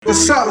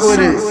What's up with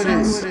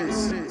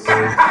it?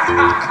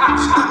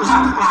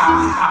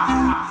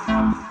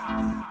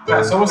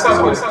 Yeah, so what's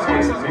up with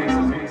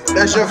it?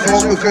 That's your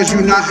fault because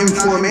you're not in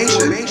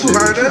formation. You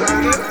heard it?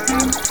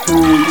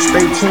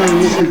 Stay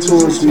tuned, listen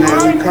to us,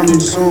 man. We coming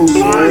soon,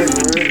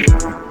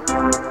 right?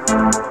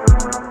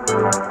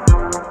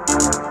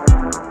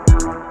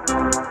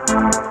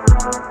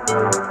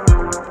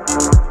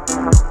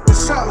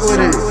 What's up with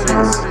it?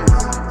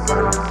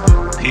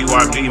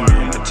 PYB,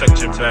 man,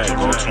 protect your bag,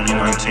 all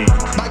 2019.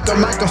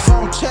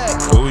 Microphone check.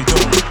 What we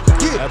doing?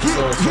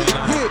 Episode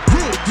 29.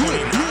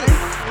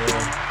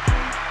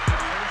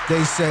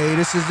 They say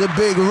this is a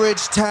big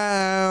rich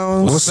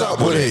town. What's up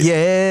with it?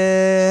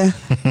 Yeah,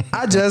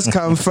 I just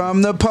come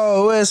from the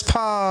poet's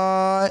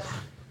part.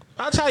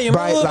 I'll tell you,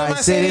 Bright move in lights,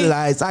 my city city.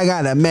 lights. I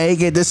gotta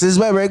make it. This is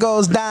where it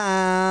goes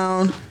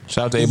down.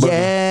 Shout out to A-Boogie.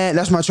 Yeah,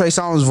 that's my Trey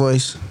Songz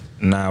voice.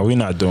 Nah, we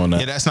not doing Yeah,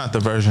 that. that's not the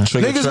version.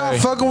 Niggas not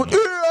fucking with.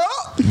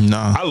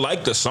 Nah. I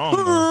like the song,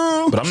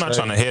 though, but I'm not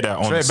trying to hear that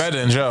on Trey the better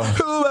than Joe.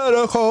 You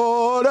better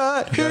call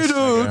that. He Yes, do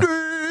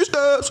nigga. these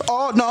steps.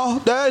 Oh no,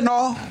 they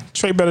know.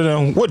 Trey better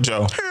than what,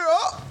 Joe?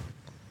 Yeah,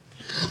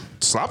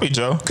 Sloppy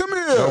Joe. come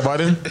here. Joe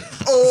Budden.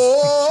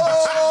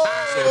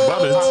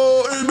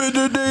 Oh, it's been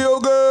the deal,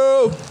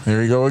 girl.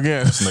 Here we go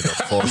again. This nigga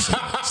false.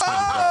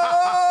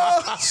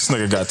 This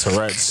nigga got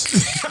Tourette's.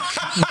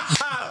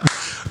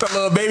 That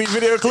little baby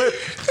video clip.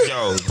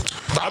 Yo,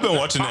 I've been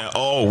watching that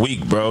all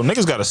week, bro.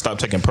 Niggas gotta stop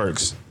taking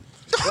perks.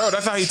 Bro,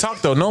 that's how he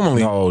talked though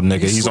normally. No,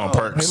 nigga, he's on slow.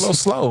 perks. He's a little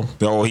slow.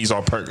 Oh, he's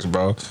on perks,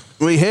 bro.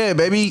 We here,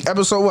 baby.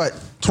 Episode what?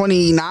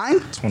 29?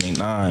 29.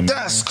 Man.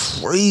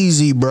 That's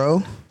crazy,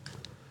 bro.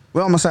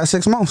 We almost had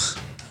 6 months.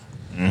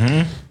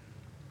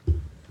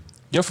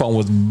 Your phone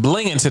was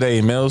blinging today,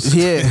 Mills.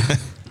 Yeah.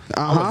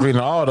 I was reading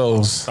all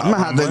those. I'm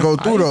gonna have to go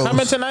through those.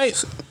 Coming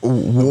tonight?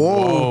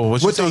 Whoa.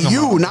 what you With the talking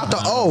U, about? not the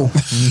O.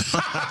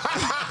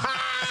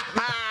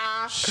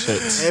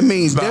 Shit. It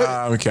means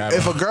Nah, I'm kidding.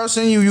 if a girl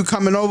send you, you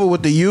coming over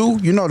with the U,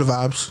 you know the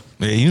vibes.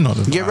 Yeah, you know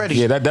the Get vibe. ready.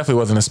 Yeah, that definitely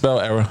wasn't a spell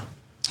error.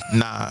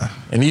 Nah.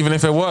 And even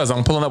if it was,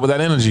 I'm pulling up with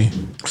that energy.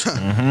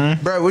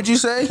 Bro, what'd you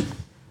say?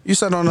 You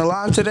said on the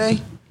live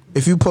today,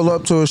 if you pull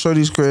up to a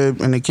shorty's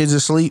crib and the kids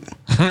asleep,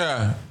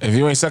 If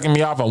you ain't sucking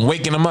me off, I'm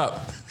waking them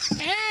up.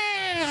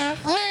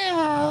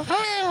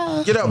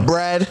 get up,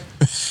 Brad.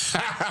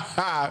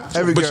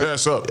 Every Put girl. your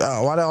ass up.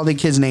 Why are all the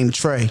kids named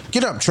Trey?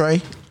 Get up,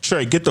 Trey.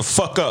 Trey, get the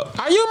fuck up.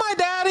 Are you my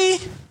daddy?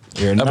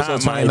 You're Episode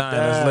not my 29,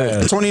 that's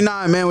lit. dad.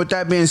 29, man. With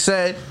that being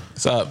said,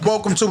 What's up?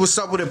 welcome to What's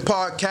Up With It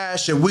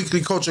podcast, your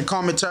weekly culture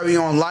commentary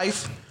on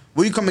life,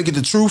 where you come and get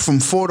the truth from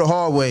for the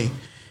hard way.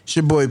 It's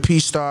your boy P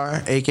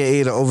Star,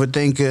 aka the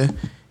Overthinker,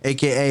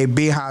 aka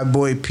Beehive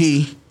Boy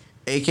P,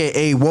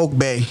 aka Woke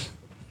Bay.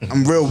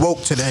 I'm real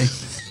woke today.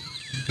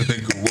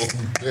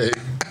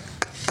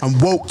 I'm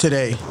woke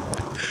today.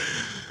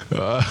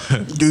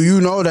 Do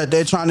you know that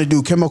they're trying to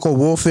do chemical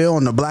warfare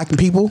on the black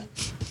people?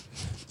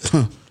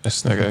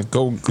 This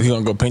nigga, he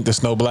gonna go paint the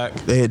snow black.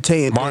 They're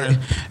saying Martin.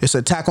 it's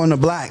attack on the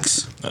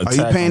blacks. Are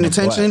you Attack paying on the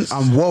attention? blacks.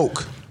 I'm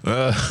woke.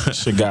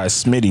 It's your guy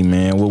Smitty,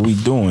 man. What we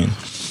doing?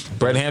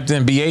 Brett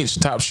Hampton, BH,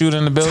 top shooter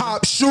in the building.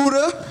 Top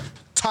shooter.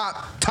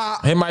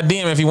 Top Hit my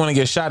DM if you want to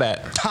get shot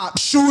at. top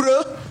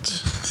shooter.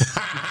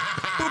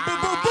 Boom,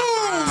 boom, boom,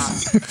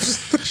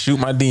 boom. Shoot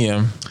my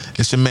DM.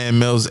 It's your man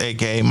Mills,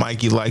 aka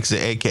Mikey Likes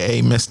It,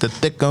 aka Mr.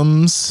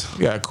 Thickums.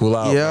 You gotta cool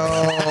out.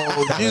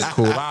 Yo, Jesus,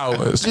 Cool out.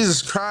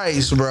 Jesus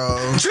Christ, bro.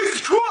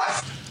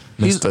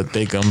 Mr.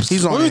 Thickums.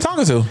 he's on Who are you it.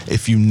 talking to?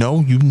 If you know,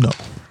 you know.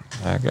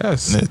 I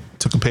guess. And it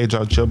took a page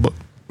out your book.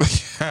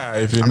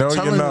 If you know, you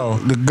Telling know.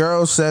 The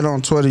girl said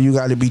on Twitter, you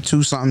got to be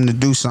two something to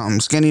do something.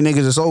 Skinny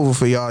niggas, it's over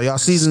for y'all. Y'all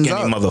season's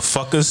Skinny up.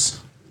 motherfuckers.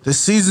 The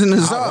season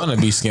is I up. want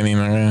to be skinny,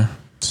 man.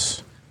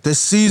 The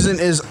season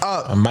is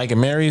up. Mike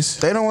and Mary's.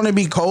 They don't want to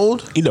be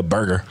cold. Eat a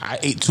burger. I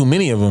ate too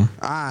many of them.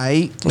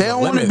 Alright. They a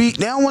don't want to limit. be.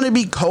 They don't want to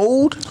be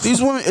cold.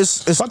 These women,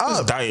 it's Fuck this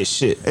up. diet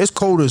shit. It's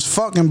cold as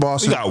fucking We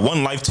Boston. got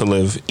one life to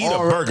live. Eat a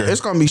burger.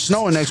 It's gonna be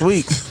snowing next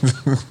week.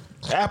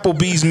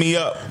 Applebee's me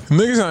up.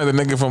 Niggas sound like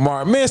the nigga from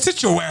Martin. Man,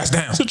 sit your ass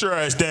down. Sit your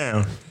ass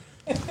down.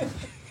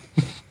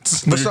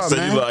 What's up, Said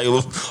man? you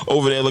like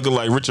over there looking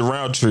like Richard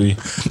Roundtree.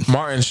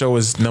 Martin show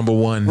is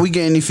 #1. We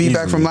get any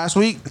feedback from last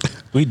week?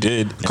 We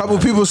did. A couple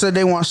people said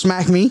they want to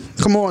smack me.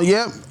 Come on,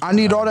 yep. I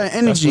need all that That's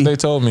energy. what they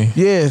told me.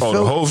 Yeah, Oh,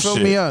 the whole fill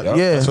shit. me up. Yup,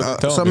 Yeah, that's what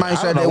they told somebody me.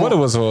 I said don't they know what want, it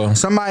was for.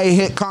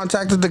 Somebody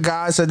contacted the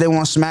guy, said they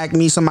want to smack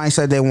me. Somebody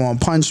said they want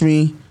to punch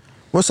me.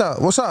 What's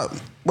up? What's up?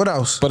 What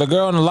else? But a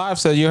girl on the live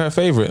said you're her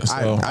favorite.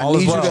 So I all need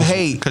is you well. to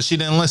hate. Because she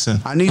didn't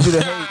listen. I need you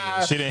to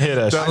hate. She didn't hear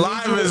that. The shit.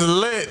 live is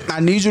lit. I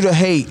need you to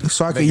hate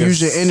so I can Niggas.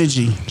 use your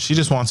energy. She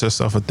just wants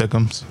herself a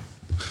Thickums.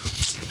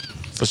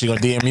 So she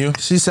gonna DM you?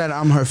 She said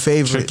I'm her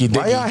favorite. Tricky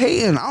Why dicky. y'all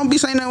hating? I don't be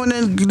saying that when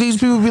then these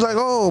people be like,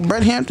 "Oh,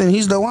 Brett Hampton,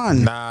 he's the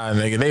one." Nah,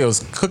 nigga, they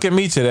was cooking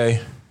me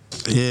today.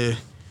 Yeah,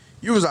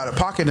 you was out of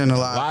pocket in the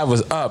live. Live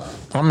was up.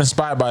 I'm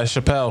inspired by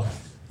Chappelle.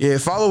 Yeah,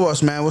 follow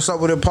us, man. What's up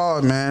with it,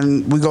 pod,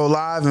 man? We go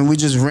live and we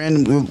just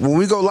random. When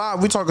we go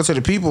live, we talking to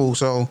the people.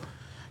 So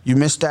You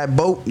missed that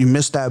boat. You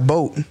missed that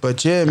boat.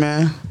 But yeah,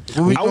 man.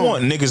 What we I doing?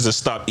 want niggas to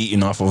stop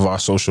eating off of our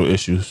social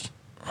issues,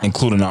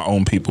 including our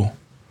own people.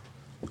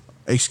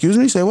 Excuse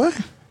me. Say what?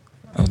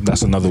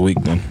 That's another week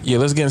then. Yeah,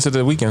 let's get into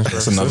the weekend.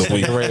 That's another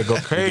week. Get ready to go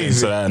Get crazy.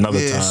 into that another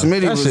Yeah, time.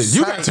 Smitty That was shit,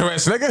 you tight. got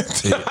Tourette's,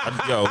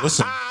 nigga. Yo,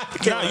 listen.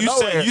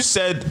 Nah, you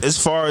said as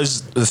far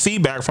as the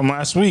feedback from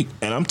last week,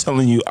 and I'm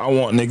telling you, I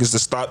want niggas to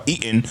stop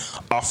eating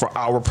off of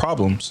our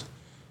problems.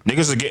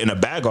 Niggas are getting a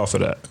bag off of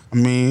that. I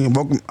mean,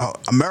 welcome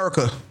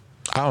America,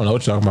 I don't know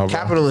what you're talking about, bro.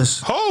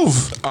 capitalist.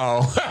 Hove.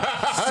 Oh,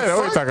 I don't know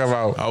what you're talking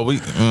about. Oh, we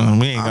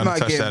ain't I'm gonna not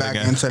touch getting that back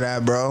again. into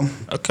that, bro.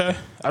 Okay.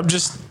 I'm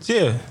just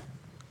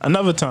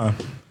another time.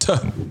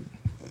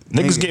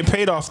 Niggas get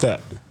paid off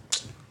that.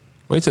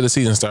 Wait till the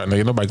season start,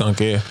 nigga. Nobody gonna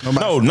care.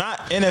 No, not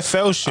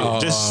NFL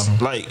shit.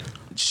 Just like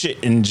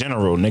shit in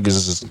general. Niggas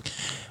is.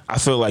 I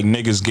feel like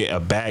niggas get a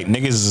bag.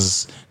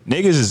 Niggas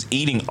is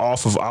eating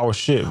off of our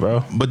shit,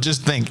 bro. But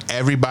just think,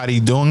 everybody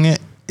doing it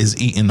is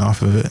eating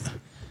off of it.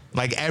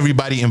 Like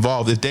everybody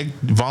involved, if they're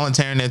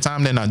volunteering their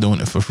time, they're not doing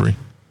it for free.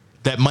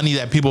 That money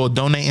that people are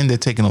donating, they're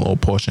taking a little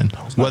portion,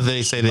 whether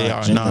they say they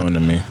are or not. Genuine to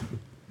me.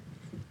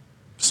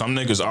 Some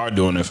niggas are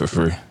doing it for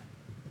free.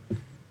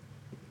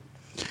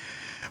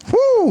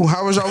 Woo!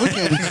 How was y'all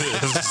weekend?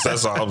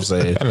 That's all I'm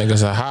saying. That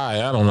nigga's a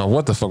high. I don't know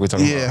what the fuck we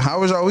talking Yeah, about. how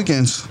was y'all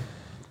weekends?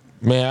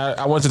 Man,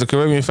 I went to the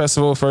Caribbean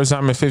Festival first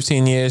time in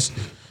 15 years.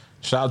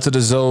 Shout out to the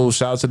Zoes,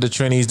 shout out to the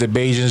Trinis, the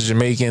Bajans,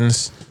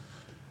 Jamaicans,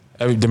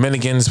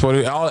 Dominicans, Puerto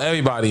Rico,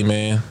 everybody,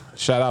 man.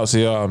 Shout out to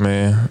y'all,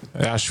 man.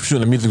 I was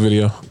shooting a music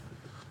video.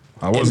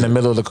 I In the wasn't.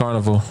 middle of the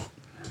carnival.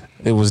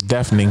 It was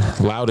deafening,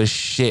 loud as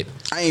shit.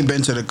 I ain't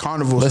been to the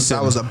carnival since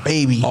I was a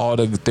baby. All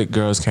the thick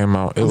girls came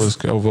out. It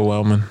was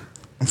overwhelming.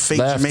 I'm fake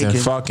Left Jamaican. and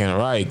fucking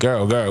right.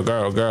 Girl.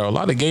 A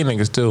lot of gay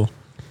niggas too.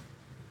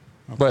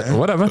 But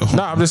whatever.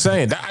 No, I'm just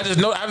saying. I just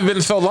know I haven't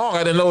been so long.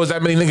 I didn't know it was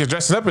that many niggas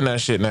dressing up in that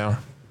shit now.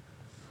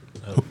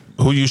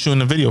 Who you shooting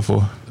the video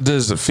for?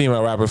 This is a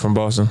female rapper from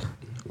Boston.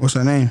 What's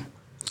her name?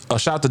 Oh,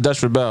 shout out to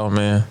Dutch Rebel,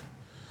 man.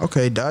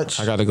 Okay, Dutch.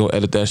 I gotta go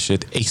edit that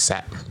shit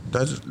ASAP.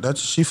 Dutch,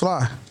 she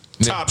fly.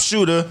 Top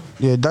shooter.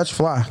 Yeah, Dutch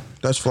fly.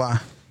 Dutch fly.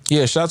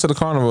 Yeah, shout out to the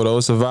carnival though.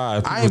 It's a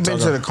vibe. I ain't been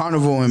to the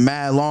carnival in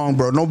mad long,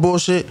 bro. No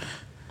bullshit.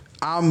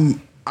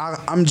 I'm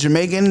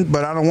Jamaican,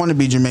 but I don't want to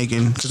be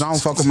Jamaican because I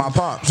don't fuck with my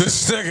pops.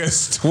 This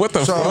nigga, what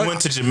the So- I fuck?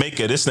 went to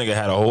Jamaica. This nigga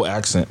had a whole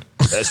accent.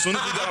 As soon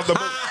as we got off the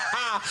boat.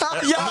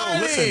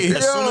 Listen,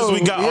 as soon as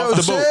we got off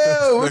the boat.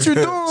 Chill. What you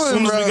doing,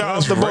 soon as we bro? got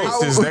off the boat.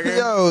 Racist, nigga.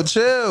 Yo,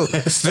 chill.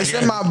 It's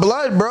in my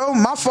blood, bro.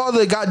 My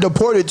father got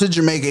deported to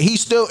Jamaica.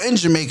 He's still in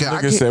Jamaica. I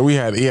Nigga can't- said he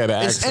had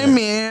an It's accent. in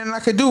me, and I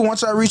could do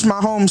once I reach my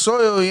home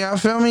soil. You know,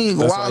 feel me?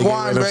 That's why you get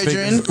Wagwan, rid of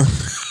brethren.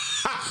 stickers.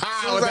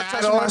 As soon as I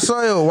touch my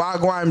soil,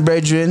 Wagwan,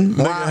 brethren.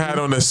 Nigga had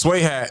on the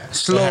sway hat. They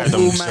Slow had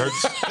them movement.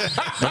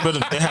 jerk.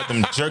 Remember they had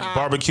them jerk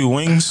barbecue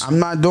wings? I'm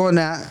not doing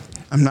that.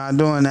 I'm not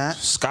doing that.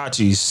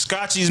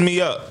 Scotchies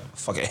me up.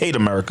 Fucking hate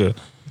America.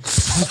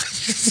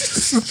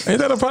 Ain't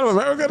that a part of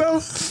America though?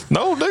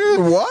 No,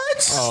 nigga. What?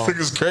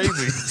 Nigga's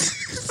crazy.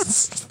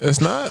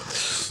 It's not.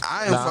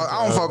 I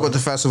don't fuck with the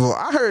festival.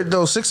 I heard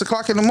though 6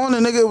 o'clock in the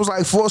morning, nigga, it was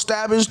like 4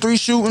 stabbings, 3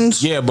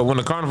 shootings. Yeah, but when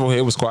the carnival hit,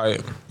 it was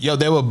quiet. Yo,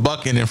 they were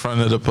bucking in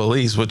front of the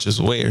police, which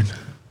is weird.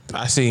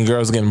 I seen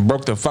girls getting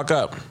broke the fuck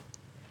up.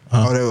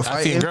 Oh, they were I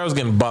fighting. seen girls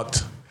getting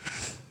bucked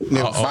They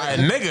were by a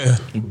fighting.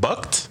 nigga.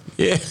 Bucked?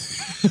 Yeah.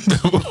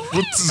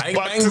 Bang,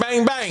 bang,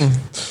 bang, bang.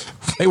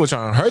 They were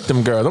trying to hurt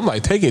them girls. I'm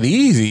like, take it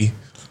easy.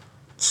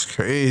 It's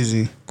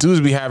crazy. Dudes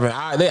be having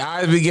their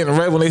eyes be getting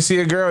red when they see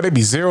a girl. They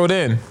be zeroed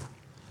in.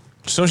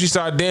 As soon as she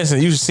started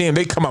dancing, you see them.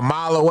 They come a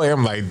mile away.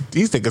 I'm like,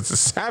 these niggas are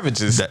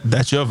savages.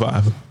 That's your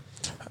vibe.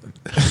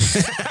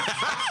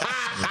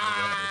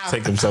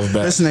 Take themselves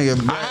back. This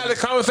nigga. I had a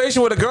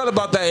conversation with a girl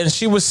about that, and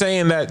she was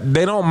saying that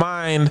they don't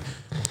mind.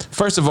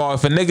 First of all,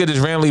 if a nigga just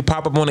randomly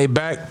pop up on their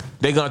back,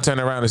 they gonna turn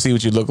around and see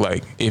what you look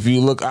like. If you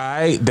look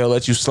alright, they'll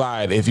let you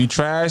slide. If you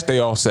trash, they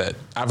all set.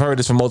 I've heard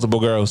this from multiple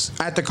girls.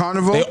 At the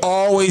carnival, They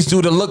always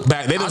do the look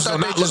back. They I just thought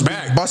don't they not just look be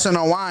back. busting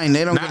on wine.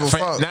 They don't give a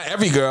fuck. Not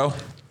every girl.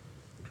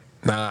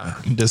 Nah,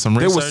 Did some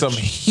there research. was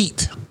some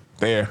heat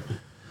there.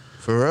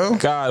 For real?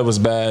 God, it was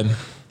bad.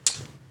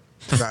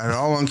 Got it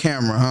all on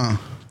camera, huh?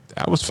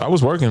 I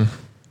was working.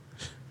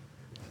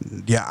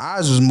 Your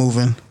eyes was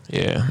moving.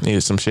 Yeah,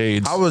 needed some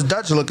shades. I was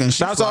Dutch looking. She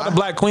Shout out to all fly. the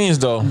black queens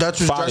though. Dutch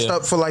was Fire. dressed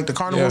up for like the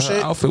carnival Yeah, her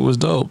shit. outfit was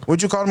dope.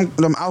 What you call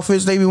them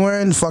outfits they be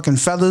wearing? Fucking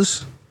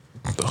feathers.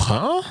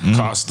 Huh?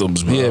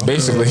 Costumes, bro. Yeah,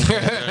 basically.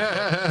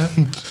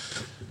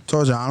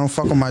 Told you I don't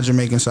fuck with my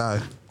Jamaican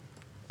side.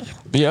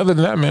 Yeah, other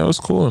than that, man, it was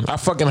cool. I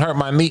fucking hurt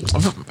my knee.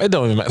 It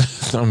don't even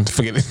matter. I'm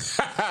forgetting.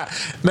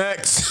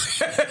 Next.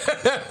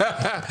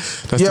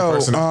 That's Yo, too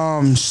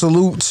personal.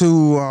 salute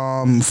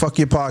to Fuck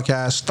Your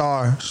Podcast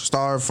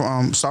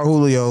Star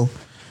Julio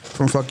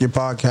from Fuck Your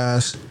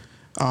Podcast.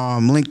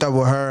 Linked up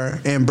with her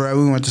and Brad.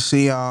 We went to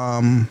see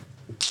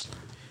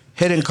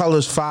Hidden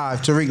Colors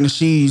 5, Tariq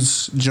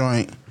Nasheed's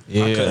joint. I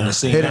couldn't Yeah. have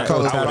seen Hit that. it, color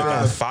I would have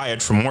been five.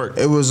 fired from work.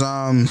 It was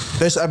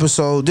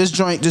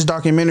this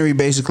documentary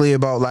basically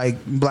about like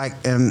black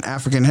and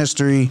African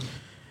history.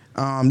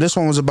 This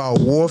one was about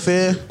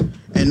warfare.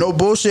 And no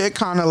bullshit, it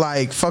kind of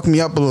like fucked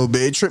me up a little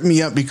bit. It tripped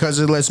me up because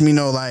it lets me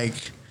know like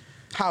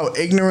how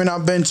ignorant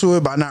I've been to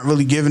it by not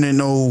really giving it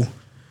no,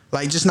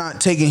 like just not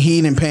taking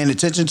heed and paying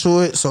attention to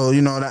it. So,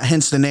 you know, that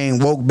hence the name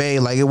Woke Bay.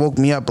 Like it woke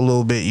me up a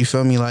little bit. You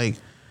feel me? Like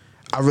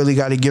I really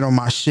got to get on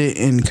my shit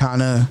and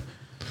kind of,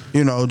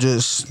 you know,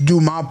 just do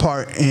my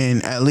part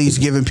in at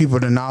least giving people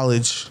the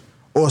knowledge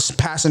or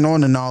passing on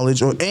the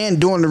knowledge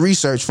and doing the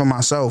research for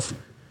myself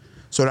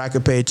so that I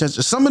could pay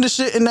attention. Some of the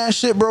shit in that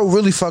shit, bro,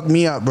 really fucked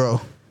me up, bro.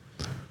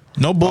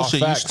 No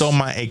bullshit. You stole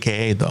my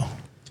AKA though.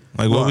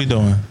 Like what we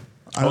doing?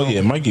 Oh yeah,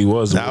 Mikey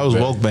was. That was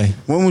Woke Bay.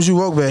 When was you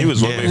Woke Bay? He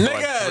was Woke Yeah. Bay for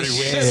Nigga, like 3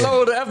 weeks.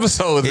 shitload of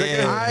episodes. Yeah.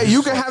 Nigga. Alright,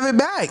 you can have it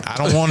back. I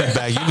don't want it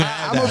back. You can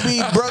have I'm gonna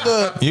that. be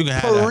brother You can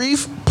have that.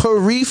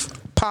 Parif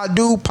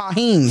Padu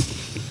Paheen.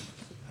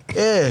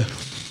 Yeah,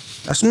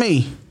 that's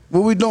me.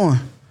 What we doing?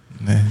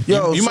 Man.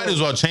 Yo, you so- might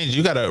as well change it.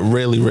 You got a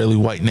really, really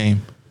white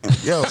name.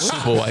 Yo,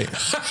 Super white.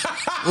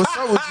 what's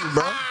up with you,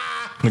 bro?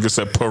 Nigga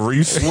said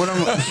Parif.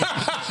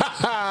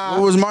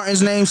 What was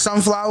Martin's name?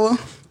 Sunflower?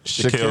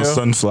 Shaquille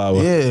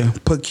Sunflower. Yeah,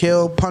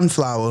 Pakil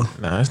Punflower.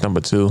 Nah, that's number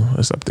 2.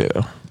 It's up there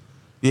though.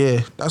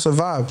 Yeah, that's a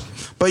vibe.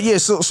 But yeah,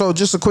 so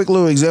just a quick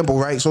little example,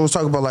 right? So let's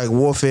talk about like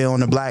warfare on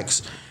the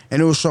blacks.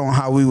 And it was showing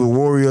how we were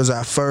warriors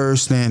at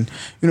first. And,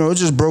 you know, it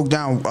just broke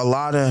down a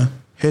lot of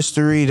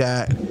history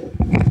that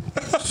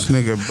this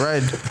nigga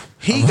Bread,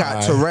 he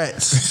got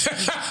Tourette's.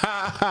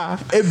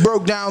 It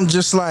broke down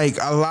just like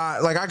a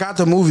lot. Like I got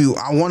the movie.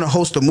 I want to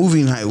host a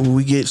movie night where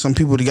we get some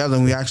people together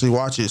and we actually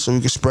watch it so we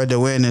can spread the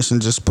awareness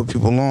and just put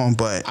people on.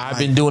 But I've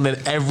been doing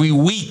it every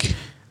week.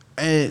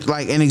 and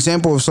like an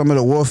example of some of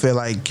the warfare,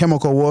 like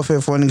chemical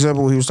warfare, for an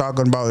example, he was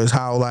talking about is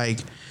how like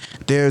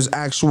there's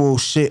actual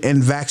shit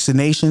in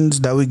vaccinations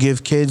that we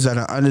give kids that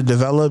are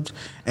underdeveloped,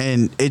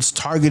 and it's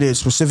targeted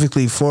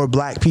specifically for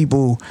black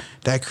people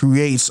that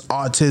creates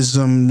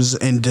autisms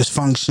and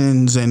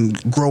dysfunctions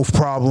and growth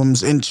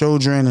problems in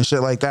children and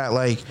shit like that.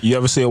 Like, You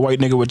ever see a white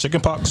nigga with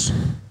chicken pox?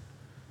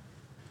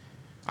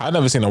 I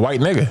never seen a white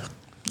nigga.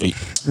 Hey.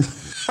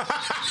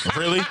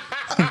 Really?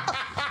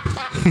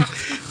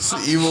 it's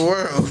an evil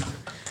world.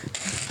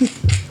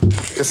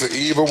 It's an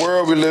evil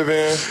world we live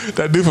in.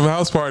 That dude from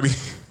House Party,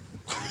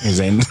 His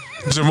ain't.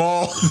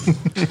 Jamal.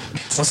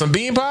 Want some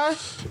bean pie?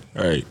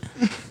 All right.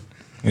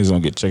 He's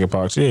gonna get chicken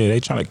pox. Yeah, they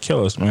trying to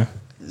kill us, man.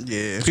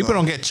 Yeah, People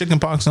don't get chicken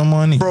pox no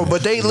more. Anyway. bro,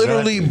 but they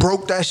literally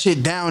broke that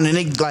shit down, and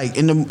they like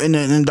in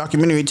the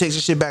documentary, it takes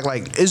the shit back.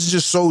 Like it's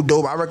just so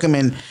dope. I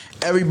recommend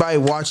everybody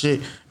watch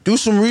it. Do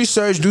some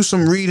research, do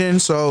some reading.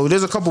 So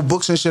there's a couple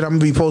books and shit I'm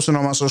gonna be posting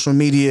on my social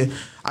media.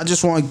 I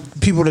just want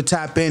people to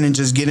tap in and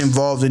just get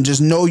involved and just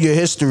know your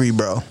history,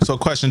 bro. So,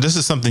 question: this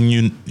is something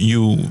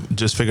you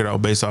just figured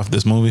out based off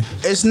this movie?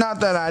 It's not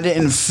that I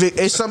didn't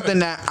it's something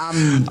that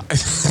I'm.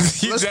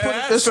 Let's put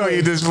it this way.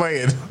 You just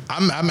playing.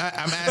 I'm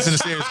asking a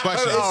serious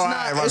question. It's Oh, not,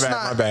 alright, my it's bad,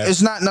 not, my bad.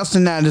 It's not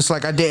nothing that it's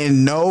like I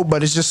didn't know,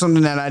 but it's just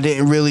something that I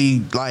didn't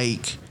really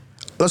like.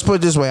 Let's put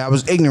it this way: I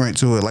was ignorant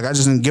to it. Like I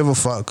just didn't give a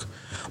fuck.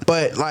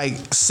 But like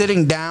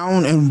sitting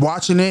down and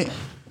watching it,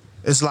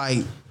 it's like,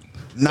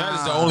 nah. That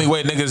is the only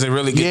way niggas that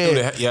really get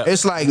through that. Yeah,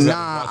 It's like, exactly.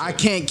 nah, I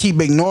can't keep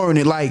ignoring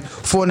it. Like,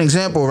 for an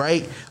example,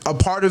 right? A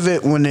part of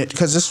it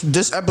because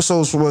this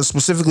episode was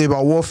specifically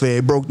about warfare.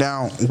 It broke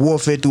down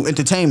warfare through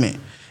entertainment.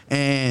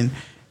 And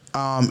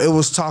it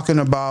was talking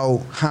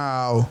about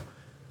how,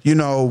 you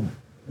know,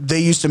 they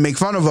used to make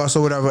fun of us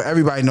or whatever.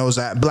 Everybody knows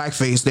that.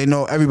 Blackface,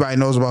 everybody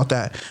knows about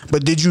that.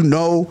 But did you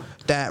know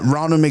that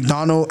Ronald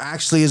McDonald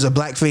actually is a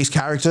blackface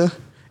character?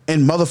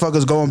 And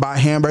motherfuckers go and buy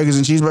hamburgers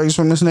and cheeseburgers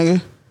from this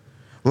nigga?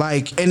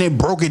 Like, and it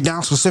broke it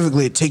down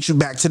specifically. It takes you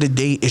back to the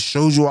date. It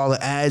shows you all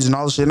the ads and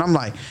all the shit. And I'm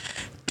like,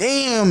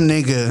 damn,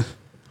 nigga.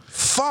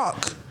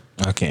 Fuck.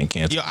 I can't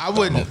cancel. Yo, I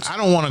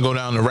don't want to go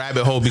down the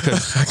rabbit hole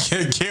because I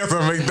can't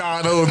cancel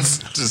McDonald's.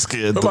 Just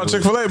scared. What about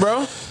Chick-fil-A,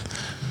 bro?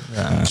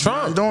 I'm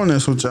Trump. doing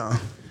this with y'all.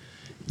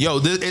 yo,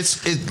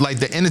 it's like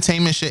the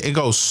entertainment shit. It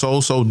goes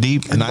so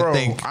deep, and Bro, I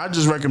think I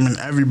just recommend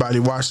everybody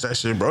watch that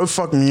shit, bro. It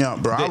fucked me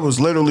up, bro. I was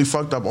literally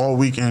fucked up all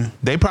weekend.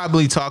 they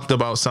probably talked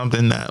about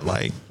something that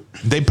like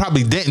they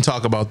probably didn't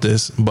talk about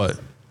this, but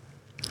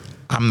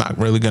I'm not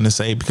really gonna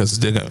say because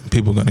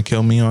people gonna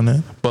kill me on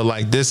it. But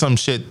like, there's some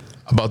shit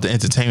about the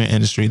entertainment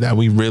industry that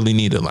we really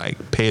need to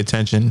like pay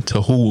attention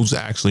to who's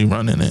actually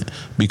running it,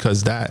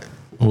 because that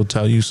will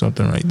tell you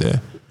something right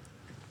there.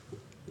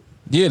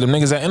 Yeah, them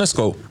niggas at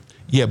Interscope.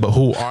 Yeah, but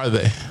who are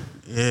they?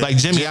 Yeah. Like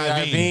Jimmy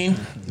Iovine.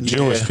 Iovine.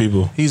 Jewish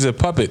people. He's a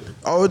puppet.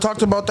 Oh, it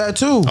talked about that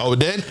too. Oh, it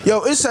did?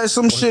 Yo, it said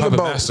some shit Puppet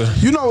about. Master.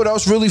 You know what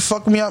else really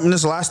fucked me up? And this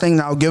is the last thing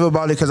that I'll give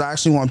about it because I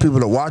actually want people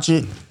to watch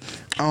it.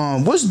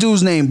 What's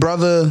dude's name,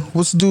 brother?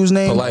 What's the dude's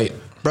name? Polite.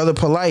 Brother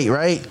Polite,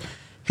 right?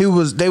 They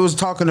was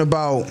talking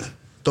about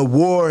the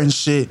war and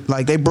shit.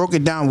 Like they broke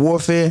it down,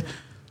 warfare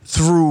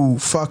through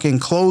fucking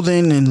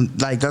clothing,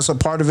 and like that's a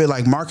part of it,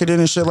 like marketing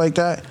and shit like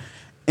that.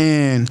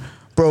 And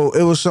bro,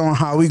 it was showing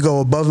how we go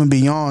above and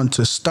beyond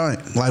to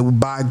stunt. Like we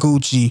buy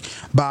Gucci,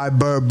 buy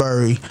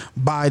Burberry,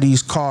 buy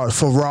these cars,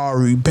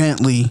 Ferrari,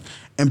 Bentley.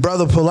 And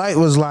Brother Polite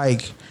was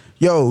like,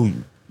 yo,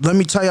 let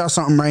me tell y'all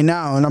something right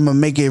now, and I'm gonna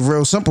make it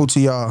real simple to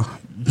y'all.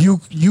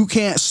 You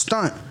can't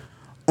stunt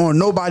on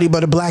nobody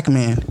but a black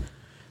man.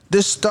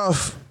 This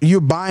stuff,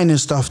 you're buying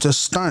this stuff to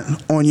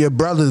stunt on your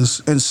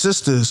brothers and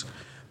sisters.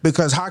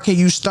 Because how can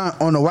you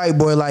stunt on a white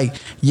boy like,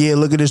 yeah,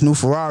 look at this new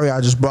Ferrari I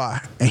just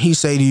bought, and he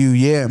say to you,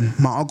 yeah,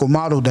 my uncle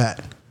modeled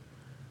that.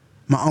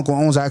 My uncle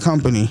owns that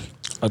company.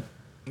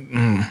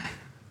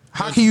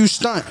 How can you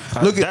stunt?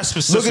 Look at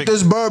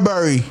this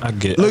Burberry.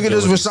 Look at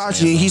this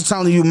Versace. And he's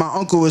telling you my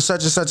uncle is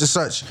such and such and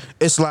such.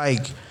 It's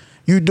like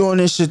you doing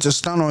this shit to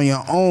stunt on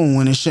your own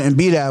when it shouldn't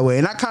be that way.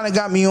 And that kind of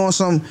got me on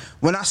some.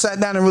 When I sat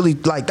down and really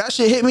like that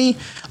shit hit me.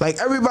 Like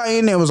everybody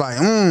in there was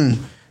like,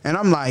 And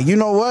I'm like, you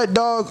know what,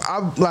 dog?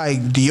 I'm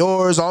like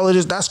Dior's, all of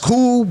this. That's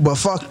cool, but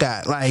fuck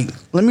that. Like,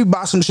 let me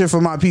buy some shit for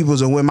my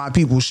peoples and wear my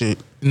people shit.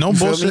 No You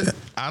feel bullshit. me?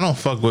 I don't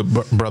fuck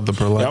with Brother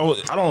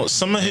Perlite. I don't.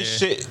 Some of his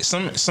shit.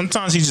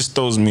 Sometimes he just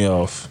throws me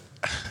off.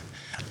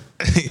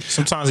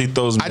 Sometimes he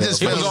throws me.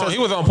 He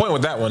was on point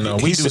with that one though.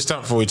 We do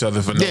stunt for each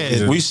other for no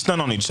reason. We stunt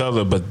on each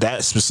other, but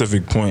that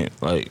specific point,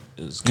 like,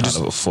 is kind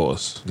of a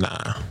force.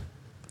 Nah.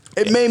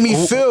 It made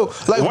me feel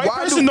like white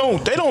person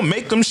they don't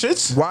make them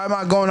shits. Why am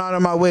I going out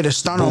of my way to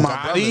stunt on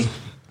my brother?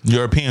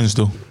 Europeans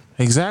do.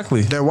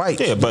 Exactly. They're white.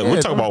 Yeah, but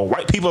we're talking about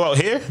white people out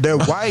here. They're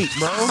white,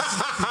 bro.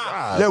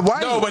 They're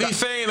white. No, but he's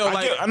saying though,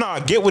 I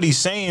get what he's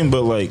saying,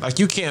 but like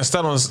you can't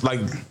stunt on like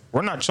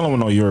we're not chilling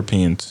with no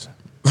Europeans.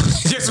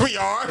 yes, we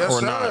are. Yes,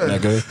 We're not, sir.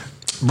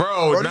 nigga.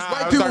 Bro, These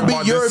white people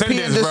be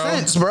European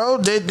descents, bro.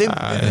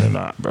 They're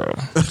not, bro.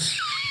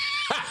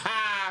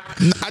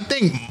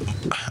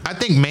 I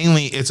think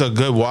mainly it's a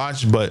good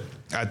watch, but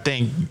I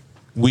think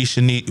we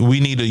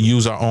need to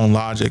use our own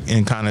logic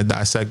and kind of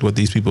dissect what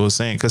these people are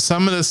saying, because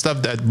some of the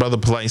stuff that Brother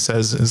Polite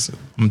says is, I'm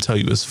gonna tell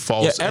you, is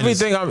false. Yeah,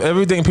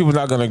 everything people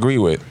not gonna agree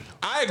with.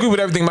 I agree with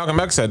everything Malcolm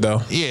X said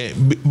though. Yeah,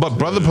 but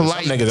Brother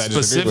Polite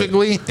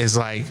specifically is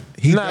like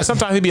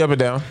sometimes he be up and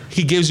down.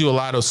 He gives you a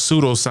lot of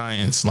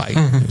pseudoscience. Like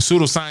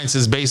pseudoscience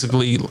is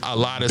basically a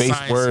lot of base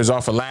science. words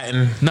off of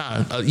Latin.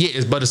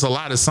 But it's a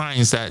lot of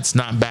science that's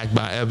not backed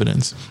by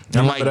evidence.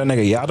 And like that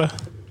nigga Yada.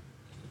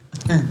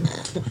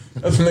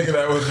 That's the nigga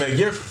that was like,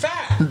 you're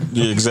fat.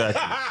 Yeah,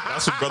 exactly.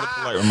 That's what Brother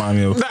Polite remind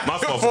me of. My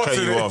fault for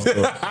cutting you off, bro.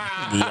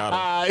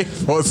 Yada.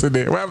 What's in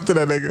there? What happened to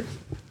that nigga?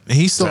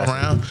 He's still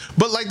around.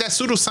 But like that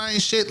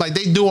pseudoscience shit, like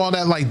they do all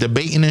that like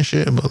debating and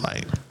shit, but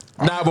like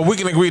nah, but we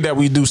can agree that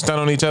we do stunt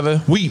on each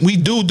other. We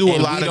do a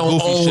lot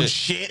of goofy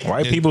shit.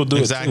 White people do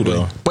it too,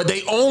 though. But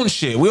they own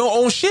shit. We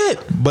don't own shit.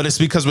 But it's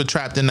because we're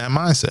trapped in that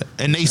mindset.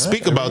 And they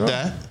speak about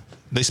that.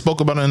 They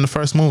spoke about it in the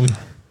first movie.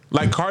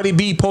 Like Cardi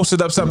B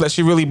posted up something that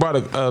she really bought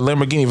a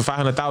Lamborghini for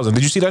 $500,000.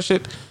 Did you see that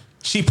shit?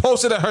 She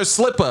posted her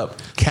slip up.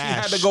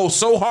 Cash. She had to go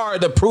so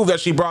hard to prove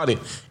that she brought it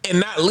and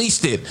not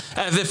leased it,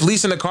 as if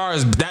leasing a car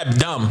is that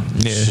dumb.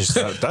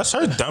 Yeah, that's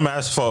her dumb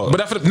ass fault.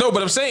 But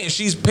I'm saying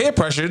she's peer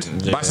pressured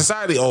by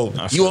society. Oh,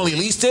 you only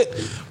leased it?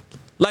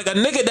 Like a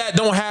nigga that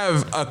don't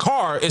have a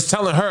car is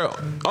telling her,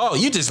 oh,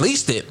 you just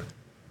leased it.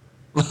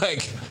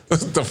 Like, what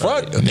the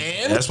fuck?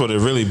 And that's what it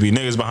really be.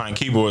 Niggas behind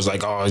keyboards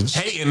like, oh,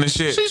 hating and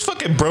shit. She's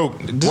fucking broke.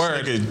 This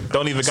nigga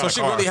don't even got a car.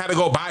 So she really had to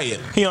go buy it.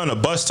 He on the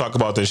bus talk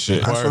about this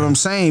shit. That's what I'm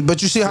saying.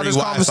 But you see how this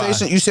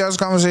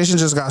conversation,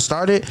 just got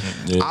started?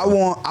 Yeah.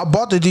 I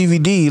bought the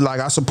DVD,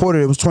 like I supported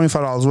it. It was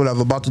 $25,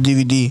 whatever. Bought the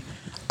DVD.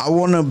 I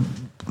want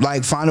to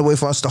like find a way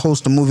for us to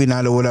host a movie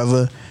night or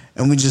whatever.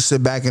 And we just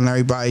sit back and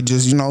everybody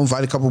just,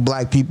 invite a couple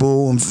black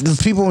people and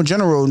people in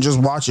general and just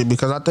watch it,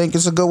 because I think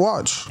it's a good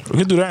watch. We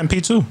could do that in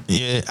P2.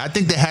 Yeah, I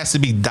think there has to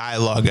be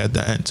dialogue at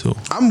the end too.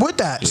 I'm with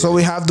that. Yeah. So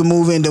we have the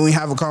movie and then we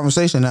have a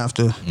conversation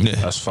after. Yeah,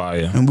 that's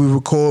fire. And we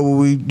record what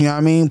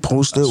we,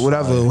 post it,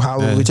 whatever,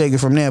 however we take it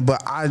from there.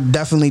 But I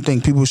definitely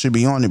think people should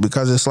be on it,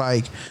 because it's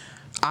like,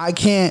 I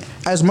can't,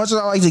 as much as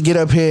I like to get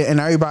up here and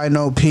everybody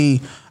know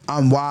P,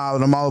 I'm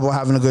wild. I'm all about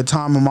having a good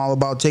time. I'm all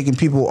about taking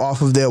people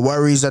off of their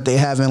worries that they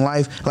have in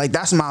life. Like,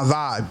 that's my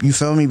vibe. You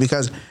feel me?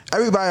 Because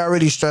everybody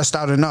already stressed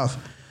out enough.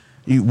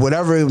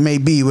 Whatever it may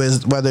be,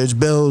 whether it's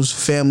bills,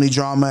 family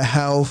drama,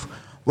 health,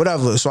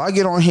 whatever. So I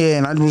get on here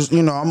and I just,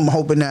 I'm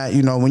hoping that,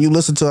 when you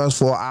listen to us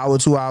for an hour,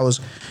 2 hours,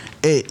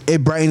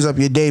 it brightens up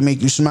your day,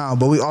 make you smile.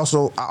 But I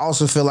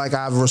also feel like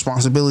I have a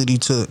responsibility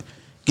to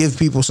give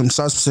people some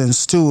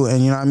substance too.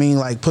 And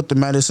like put the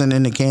medicine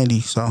in the candy.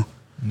 So.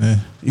 Yeah.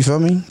 You feel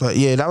me? But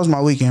yeah, that was my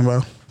weekend,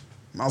 bro.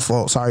 My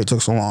fault. Sorry it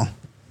took so long.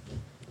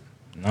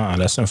 Nah,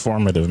 that's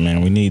informative,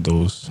 man. We need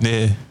those.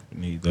 Yeah.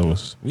 We need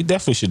those. We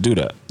definitely should do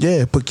that.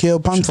 Yeah, put Kill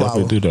Punflower.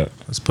 Definitely do that.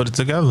 Let's put it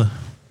together.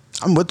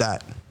 I'm with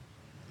that.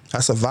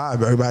 That's a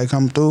vibe. Everybody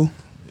come through.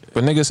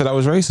 But nigga said I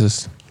was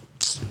racist.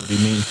 What do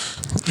you mean?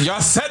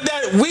 Y'all said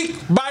that week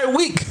by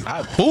week.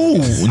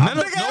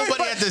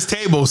 Nobody at this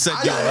table said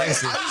y'all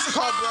racist. I used to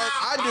call black.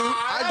 I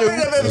do.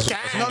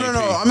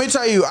 No. Let me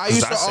tell you. I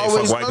used to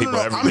always. White people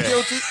every I'm day.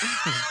 guilty.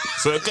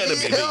 So it gotta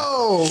be me.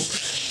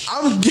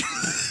 I'm.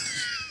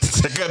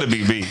 It gotta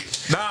be me.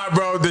 Nah,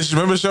 bro.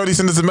 Remember Shorty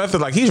sent us a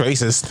method like he's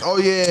racist. Oh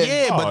yeah.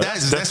 Yeah, but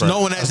that's no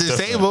one at this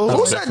table.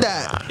 Who said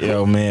that?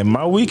 Yo, man,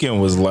 my weekend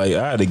was like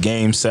I had a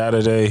game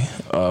Saturday.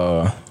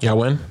 Y'all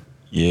win?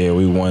 Yeah,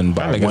 we won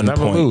by That niggas 1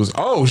 never point. lose.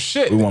 Oh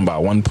shit! We won by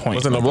 1 point.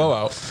 Wasn't a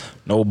blowout.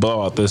 No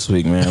blowout this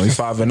week, man. We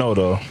 5-0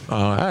 though.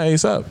 Hey,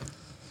 what's up?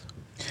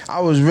 I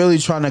was really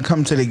trying to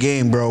come to the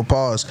game, bro.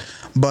 Pause.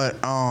 But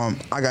I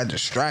got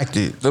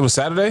distracted. It was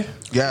Saturday.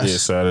 Yes. Yeah,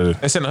 Saturday.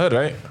 It's in the hood,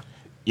 right?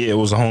 Yeah, it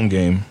was a home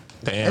game.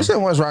 Damn. It's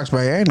in West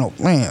Roxbury. Ain't no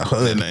man.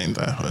 It ain't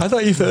that. I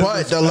thought you said.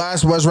 But the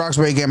last West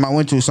Roxbury game I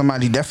went to,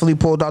 somebody definitely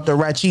pulled out the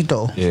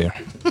Rachito Yeah.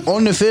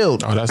 on the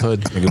field. Oh, that's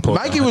hood. Nigga pulled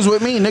Mikey was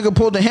with me. Nigga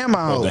pulled the hammer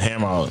pulled the out.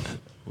 hammer out.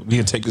 We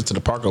can take this to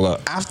the parking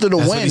lot. After the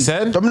That's what win. he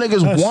said? Them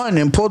niggas won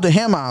and pulled the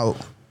hammer out.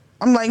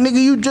 I'm like,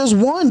 nigga, you just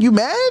won. You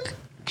mad?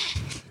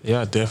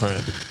 Yeah,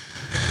 different.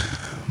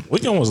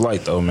 Weekend was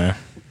light though, man.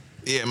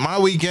 Yeah, my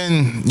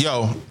weekend,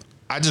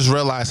 I just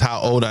realized how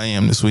old I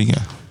am this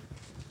weekend.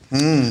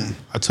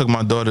 I took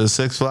my daughter to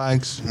Six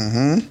Flags.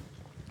 I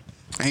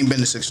ain't been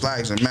to Six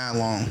Flags in mad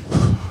long.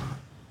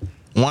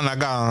 One, I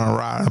got on a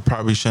ride I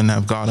probably shouldn't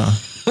have got on.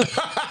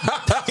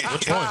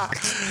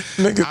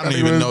 Nigga, I don't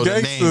even know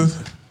the name.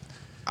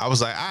 I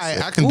was like, all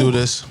right, I can do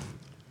this.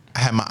 I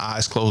had my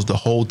eyes closed the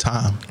whole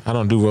time. I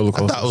don't do roller I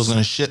coasters. thought I was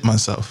gonna shit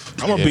myself.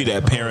 I'm gonna be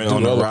that parent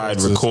on the roller ride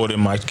coasters. recording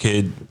my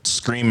kid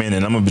screaming,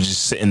 and I'm gonna be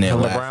just sitting there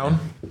Miller laughing. Brown.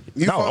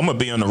 You No, fuck, I'm gonna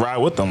be on the ride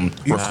with them,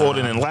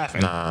 recording and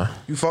laughing.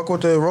 you fuck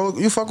with the roller?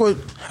 You fuck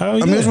with Hell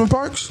yeah. amusement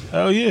parks?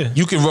 Hell yeah.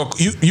 You can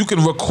you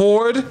can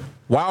record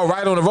while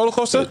riding on a roller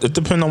coaster. It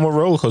depends on what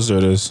roller coaster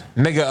it is.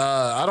 Nigga,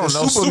 I don't The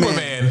know. Superman.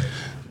 Superman.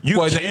 You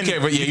Well, can,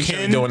 you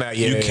can't be doing that.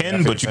 Yeah, you yeah,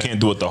 can, yeah, but you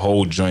can't do it the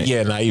whole joint.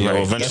 Yeah, nah, you You'll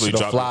right. eventually That shit'll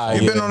drop. fly.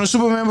 You been Yeah. on the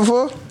Superman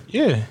before?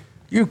 Yeah.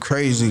 You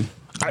crazy.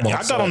 I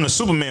got on the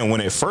Superman when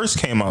it first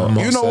came out.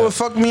 You know what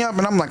fucked me up?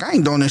 And I'm like, I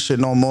ain't doing this shit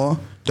no more.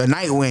 The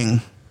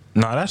Nightwing.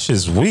 Nah, that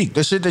shit's weak.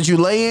 The shit that you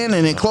lay in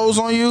and it close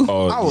on you.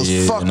 I was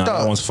fucked nah, up.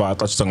 That one's fire. I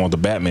thought you were talking about the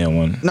Batman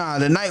one. Nah,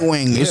 the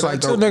Nightwing. It's that like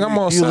too, nigga, I'm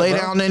all you set, lay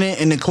bro. down in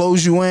it and it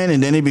close you in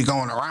and then it be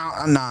going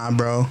around. Nah,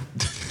 bro.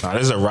 Nah,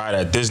 there's a ride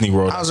at Disney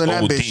World. I was That's in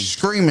that OD. bitch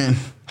screaming.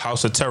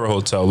 House of Terror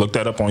Hotel. Look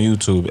that up on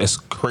YouTube. It's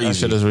That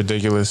crazy. shit is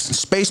ridiculous.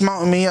 Space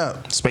Mountain me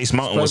up. Space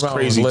Mountain was Space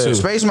Mountain crazy was lit. too.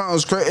 Space Mountain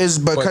was crazy is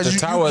But because the you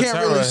Tower of can't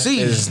Terror really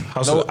see. is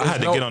I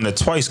had to get on it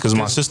twice because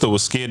my sister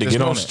was scared to There's get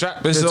no on it.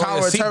 strap. The It's only Tower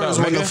a of Terror is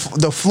seatbelt, when nigga.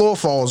 the floor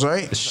falls,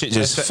 right? The shit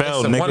just fell,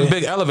 it's nigga. one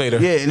big elevator.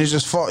 Yeah, and it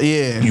just fall.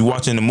 Yeah. You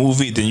watching the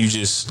movie, then you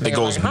just it Nigga,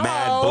 goes like, mad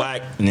how?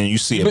 black, and then you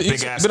see a But you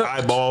big ass but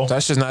eyeball.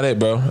 That's just not it,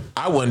 bro.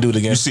 I wouldn't do it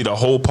again. You see the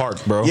whole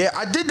park, bro. Yeah,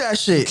 I did that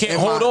shit. Can't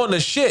And hold my, on to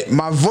shit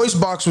My voice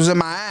box was in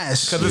my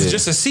ass. because it's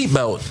just a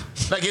seatbelt.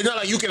 Like it's not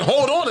like you can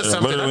hold on to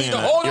something. I Literally, need to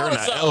hold you're on in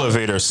to an something.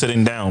 elevator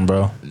sitting down,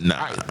 bro.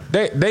 Nah.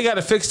 They got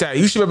to fix that.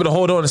 You should be able to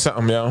hold on to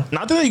something, yo.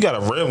 Not that you got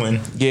a railing.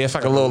 Yeah, it's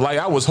like a little light.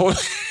 I was holding.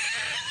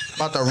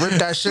 About to rip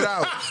that shit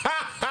out.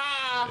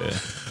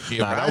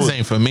 Nah, That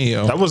ain't for me,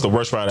 yo. that was the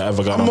worst ride I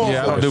ever got on.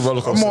 Yeah, I don't do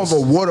roller I'm more of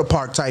coasters. a water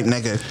park type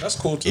nigga. That's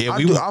cool too. Yeah,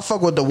 I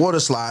fuck with the water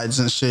slides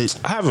and shit.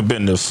 I haven't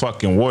been to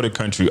fucking Water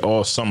Country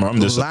all summer. I'm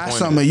disappointed. Last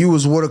summer you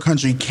was water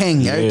country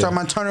king. Every Yeah. time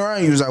I turn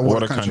around, you was at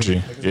Water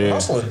Country. Yeah.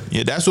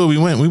 Yeah, that's where we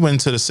went. We went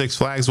to the Six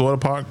Flags water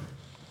park.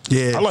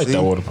 Yeah, I like see?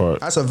 that water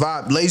park. That's a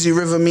vibe. Lazy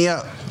River me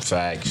up.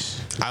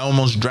 Facts. I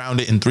almost drowned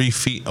it in 3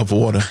 feet of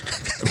water.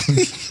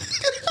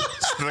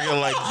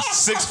 Nigga like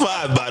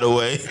 6'5", by the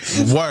way.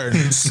 Word.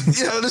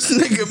 Yo, this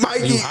nigga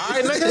Mikey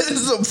high, nigga? this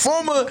is a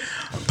former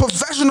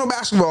professional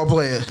basketball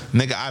player.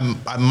 Nigga,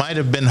 I might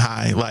have been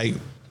high. Like,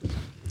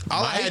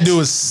 all I had to do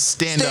was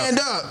stand Stand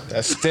up. up.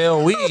 That's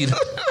stale weed.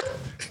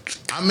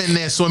 I'm in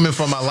there swimming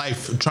for my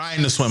life,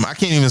 trying to swim. I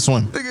can't even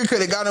swim. Nigga could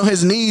have got on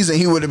his knees and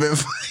he would have been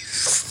fine.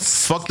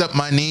 Fucked up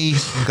my knee,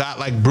 got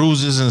like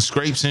bruises and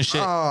scrapes and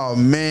shit. Oh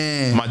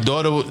man. My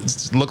daughter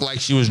looked like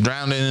she was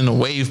drowning in a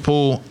wave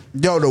pool.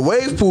 Yo, the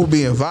wave pool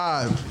be a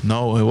vibe.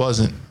 No, it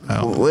wasn't.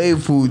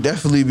 Wave pool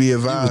definitely be a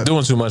vibe.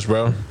 Doing too much,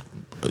 bro.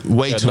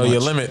 Way You too know much.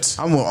 your limits.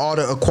 I'm with all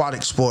the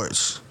aquatic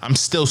sports. I'm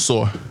still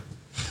sore.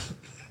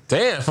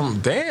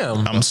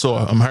 Damn. I'm sore.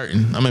 I'm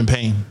hurting. I'm in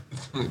pain.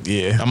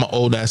 Yeah. I'm an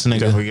old ass nigga.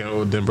 Definitely getting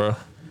old then, bro.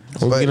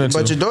 What we getting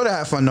But into? your daughter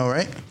had fun though,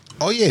 right?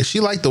 Oh yeah, she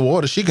liked the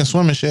water. She can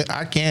swim and shit.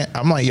 I can't.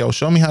 I'm like, yo,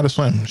 show me how to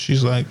swim.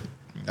 She's like,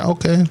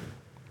 okay.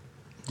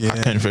 Yeah. I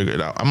couldn't figure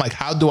it out. I'm like,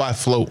 how do I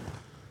float?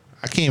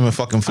 I can't even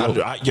fucking float.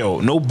 Yo,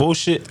 no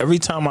bullshit. Every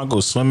time I go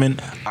swimming,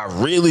 I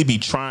really be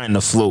trying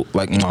to float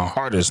like my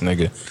hardest,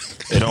 nigga.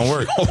 It don't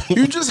work.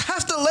 You just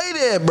have to lay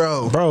there,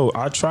 bro. Bro,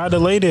 I tried to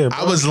lay there, bro.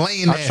 I was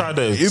laying I there. tried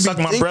to You be suck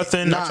my think- breath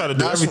in. I try to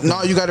do everything.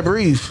 No, you gotta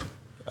breathe.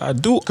 I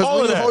do Because all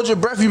when of you that. hold your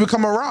breath, you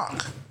become a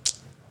rock.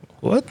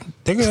 What?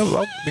 Nigga,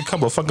 I'll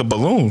become a fucking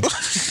balloon.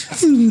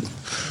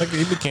 Nigga,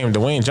 he became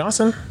Dwayne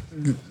Johnson.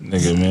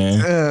 Nigga, man.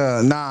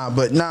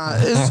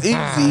 It's easy.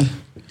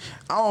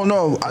 I don't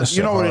know.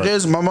 You know what it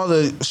is? My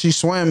mother, she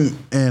swam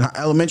in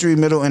elementary,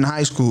 middle, and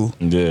high school.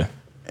 Yeah.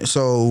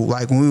 So,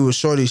 like, when we were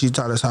shorty, she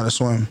taught us how to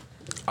swim.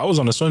 I was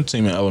on the swim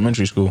team in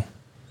elementary school.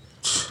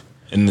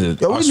 In the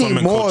Yo, our we need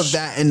swimming more coach, of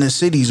that in the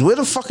cities. Where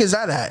the fuck is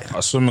that at?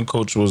 Our swimming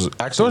coach was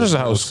actually George's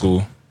was house.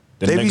 school.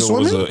 The They be nigga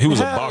was swimming? he was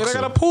Yeah, a boxer. They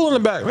got a pool in the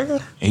back, nigga.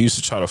 And he used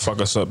to try to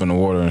fuck us up in the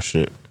water and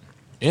shit.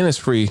 And it's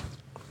free.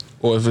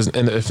 Or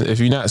if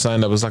you're not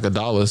signed up, it's like $1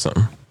 or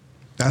something.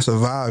 That's a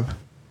vibe.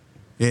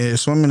 Yeah,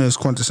 swimming is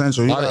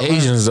quintessential. A lot of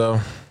Asians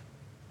though.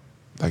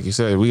 Like you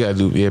said, we gotta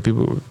do. Yeah,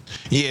 people.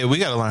 Yeah, we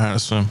gotta learn how to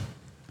swim.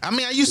 I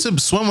mean, I used to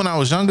swim when I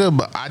was younger,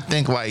 but I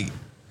think like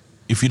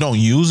if you don't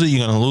use it,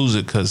 you're gonna lose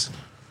it. Cause,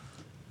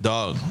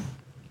 dog,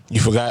 You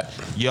forgot?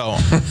 yo,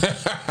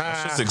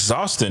 It's just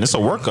exhausting. It's a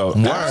workout.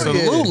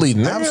 Absolutely,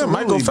 nigga. Absolutely,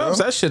 Michael Phelps,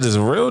 bro. that shit is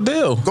a real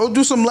deal. Go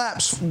do some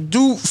laps.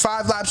 Do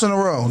 5 laps in a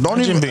row. Don't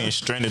Imagine even. being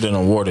stranded in the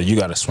water. You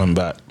got to swim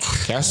back.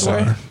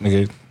 Castaway.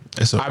 Nigga.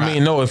 it's a I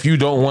mean, no. If you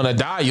don't want to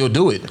die, you'll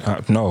do it.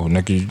 No,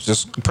 nigga. You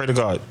just pray to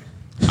God.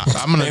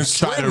 I'm gonna And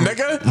try swim, to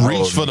nigga.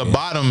 reach for the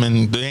bottom,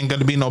 and there ain't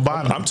gonna be no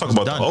bottom. I'm talking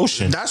about It's the done.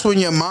 ocean. That's when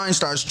your mind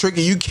starts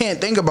tricking. You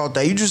can't think about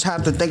that. You just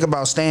have to think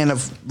about staying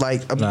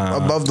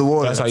above the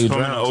water. That's how you Swim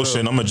in drown. the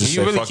ocean. I'm gonna just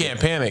You say really fuck can't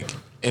it. panic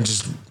and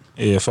just.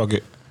 Yeah, fuck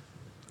it.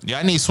 Yeah,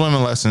 I need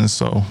swimming lessons.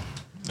 So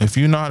if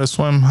you know how to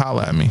swim,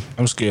 holla at me.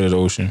 I'm scared of the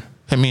ocean.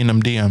 Hit me in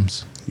them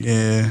DMs.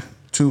 Yeah,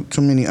 too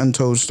many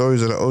untold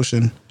stories of the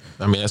ocean.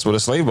 I mean, that's what the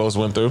slave boats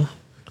went through.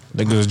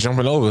 Niggas was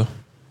jumping over.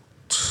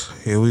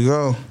 Here we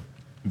go.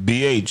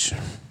 BH.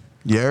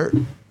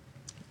 Yert,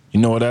 You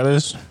know what that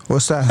is?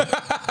 what's that?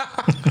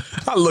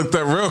 I looked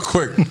up real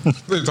quick.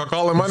 They start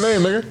calling my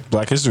name, nigga.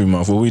 Black History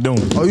Month. What we doing?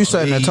 Oh, you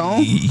setting the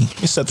tone?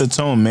 You set the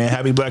tone, man.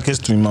 Happy Black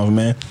History Month,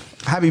 man.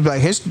 Happy Black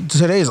History.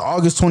 Today is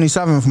August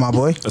 27th, my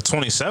boy. The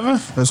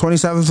 27th? The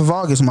 27th of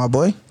August, my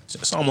boy.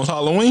 It's almost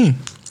Halloween.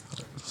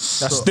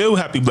 That's still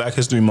Happy Black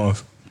History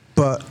Month.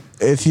 But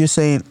if you're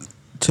saying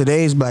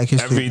today's Black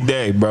History, Every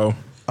day, bro.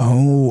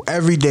 oh,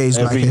 every day's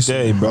Black Every History,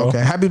 day, bro. Okay,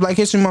 Happy Black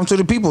History Month to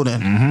the people then.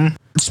 Mm-hmm.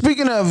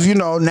 Speaking of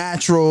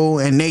natural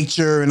and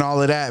nature and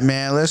all of that,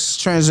 man, let's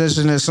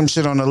transition to some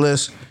shit on the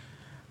list.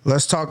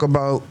 Let's talk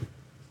about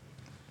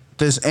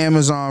this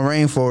Amazon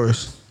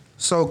rainforest.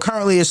 So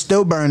currently it's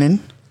still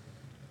burning.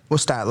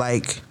 What's that,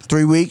 like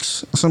 3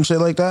 weeks, some shit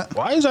like that?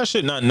 Why is that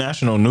shit not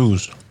national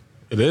news?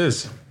 It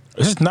is.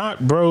 It's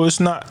not, bro. It's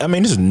not. I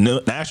mean, this is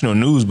national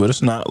news, but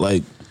it's not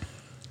like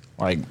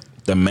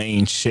the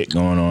main shit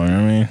going on. You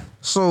know what I mean?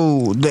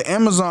 So the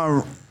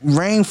Amazon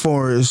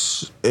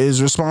rainforest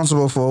is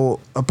responsible for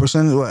a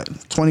percentage, what,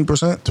 20%?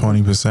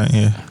 20%,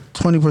 yeah.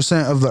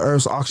 20% of the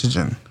Earth's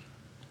oxygen.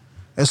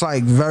 It's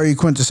like very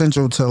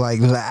quintessential to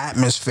like the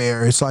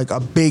atmosphere. It's like a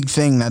big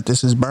thing that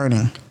this is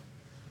burning.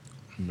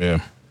 Yeah.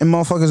 And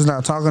motherfuckers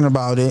not talking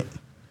about it.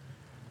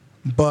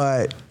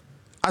 But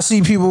I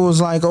see people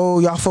was like, oh,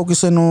 y'all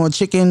focusing on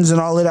chickens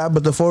and all of that,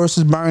 but the forest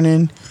is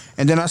burning.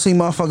 And then I see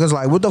motherfuckers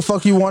like, what the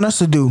fuck you want us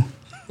to do?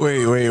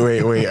 Wait.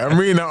 I'm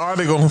reading an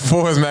article on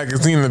Forbes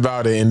magazine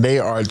about it, and they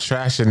are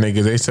trashing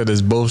niggas. They said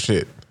it's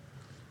bullshit.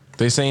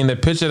 They saying the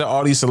picture that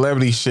all these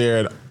celebrities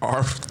shared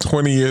are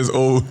 20 years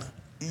old.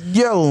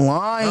 You're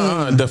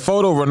lying. The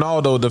photo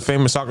Ronaldo, the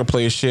famous soccer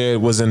player,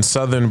 shared was in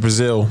southern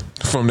Brazil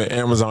from the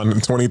Amazon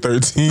in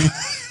 2013.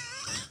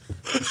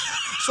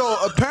 So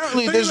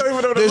apparently Niggas this don't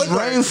even know what it look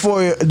like.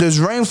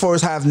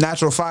 rainforest have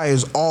natural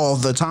fires all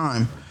the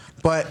time.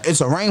 But it's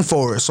a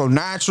rainforest, so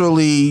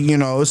naturally,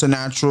 it's a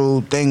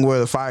natural thing where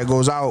the fire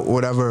goes out or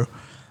whatever.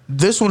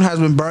 This one has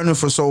been burning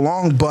for so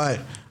long, but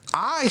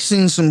I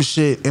seen some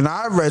shit and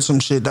I read some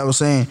shit that was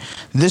saying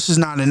this is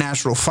not a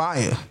natural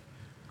fire.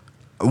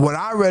 What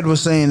I read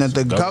was saying that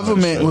the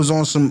government shit. was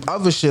on some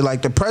other shit.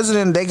 Like the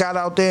president they got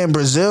out there in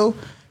Brazil,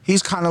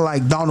 he's kind of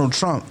like Donald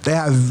Trump. They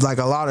have like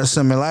a lot of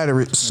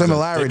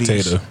similarities.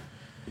 Dictator.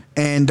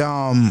 And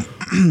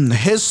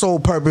his sole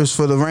purpose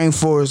for the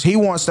rainforest, he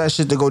wants that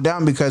shit to go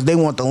down because they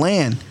want the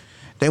land.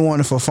 They want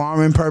it for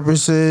farming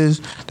purposes.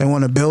 They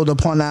want to build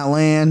upon that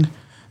land.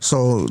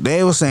 So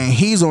they were saying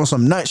he's on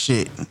some nut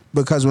shit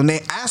because when they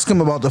asked him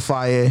about the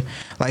fire,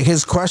 like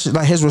his question,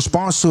 like his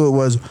response to it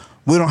was,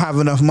 "We don't have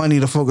enough money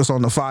to focus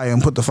on the fire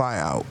and put the fire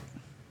out."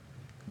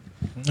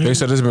 They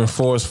said there's been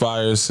forest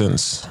fires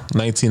since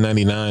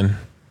 1999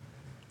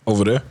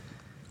 Over there?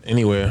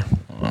 anywhere.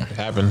 It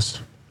happens.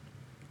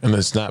 And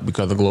it's not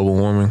because of global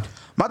warming.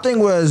 My thing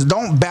was,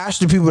 don't bash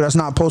the people that's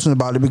not posting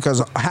about it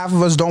because half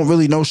of us don't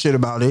really know shit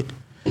about it.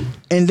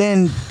 And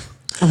then,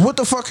 what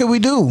the fuck can we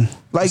do?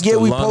 Like, It's yeah, the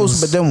we lungs.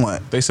 post, but then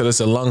what? They said it's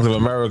the lungs of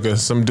America.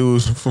 Some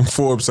dudes from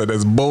Forbes said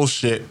that's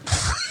bullshit.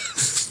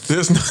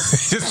 There's no,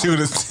 this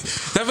dude is,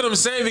 that's what I'm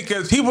saying,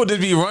 because people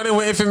just be running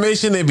with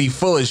information and be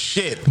full of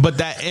shit. But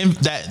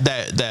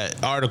that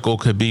article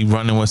could be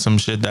running with some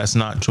shit that's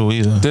not true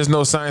either. There's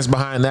no science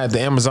behind that.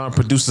 The Amazon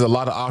produces a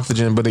lot of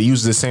oxygen, but it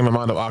uses the same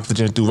amount of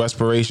oxygen through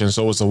respiration,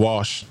 so it's a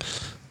wash.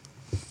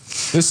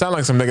 This sound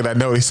like some nigga that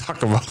know what he's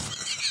talking about.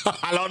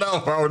 I don't know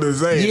what to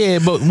say. Yeah,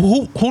 but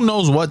who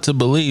knows what to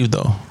believe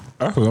though?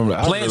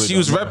 Plants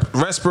use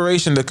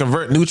respiration to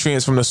convert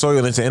nutrients from the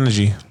soil into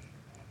energy.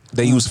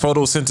 They use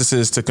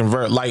photosynthesis to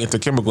convert light into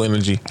chemical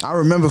energy. I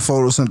remember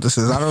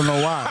photosynthesis. I don't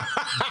know why.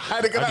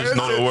 I just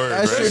know the word,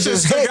 That bro. shit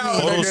just hit me.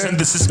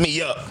 Photosynthesis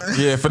me up.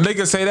 Yeah, if a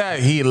nigga say that,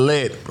 he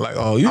lit. Like,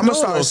 oh, you I'm know gonna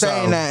start those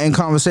saying sounds. that in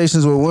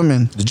conversations with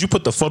women. Did you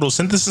put the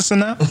photosynthesis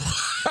in that?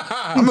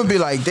 I'm gonna be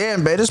like,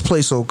 damn, babe, this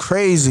place so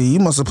crazy. You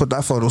must have put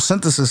that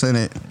photosynthesis in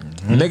it.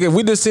 Nigga,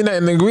 we just seen that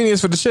in the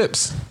ingredients for the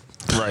chips.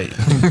 Right.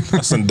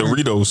 That's some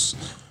Doritos.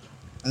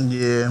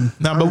 Yeah.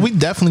 Nah, but we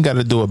definitely got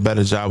to do a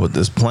better job with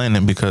this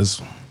planning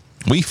because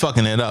we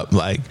fucking it up.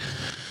 Like,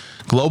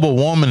 global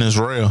warming is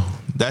real.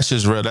 That's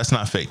just real. That's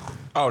not fake.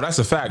 Oh, that's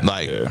a fact.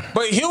 Like,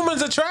 But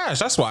humans are trash.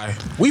 That's why.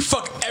 We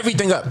fuck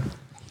everything up.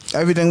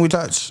 Everything we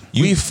touch.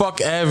 We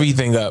fuck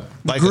everything up.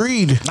 like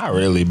Greed. Not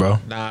really, bro.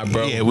 Nah,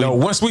 bro. Yeah, No,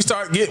 once we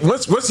start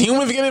once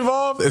humans get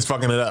involved, it's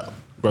fucking it up.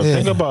 Bro, Yeah.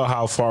 think about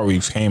how far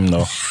we've came,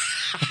 though.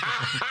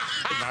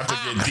 Not to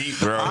get deep,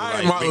 bro. I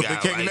ain't Like, Martin we Luther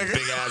got King, like nigga.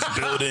 big ass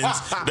buildings.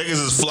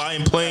 Niggas is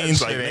flying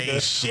planes. Like,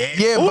 nigga. shit.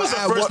 Yeah, Who but was the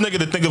at first what, nigga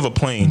to think of a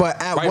plane?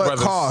 but at Wright what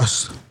brothers.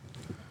 cost?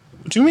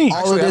 What you mean?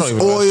 All of Actually, I this don't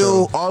even know that's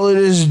oil, all of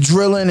this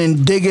drilling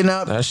and digging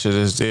up. That shit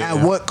is there.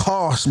 At what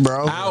cost,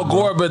 bro? Al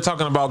Gore been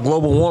talking about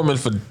global warming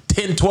for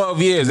 10,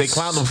 12 years. They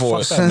clowned him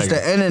for it. Since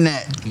the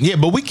internet. Yeah,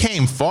 but we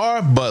came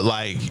far, but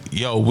like,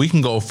 yo, we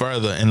can go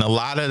further. And a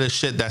lot of the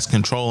shit that's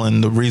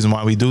controlling the reason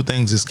why we do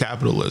things is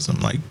capitalism.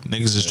 Like,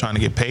 niggas just trying to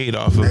get paid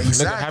off of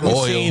Nigga, have you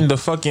oil. seen the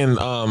fucking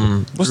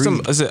what's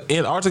the is it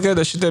Antarctica?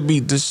 That shit that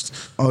be just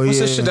Oh, what's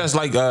yeah. this shit that's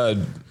like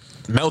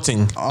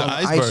melting? All The the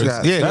icebergs.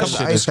 caps. Yeah, That couple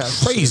shit ice is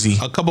caps. crazy.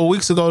 A couple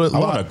weeks ago, I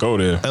want to go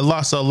there. it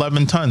lost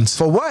 11 tons.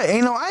 For what?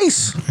 Ain't no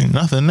ice. Ain't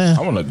nothing there.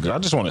 I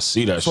just want to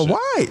see that For shit.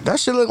 what? That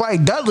shit look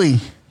like Dudley.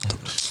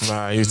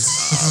 Nah, you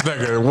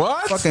nigga,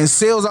 what? Fucking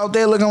seals out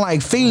there looking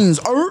like fiends.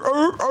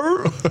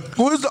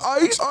 Where's the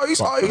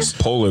ice? Ice.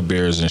 Polar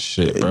bears and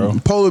shit, bro.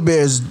 Polar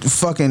bears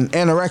fucking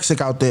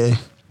anorexic out there.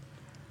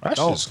 That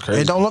shit's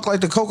crazy. It don't look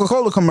like the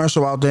Coca-Cola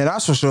commercial out there,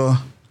 that's for sure.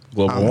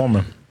 Global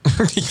warming.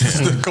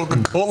 the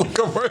Coca-Cola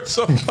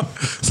commercial.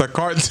 It's a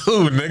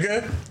cartoon,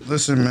 nigga.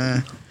 Listen,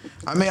 man.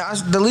 I mean,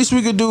 the least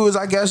we could do is,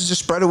 I guess,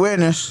 just spread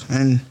awareness.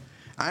 And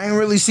I ain't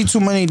really see too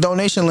many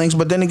donation links,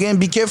 but then again,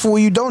 be careful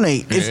where you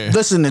donate.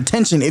 Listen,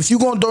 attention. If you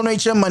gonna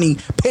donate your money,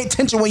 pay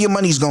attention where your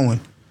money's going.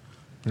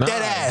 Nah,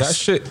 Dead ass. that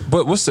shit.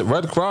 But what's the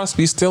Red Cross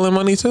be stealing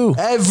money too?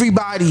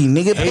 Everybody,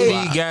 nigga, pay.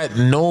 Haiti got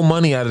no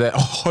money out of that.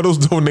 All those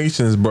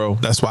donations, bro.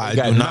 That's why I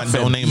Got do not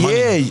nothing. donate money.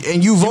 Yeah,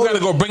 and you You voted. gotta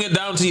go bring it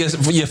down to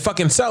for your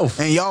fucking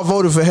self. And y'all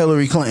voted for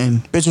Hillary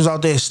Clinton. Bitch was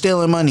out there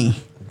stealing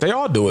money. They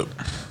all do it.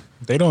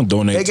 They don't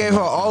donate. They to gave her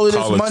my all of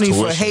this college money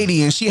for tuition.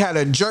 Haiti, and she had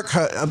a jerk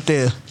hut up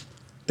there.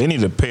 They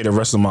need to pay the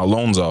rest of my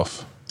loans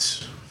off.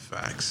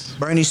 Facts.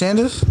 Bernie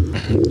Sanders?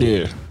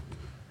 Yeah.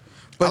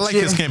 But I like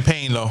yeah, his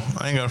campaign, though.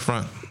 I ain't gonna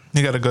front.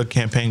 He got a good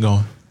campaign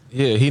going.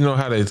 Yeah, he know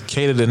how to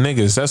cater to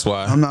niggas. That's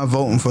why. I'm not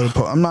voting for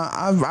the. I'm not.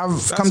 I've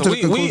come to the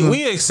conclusion.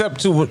 we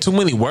accept too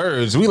many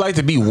words. We like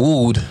to be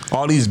wooed.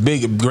 All these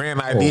big grand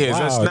ideas. wow,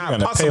 That's you're not gonna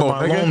pay possible.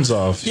 my nigga. loans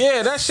off.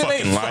 Yeah, that shit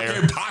Fucking ain't liar.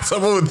 fucking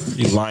possible.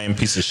 You lying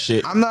piece of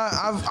shit. I'm not.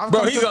 I've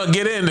Bro, come he's to- gonna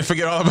get in and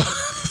forget all about.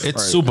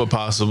 It's super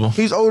possible.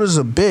 He's old as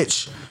a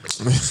bitch.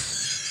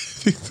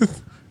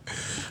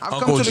 I've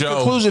Uncle come to the Joe.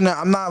 conclusion that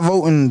I'm not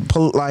voting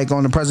like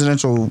on the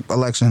presidential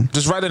election.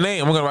 Just write a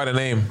name. I'm gonna write a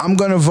name. I'm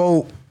gonna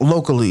vote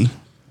locally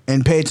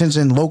and pay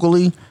attention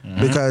locally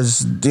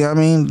because you know what I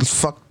mean.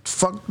 Fuck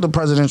the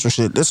presidential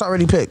shit. It's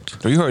already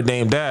picked. You heard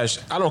Dame Dash.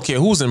 I don't care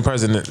who's in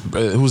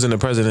the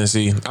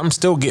presidency. I'm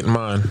still getting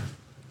mine.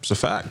 It's a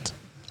fact.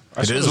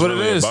 That It shit is what it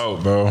really is.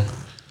 About, bro.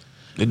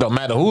 It don't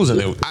matter who's in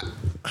it.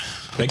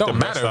 Make don't the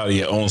best matter. out of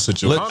your own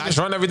situation. Congress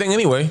run everything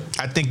anyway.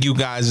 I think you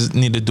guys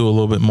need to do a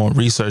little bit more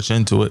research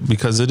into it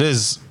because it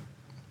is,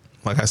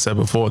 like I said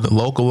before, the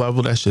local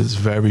level, that shit is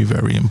very,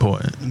 very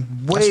important.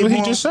 Way what he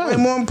more, just said. way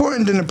more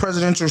important than the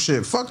presidential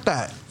shit. Fuck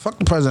that. Fuck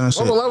the president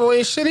shit. Local level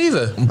ain't shit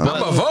either. I'm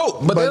a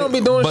vote, but they don't be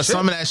doing But shit.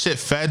 some of that shit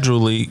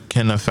federally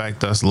can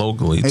affect us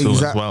locally too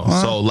as well.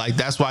 Uh-huh. So like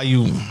that's why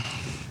you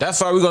That's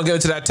why we're gonna get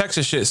into that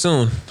Texas shit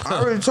soon. I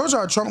already told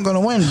y'all Trump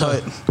gonna win,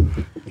 but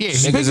Niggas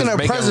speaking is of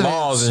making presidents,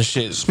 laws and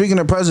shit. Speaking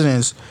of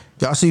presidents,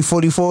 y'all see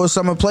 44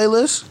 summer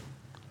playlist?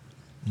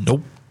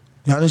 nope.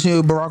 Y'all didn't see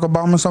Barack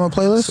Obama summer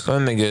playlist?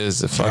 That nigga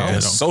is a fucking I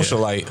don't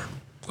socialite.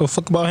 Go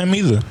fuck about him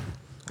either.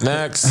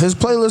 Next. His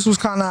playlist was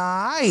kind of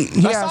alright.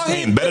 He That's had all some-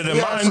 Ain't better than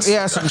mine. He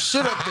had some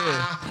shit up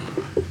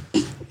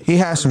there. He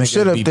had some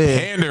shit up Be there.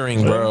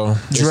 pandering, bro.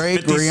 Drake,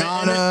 50 Cent in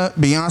Rihanna,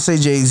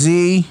 Beyonce,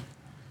 Jay-Z.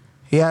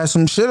 He had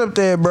some shit up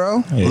there,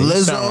 bro. Yeah, you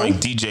Lizzo, sound like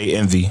DJ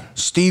Envy.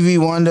 Stevie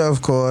Wonder,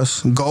 of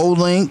course. Gold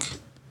Link,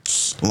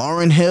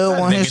 Lauryn Hill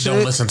on his Nigga don't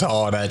shit. listen to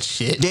all that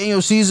shit.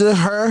 Daniel Caesar,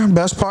 her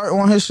best part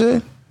on his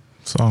shit.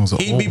 Songs are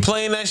He be old.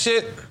 playing that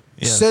shit.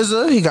 Yes.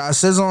 SZA, he got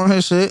SZA on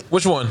his shit.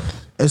 Which one?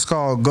 It's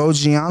called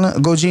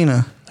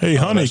Gogina. Hey,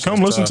 honey, that's come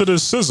just listen tough. to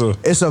this scissor.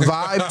 It's a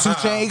vibe 2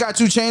 Chainz. He got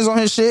 2 Chainz on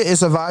his shit.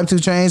 It's a vibe 2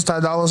 Chainz.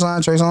 Ty Dolla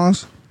 $ign, Trey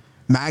Songz.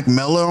 Mac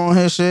Miller on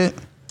his shit.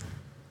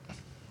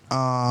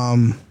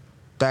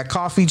 That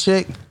coffee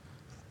chick,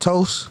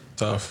 Toast.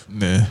 Tough.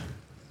 Yeah.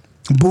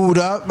 Booed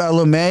Up,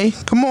 Ella May.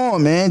 Come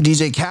on, man.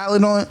 DJ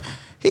Khaled on it.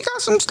 He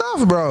got some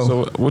stuff, bro.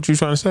 So what you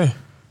trying to say?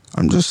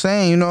 I'm just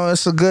saying, you know,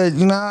 it's a good,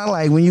 you know,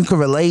 like when you can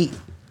relate,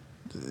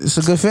 it's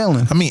a good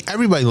feeling. I mean,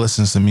 everybody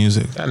listens to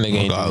music. That nigga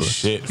ain't do regardless.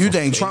 shit. You for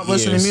think 8 Trump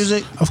listen to years.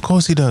 music? Of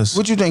course he does.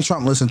 What you think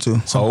Trump listen to?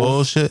 Some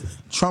bullshit.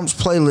 Trump's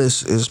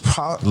playlist is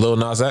Lil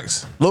Nas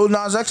X. Lil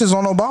Nas X is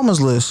on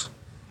Obama's list.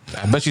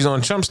 I bet she's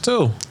on Trump's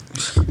too.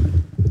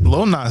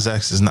 Lil Nas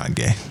X is not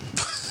gay.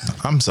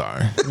 I'm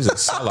sorry. He's a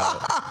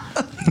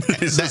sellout.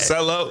 It's a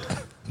sellout.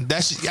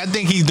 I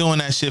think he's doing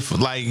that shit for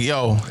like,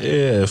 yo.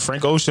 Yeah,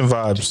 Frank Ocean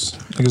vibes.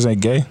 Niggas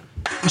ain't gay.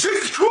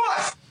 Jesus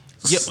Christ!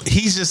 Yo,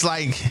 he's just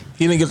like,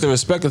 He didn't get the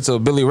respect until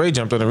Billy Ray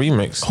jumped on the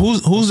remix.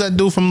 who's that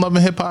dude from Love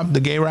and Hip Hop, the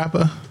gay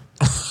rapper?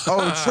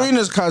 Oh,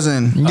 Trina's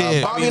cousin.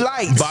 Yeah. Bobby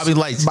Lights. Bobby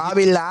Lights.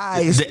 Bobby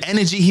Lights. The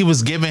energy he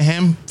was giving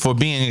him for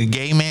being a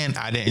gay man,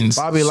 I didn't.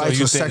 Bobby Lights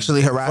you was think-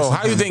 sexually harassing. Oh,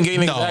 how you him. think gay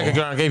niggas No. act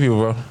around gay people,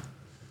 bro?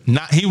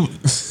 Not he. Lil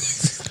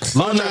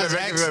trying Nas to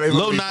make X. it that they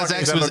Lil look Nas fucking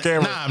X on was.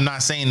 camera. Nah, I'm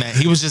not saying that.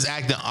 He was just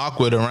acting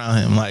awkward around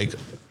him. Like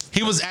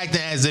he was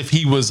acting as if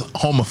he was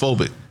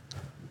homophobic.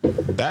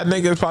 That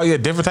nigga is probably a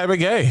different type of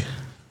gay.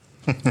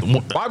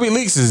 Bobby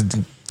Leaks is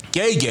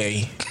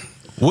gay.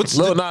 What's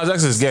Lil Nas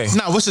X is gay.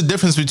 what's the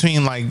difference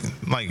between like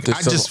There's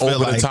I just some feel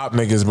over like the top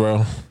niggas,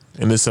 bro,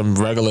 and there's some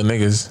regular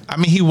niggas. I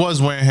mean he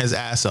was wearing his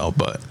ass out,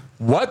 but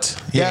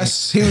What?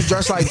 Yes, he was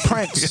dressed like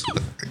Prince.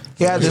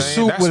 He had the Saying,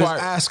 suit that's with his why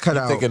ass cut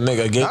you out. think a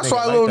nigga, a gay That's nigga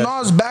why like Lil that.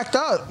 Nas backed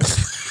up.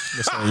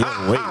 Listen,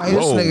 yo, wait,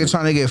 This whoa. nigga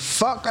trying to get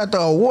fucked at the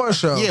award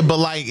show. yeah, but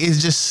like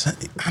it's just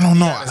I don't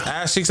know. His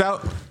ass cheeks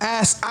out.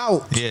 Ass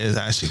out. Yeah, his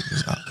ass cheek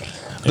was out.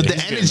 But the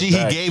he's getting energy he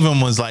back. gave him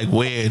was like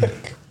weird.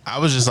 I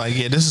was just like,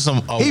 yeah, this is a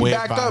He weird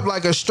backed vibe. up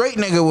like a straight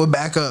nigga would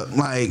back up.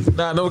 Like,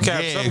 Nah, no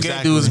cap. Yeah, Some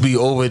exactly. gay dudes be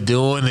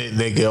overdoing it,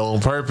 nigga,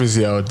 on purpose,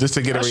 yo, just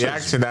to get a That shit's-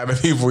 reaction out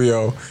of people,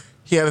 yo.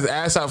 He had his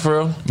ass out for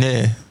real.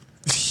 Yeah.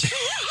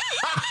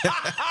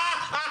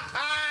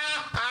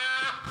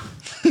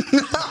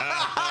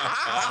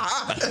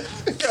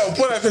 Yo,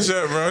 put that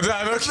picture up, bro.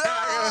 Nah, no cap.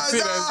 I gotta see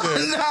that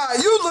shit.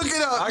 Nah, you look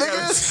it up, I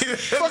gotta see that.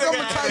 nigga. Fuck, I'ma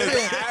Nigga type had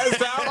his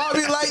ass in out.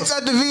 Bobby Lights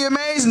at the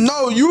VMAs.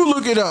 No, you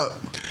look it up.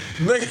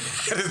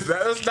 Nigga,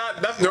 that's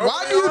not. That's no.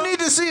 Why do you need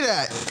to see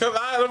that? Cause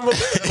I'm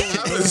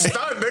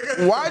stunned,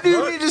 nigga. Why do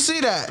you need to see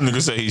that?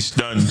 Nigga say he's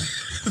stunned.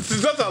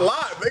 That's a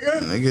lot,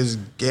 nigga. Nigga's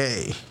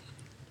gay.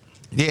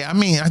 Yeah, I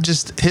mean,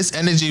 his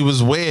energy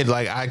was weird.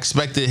 Like I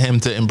expected him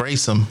to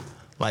embrace him.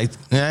 Like,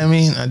 you know what I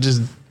mean?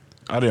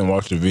 I didn't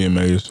watch the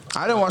VMAs.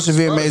 I didn't watch the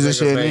VMAs and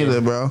shit name.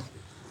 neither, bro.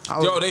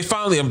 Yo, they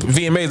finally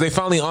VMAs. They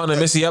finally honored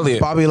Missy Elliott.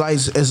 Bobby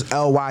Lights is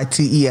Lytes.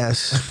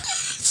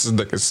 This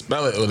nigga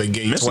spell it with a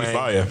gay Missy twang.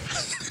 fire.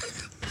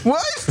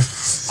 What?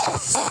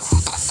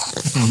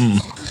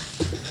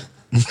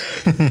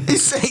 He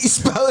say he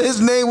spelled his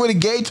name with a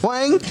gay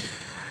twang?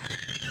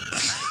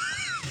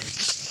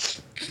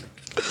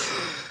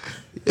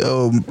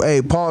 Yo,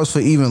 hey, pause for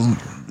even.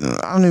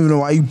 I don't even know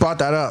why you brought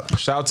that up.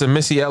 Shout out to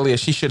Missy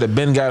Elliott. She should have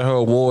been got her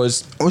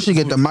awards. We should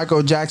get the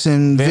Michael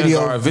Jackson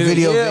video. Yeah,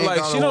 Vanguard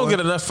like she don't award. get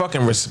enough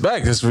fucking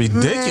respect. It's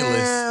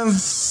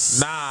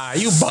ridiculous. Man, Nah,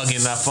 you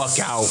bugging the fuck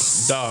out,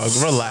 dog,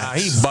 Nah,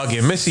 relax. he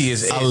bugging. Missy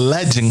is A it.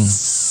 legend.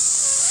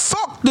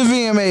 fuck the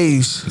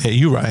VMAs. Yeah,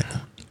 you right.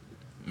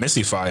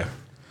 Missy fire.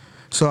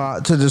 So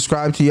to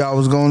describe to y'all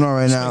what's going on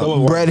right now,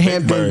 Nigga, Brett Big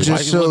Hampton Bird. just Why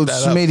you showed look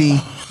that up? Smitty.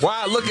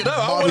 Why? Look it up.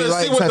 I Bobby want to see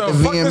Lights what at the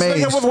the fuck this VMAs.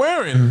 nigga was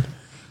wearing.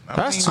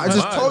 That's I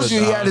just told you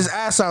he had his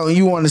ass out and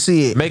you want to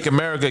see it. Make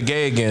America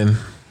gay again.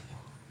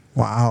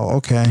 Wow.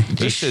 Okay.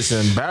 This shit's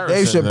Dave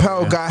embarrassing.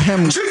 Chappelle man. got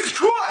him.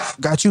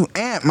 Got you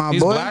amped, my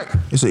He's boy. black?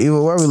 It's an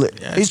evil word we live.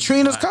 Yeah, He's he's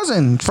Trina's black.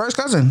 cousin, first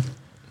cousin.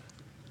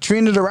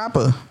 Trina the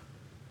rapper.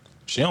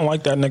 She don't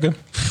like that nigga.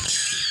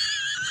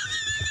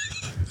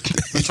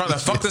 He's trying to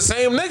fuck the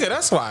same nigga.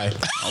 That's why.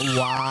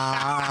 Wow.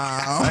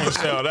 I ain't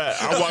say all that.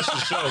 I watched the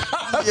show.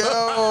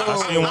 Yo.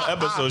 I seen one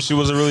episode. She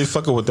wasn't really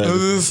fucking with that. I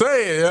was just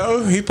saying,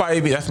 yo. He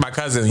probably be. That's my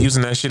cousin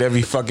using that shit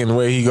every fucking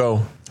way he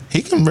go.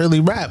 He can really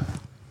rap.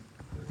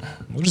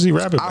 What is he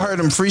rapping I about? heard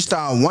him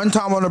freestyle one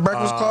time on the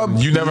Breakfast Club.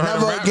 you never heard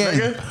him rap,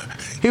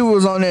 nigga? He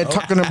was on there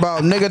talking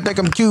about nigga think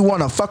I'm cute,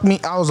 wanna fuck me.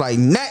 I was like,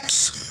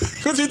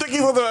 next. What you think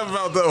he was rapping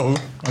about though?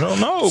 I don't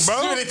know, You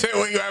bro. really tell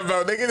what you rap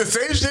about, nigga. The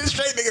same shit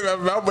straight nigga rap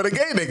about, but a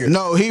gay nigga.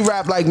 No, he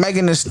rapped like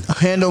Megan to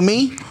handle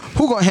me.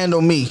 Who gonna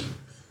handle me?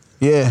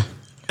 Yeah.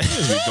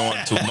 You doing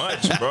too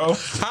much, bro.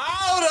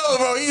 How though,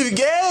 bro? He's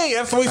gay.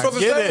 That's what we supposed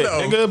to Get say it,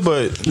 though. nigga,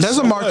 but There's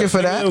a market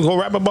for that. Nigga, go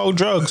rap about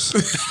drugs.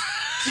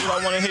 That's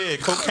what I want to hear.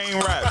 Cocaine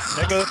rap,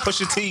 nigga.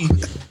 Pusha T.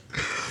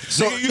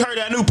 Nigga, you heard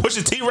that new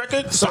Pusha T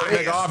record? So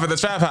nigga off at the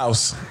trap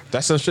house.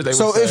 That's some shit they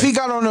So would say. if he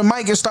got on the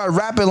mic and started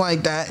rapping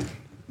like that,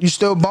 you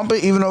still bump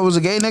it even though it was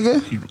a gay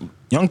nigga?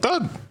 Young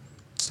Thug.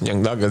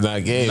 Young Thug is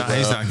not gay. Nah, bro.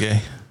 he's not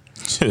gay.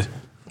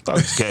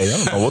 Thug's gay. I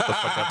don't know what the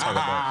fuck I talking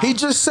about. He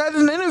just said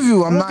in an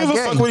interview, I'm I not don't give a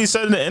gay. fuck what he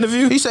said in the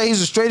interview. He said he's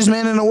the straightest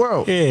man in the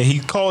world. Yeah, he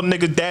called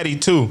nigga daddy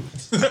too.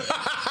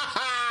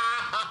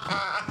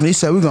 And he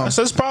said, we're gonna. That's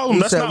his problem.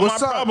 He That's said, not my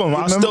 "What's up?" problem.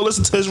 I Remember- still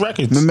listen to his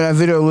records. Remember that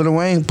video of Lil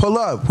Wayne? Pull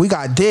up. We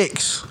got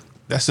dicks.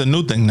 That's a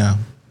new thing now.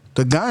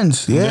 The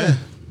guns, yeah.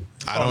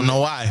 I don't know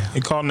why.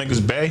 He called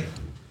niggas bae.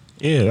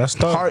 Yeah, that's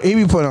tough. Heart, he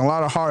be putting a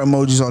lot of heart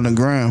emojis on the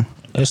gram.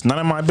 It's none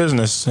of my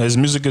business. His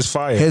music is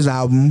fire. His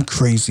album,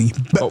 crazy.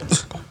 But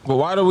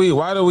why do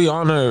we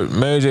honor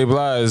Mary J.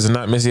 Blige and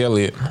not Missy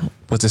Elliott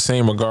with the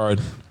same regard?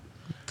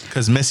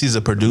 Because Missy's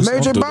a producer.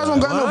 Mary J. do Blige don't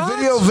that. got no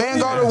video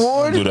Vanguard Don't do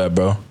Award. that,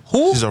 bro.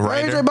 Who? She's a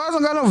Mary J. writer. Blige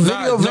don't got no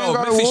video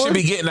Vanguard Missy award. should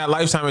be getting that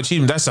lifetime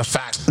achievement. That's a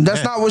fact.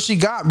 That's not what she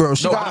got, bro.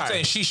 She No, got. I'm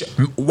saying she should.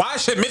 Why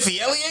should Missy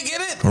Elliott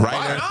get it? Writer,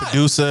 Why not?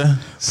 producer.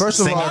 First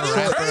of all, Are you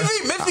rapper.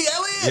 crazy, Missy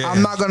Elliott?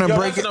 I'm not gonna Yo,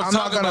 break that's it. what I'm not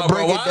talking gonna about,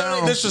 break bro. it Why do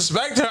down. they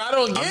disrespect her? I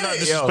don't get I'm not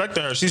it. Yo.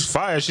 disrespecting her. She's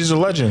fire. She's a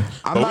legend.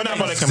 I'm But not we're not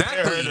gonna- going to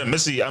compare her to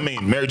Missy. I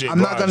mean, Mary J. I'm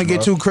not Blige, gonna get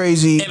bro. too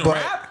crazy, In but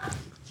rap?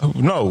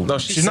 No,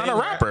 she she's not a sang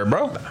rapper,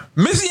 bro.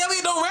 Missy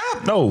Elliott don't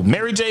rap. No,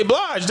 Mary J.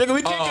 Blige. Nigga,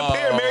 we can't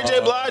compare Mary J.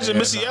 Blige and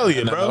Missy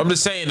Elliott, bro. I'm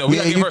just saying though. We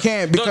Yeah, gotta give you her,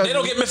 can't no, because- they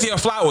don't get Missy her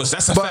flowers.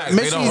 That's a but fact. They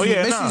Missy's, don't. Oh,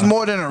 yeah, Missy's nah.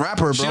 more than a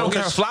rapper, She bro. don't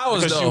get her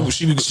flowers Because though.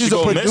 She's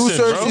go a producer. missing,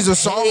 bro. She's a the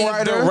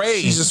songwriter.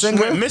 rays. She's a She went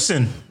singer.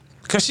 missing.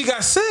 Cause she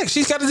got sick.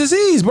 She's got a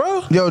disease,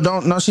 bro. Yo,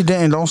 don't. No, she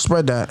didn't. Don't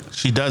spread that.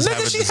 She does have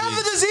a Nigga, she disease. have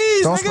a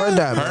disease. Don't nigga. spread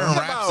that, Her bro. and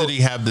Rhapsody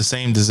have the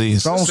same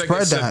disease. Don't This nigga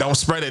spread said, that. Don't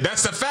spread it.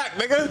 That's the fact,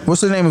 nigga.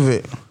 What's the name of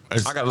it? I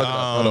gotta look it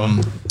up. Hold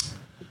on.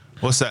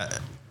 What's that?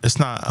 It's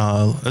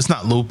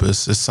not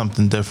lupus. It's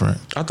something different.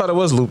 I thought it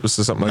was lupus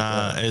or something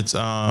Nah, like it's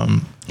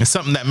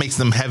something that makes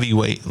them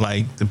heavyweight.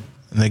 Like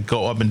they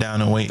go up and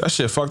down in weight. that. That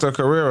shit fucked her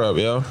career up,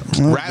 yo.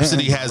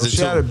 Rhapsody has it She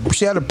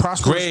too. had a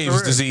prosperous Graves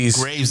career. disease.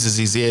 Graves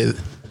disease. Yeah,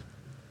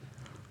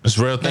 it's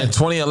a real thing. In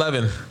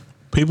 2011.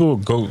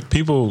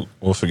 People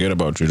will forget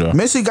about you, though.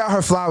 Missy got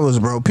her flowers,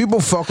 bro.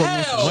 People fuck with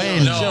Missy. Hell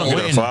When? no. She don't get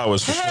her When?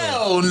 flowers for sure.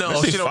 Hell no.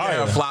 Missy She don't get fire.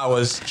 her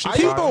flowers. Are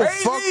you People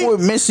crazy? fuck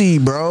with Missy,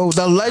 bro.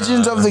 The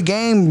legends of the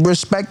game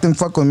respect and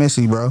fuck with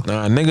Missy, bro.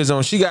 Nah, niggas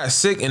on. She got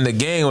sick and the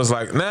gang was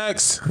like,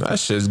 next. That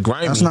shit's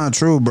grimy. That's not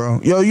true,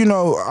 bro. Yo, you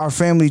know our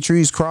family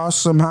trees cross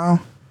somehow?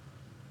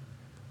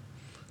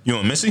 You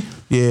want Missy?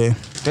 Yeah.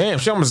 Damn,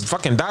 she almost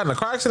fucking died in a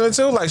car accident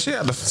too. Like she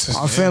had the.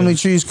 Our family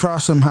trees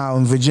cross somehow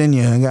in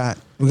Virginia.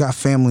 We got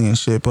family and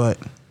shit, but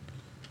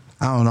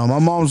I don't know. My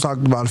mom's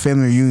talking about a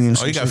family reunion.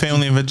 Oh, you got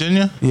family in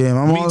Virginia? Yeah,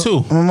 my mom. Me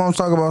too. My mom's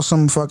talking about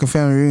some fucking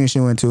family reunion she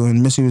went to,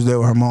 and Missy was there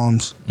with her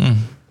moms.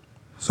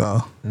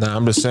 So Nah,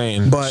 I'm just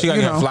saying. But, she got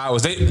you to get know.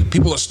 flowers.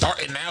 People are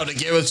starting now to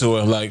give it to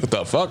her. Like, what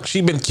the fuck?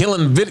 She been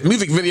killing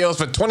music videos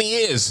for 20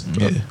 years.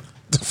 Yeah.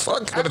 The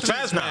fuck? With a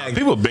trash bag.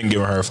 People been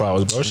giving her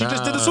flowers, bro. She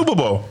just did the Super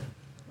Bowl.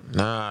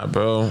 Nah,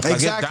 bro. Like,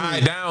 Exactly. it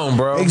died down,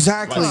 bro.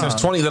 Exactly. Like, since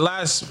 20, the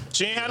last.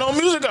 She ain't had no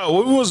music out.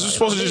 We was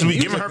supposed to just be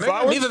giving her Nigga,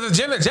 flowers. Neither the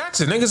Janet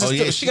Jackson. Niggas is Oh,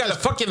 yeah, she she got a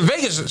fucking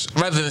Vegas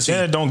residency.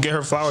 Janet don't get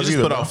her flowers She just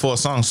either. put out 4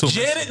 songs too.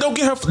 Janet don't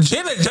get her.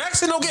 Janet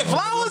Jackson don't get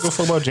flowers. Go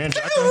fuck about Janet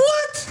Nigga, Jackson.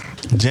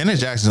 what? Janet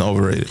Jackson's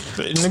overrated.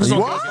 Niggas don't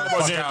What? give a fuck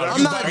about Janet Fuck out. Jackson.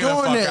 I'm not Bugging the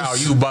doing fuck this. out.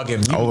 You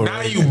bugging. Now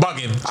Overrated. you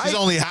bugging. She's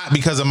only hot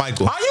because of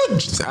Michael. Are you?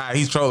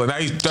 He's trolling. Now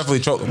he's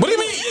definitely trolling. What do you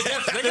mean?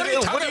 Nigga, what are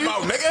you talking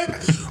about,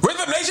 nigga?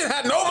 Rhythm Nation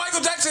had no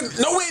Michael Jackson,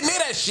 nowhere near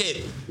that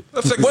shit.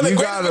 That's like one of the You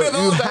greatest gotta- videos of you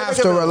all time. have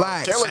Niggas to are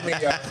relax. killing me, yo.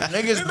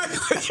 niggas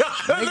Niggas in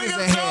trolling, here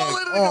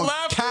nigga on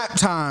laughing. cap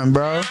time,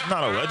 bro.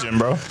 Not a legend,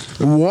 bro.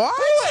 What?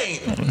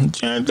 Ain't.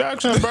 Janet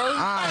Jackson, bro.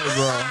 Alright,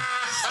 bro.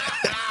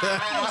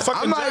 Fucking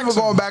I'm not even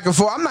Jackson. going back and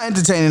forth. I'm not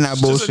entertaining that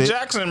Just a bullshit.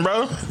 Jackson,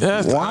 bro.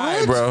 Yeah, What?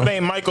 alright, bro. It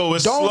ain't Michael,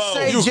 it's Don't slow.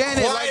 say You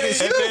Janet quiet. like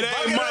it's If you. it Bugging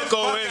ain't the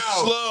Michael, fuck it's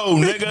out. slow,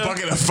 nigga.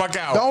 Bugging the fuck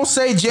out. Don't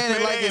say Janet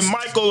If like it it's ain't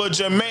Michael or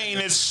Jermaine,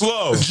 it's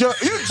slow. You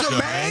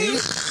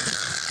Jermaine.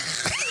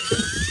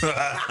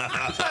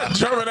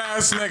 German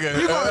ass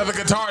nigga. The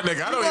guitar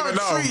nigga. I don't even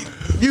know.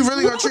 You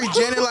really gonna treat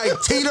Janet like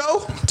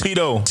Tito?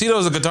 Tito.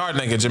 Tito's a guitar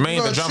nigga. Jermaine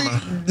You the gonna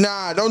drummer.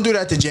 Nah, don't do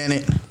that to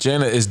Janet.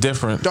 Janet is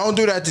different. Don't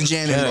do that to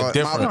Janet, Janet Lord.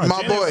 different.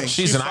 My Janet- boy.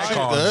 She's an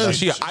icon.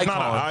 She an She's not an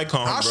icon.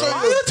 icon, I'll bro. show What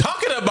are you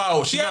talking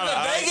about? She had not the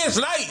an Vegas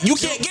night. You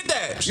can't get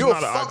that. You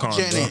not a an fuck icon,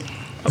 Janet.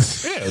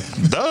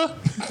 Yeah, duh.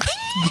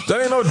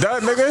 That ain't no duh,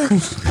 nigga.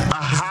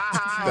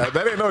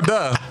 that ain't no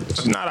duh.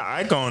 She's not an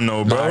icon,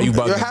 though, bro. Nah, you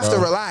bugging, You have bro. to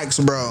relax,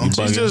 bro.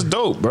 She's just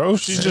dope, bro.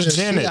 She's just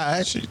Janet.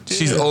 alright.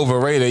 She's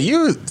overrated.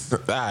 You,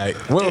 alright.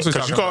 What else we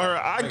Because talking you call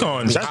about? her an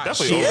icon. That's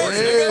definitely She is,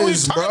 overrated. nigga. What you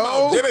is, talking bro.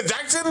 about? Janet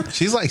Jackson?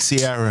 She's like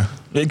Ciara.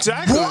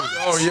 Exactly.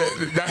 Oh,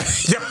 yeah.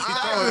 He's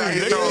trolling.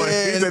 He's trolling.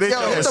 He said he Yo,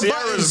 trolling. hit the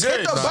Sierra's buttons. Hit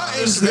good. the Nah,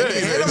 buttons, it's good.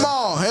 nigga. Hit them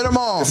all. Hit them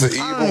all. It's an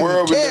evil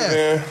world we live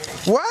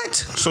in. What?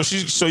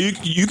 So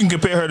you can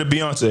compare her to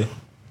Beyonce.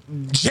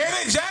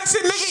 Janet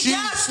Jackson, nigga,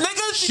 yes,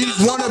 nigga. She she's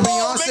did the one of Super Bowl,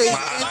 Beyonce's-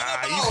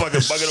 nigga. You fucking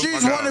bugging the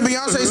She's fuck one out. of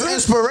Beyonce's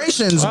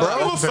inspirations, Bro,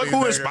 bro. who the fuck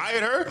who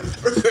inspired her?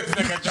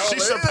 She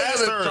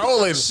surpassed her.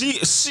 Trolling.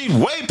 She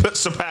way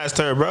surpassed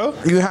her, bro.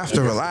 You have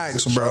to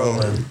relax, bro.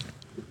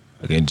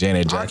 Again,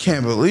 Janet I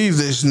can't believe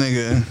this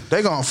nigga.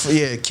 They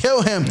gonna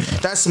kill him.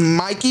 That's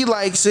Mikey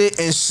Likes It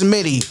and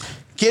Smitty.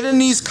 Get in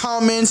these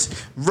comments,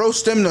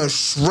 roast them to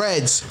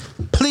shreds,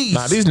 please.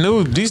 Nah, these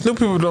new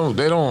people don't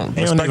They don't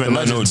respect even the know no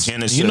legends.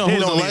 Janet. You know They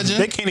who's don't a even- legend?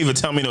 They can't even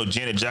tell me no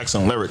Janet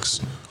Jackson lyrics.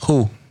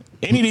 Who?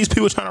 Any of these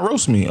people trying to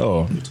roast me?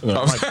 Oh,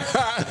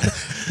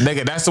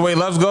 Nigga, that's the way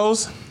love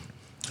goes.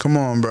 Come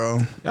on, bro.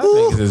 Y'all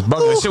niggas is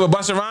bugging. The shit with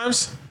Busta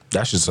Rhymes.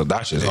 that's just all.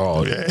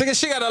 Nigga,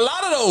 she got a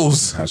lot of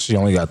those. She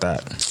only got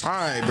that. All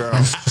right, bro.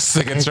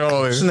 Sick and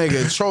trolling. This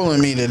nigga trolling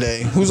me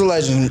today. Who's a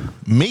legend?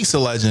 Meek's a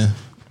legend.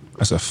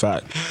 That's a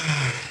fact.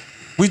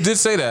 We did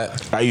say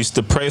that. I used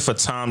to pray for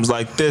times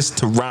like this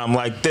to rhyme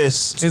like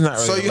this. He's not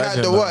really So a you had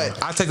legend, to though.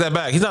 what? I take that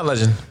back. He's not a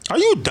legend. Are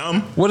you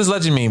dumb? What does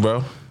legend mean,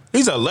 bro?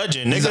 He's a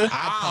legend, nigga.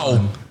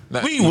 Ow.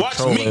 We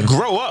watched Meek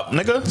grow up,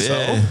 nigga.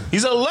 Yeah. So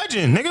he's a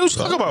legend, nigga. What you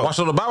talking about? Watch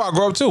Lil Bow Wow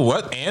grow up too.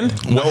 What? And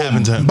What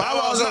happened to him? Bow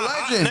Wow's a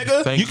legend.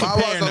 nigga. You Bow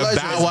Wow's comparing a the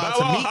legend. Bow Wow Bow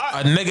to Wow Meek?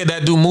 hot. a nigga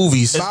that do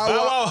movies. Bow Bow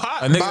Wow Wow,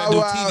 hot. A nigga Bow that do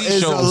Wow TV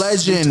is shows. a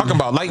legend. Talking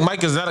about Like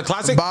Mike, is that a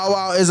classic? Bow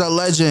Wow is a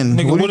legend.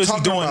 Nigga, What what you is he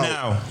talking doing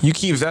about? now? You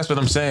keep. That's what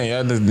I'm saying.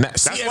 Yeah,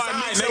 That's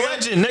why Meek's a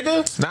legend,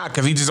 nigga. Nah,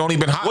 because he just only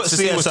been hot What since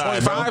he was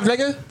CSI, 25, bro?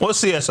 nigga.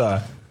 What's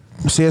CSI?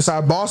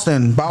 CSI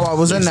Boston. Bow Wow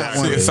was in that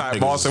Exactly. one. CSI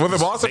Boston. Was it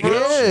Boston? Nigga.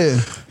 Bro?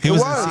 Yeah, He it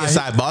was in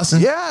CSI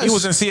Boston? Yes, He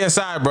was in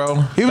CSI, bro.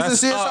 He was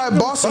That's in CSI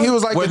Boston. He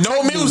was like with the no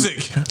tech dude.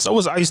 music. So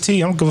was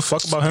Ice-T. I don't give a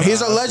fuck about him.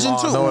 He's a legend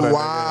Law too. and Order, nigga.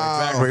 Wow.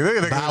 Exactly. Look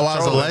at the Bow Wow's a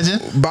controller.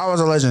 legend? Bow Wow's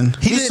a legend.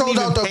 He He didn't sold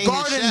even out the pay his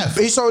Garden. chef.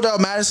 He sold out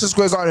Madison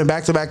Square Garden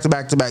back to back to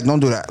back to back.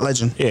 Don't do that.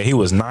 Legend. Yeah, he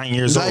was 9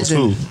 years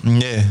Legend. old too.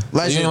 Yeah.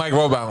 Legend. You ain't like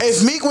Robot.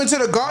 If Meek went to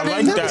the Garden, I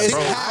like that, it's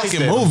bro. half.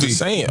 Fucking movie. Just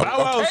saying. Bow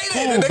Wow's Okay,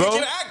 cool, then. The nigga bro.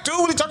 can act, dude.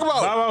 What are you talking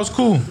about? Bow Wow's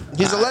cool.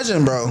 He's a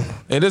legend, bro.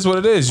 It is what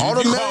it is. All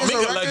the you call millions Meek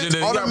of a legend, records.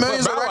 then All you the gotta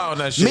millions put of Bow Wow on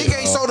that records. shit. Meek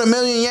ain't sold a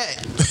million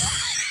yet.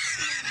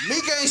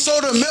 Meek ain't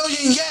sold a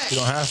million yet. You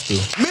don't have to.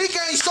 Meek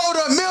ain't sold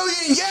a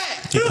million yet.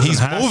 He's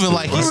have moving to,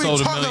 like bro. he What are we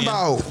sold a talking million.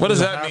 about? What does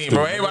You that don't mean, have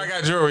bro? to. Everybody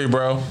got jewelry,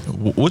 bro.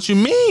 What you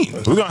mean?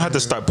 We're gonna have to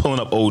start pulling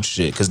up old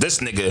shit because this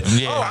nigga,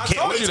 Yeah. oh, I I can't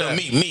told wait you to that.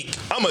 meet Meek.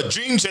 I'm a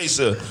dream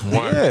chaser.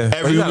 Yeah.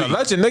 Every You got a week.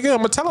 legend, nigga. I'm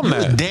gonna tell him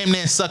that. Damn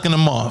near sucking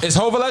him off. Is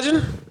Hov a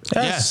legend?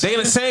 Yes. They in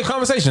the same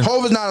conversation.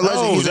 Hov is not a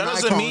legend. No, He's that an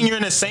doesn't icon. mean you're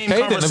in the same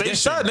Hey, then, conversation. get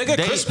shot, nigga.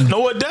 They- Chris,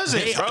 No, it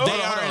doesn't, They bro.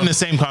 are in the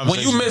same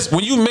conversation.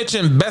 when you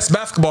mention best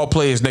basketball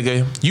players,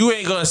 nigga, you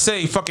ain't gonna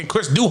say fucking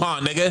Chris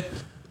Duhon, nigga.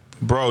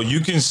 Bro, you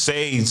can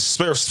say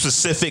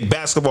specific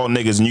basketball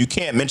niggas and you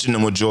can't mention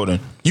them with Jordan.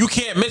 You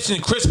can't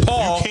mention Chris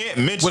Paul You can't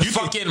mention with you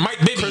can- fucking Mike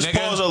Bibby, Chris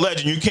nigga. Paul's a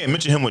legend. You can't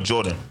mention him with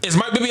Jordan. Is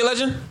Mike Bibby a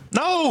legend?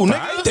 No, nigga.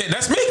 Alright, then,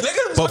 that's me,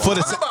 nigga. But for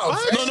the Talk about,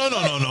 no, no,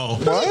 no, no, no.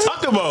 What are you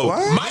talking about?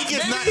 What? Mike Meek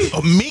is Bibby.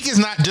 not. Meek is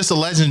not just a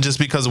legend just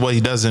because of what he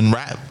does in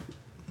rap.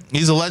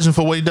 He's a legend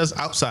for what he does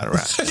outside of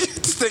rap.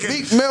 This nigga-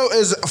 Meek Mill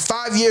is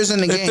 5 years in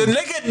the If the game.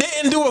 nigga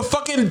didn't do a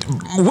fucking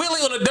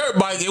wheelie on a dirt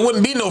bike, it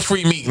wouldn't be no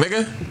free Meek,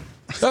 nigga.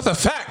 That's a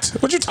fact.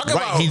 What you talking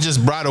Right, about? he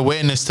just brought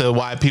awareness to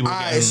why people. All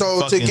right, getting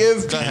so to fucking-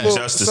 give Go ahead. people,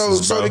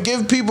 Injustices, so bro. to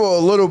give people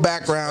a little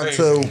background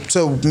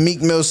to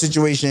Meek Mill's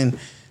situation.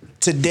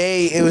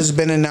 Today, it has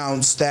been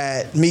announced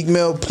that Meek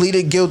Mill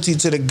pleaded guilty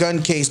to the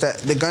gun case, that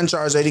the gun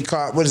charge that he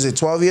caught. What is it?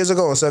 12 years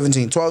ago or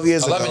 17? 12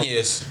 years ago. 11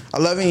 years.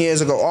 11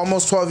 years ago,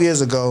 almost 12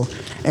 years ago.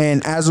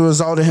 And as a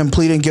result of him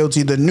pleading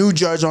guilty, the new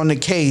judge on the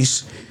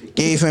case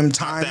gave him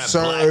time that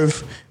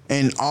served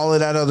and all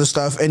of that other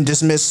stuff and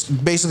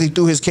dismissed, basically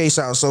threw his case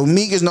out. So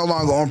Meek is no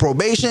longer on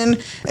probation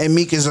and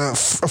Meek is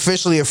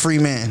officially a free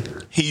man.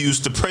 He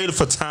used to pray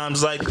for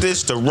times like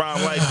this, to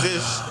rhyme like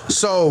this.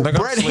 So Like,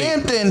 I'm Brett asleep.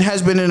 Hampton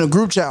has been in a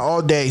group chat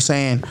all day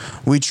saying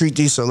we treat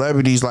these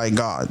celebrities like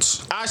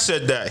gods. I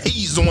said that.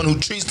 He's the one who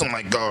treats them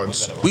like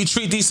gods. We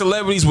treat these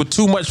celebrities with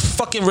too much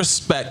fucking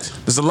respect.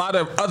 There's a lot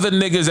of other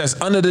niggas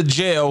that's under the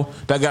jail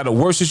that got a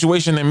worse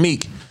situation than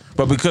Meek.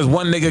 But because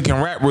one nigga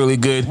can rap really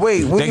good,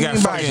 Wait, what they do you got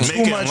mean by fucking too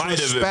Making much light of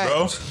it, respect?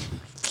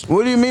 bro.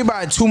 What do you mean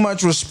by too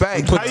much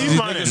respect? Put How you these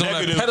find it niggas on a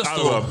negative out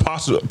pedestal.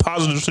 of a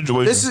positive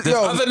situation? This is There's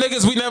yo, other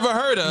niggas we never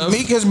heard of.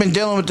 Meek has been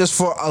dealing with this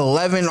for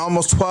 11,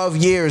 almost 12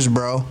 years,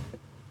 bro.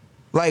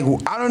 Like,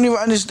 I don't even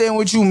understand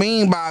what you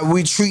mean by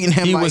we treating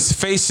him He like. was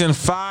facing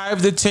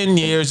 5 to 10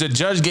 years. The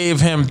judge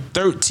gave him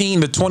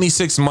 13 to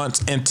 26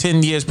 months and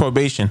 10 years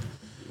probation.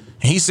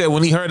 He said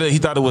when he heard it, he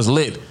thought it was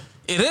lit.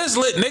 It is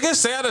lit, nigga.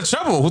 Stay out of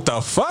trouble. What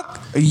the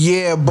fuck?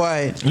 Yeah,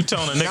 but You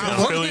telling a nigga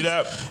in Philly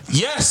that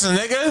Yes,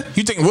 nigga.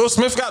 You think Will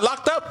Smith got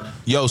locked up?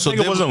 Yo, so nigga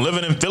there wasn't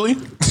living in Philly?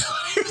 What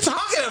are you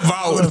talking In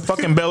about?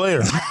 fucking Bel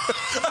Air. Talk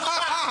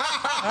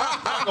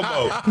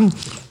about.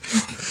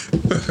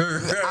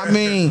 I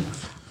mean,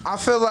 I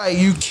feel like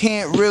you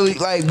can't really,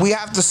 like, we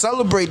have to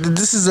celebrate that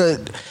this is a,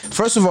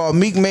 first of all,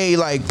 Meek made,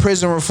 like,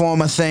 prison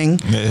reform a thing.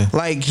 Yeah.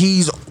 Like,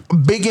 he's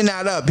bigging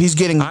that up. He's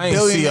getting I ain't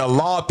see a billionaires,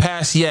 law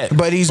pass yet.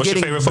 but he's What's your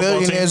getting favorite football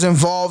billionaires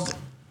involved.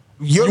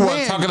 Your you man,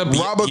 want talking about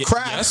Robert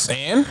Kraft. Yes,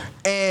 and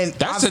And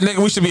that's I- the nigga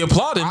we should be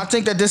applauding. I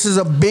think that this is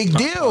a big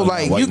deal.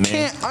 Like, white you man.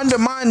 can't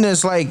undermine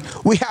this. Like,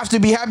 we have to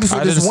be happy for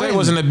I this didn't win. say it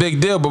wasn't a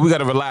big deal, but we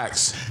gotta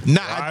relax.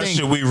 Nah, Why I should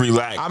think we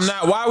relax? I'm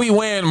not. Why we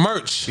wearing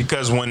merch?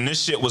 Because when this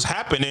shit was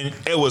happening,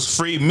 it was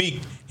free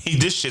Meek.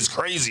 This shit's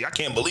crazy. I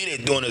can't believe they're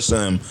doing this to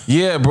him.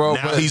 Yeah, bro.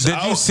 Now but he's did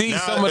out. you see Now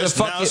some of the it's-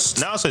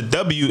 fucking? now it's a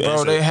W. Bro,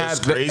 It's- they it's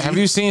had. crazy. Have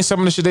you seen some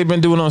of the shit they've been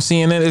doing on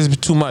CNN? It's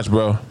too much,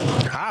 bro.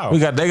 How?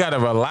 They gotta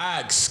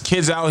relax.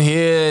 Kids out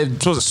here,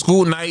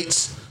 school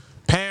nights,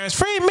 parents,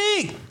 free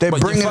me. They're But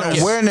you bringing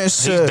fucking-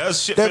 awareness He to.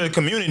 does shit for the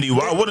community.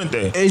 Why wouldn't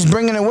they? He's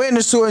bringing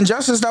awareness to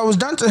injustice that was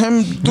done to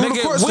him through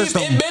the court Nigga, we've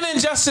system. been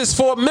injustice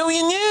for a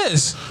million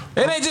years.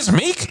 It ain't just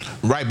Meek.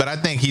 right, but I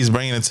think he's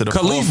bringing it to the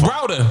Khalif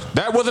forefront. Browder.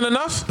 That wasn't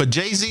enough. But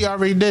Jay-Z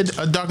already did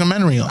a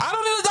documentary on it. I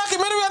don't need a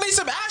documentary. I need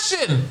some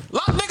action.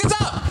 Lock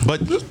niggas up.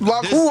 But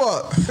Lock this- who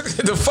up?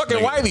 The fucking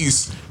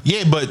whiteys.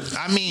 yeah, but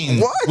I mean,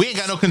 What? we ain't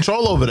got no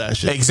control over that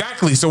shit.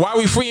 Exactly. So why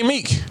we freeing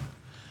Meek?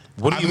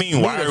 What do you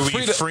mean? Why need to are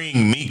free we the-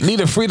 freeing Meek? Need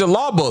to free the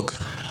law book.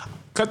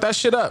 cut that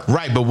shit up.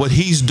 Right, but what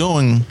he's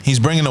doing, he's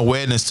bringing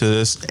awareness to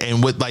this,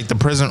 and with like the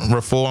prison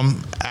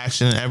reform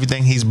action and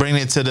everything, he's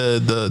bringing it to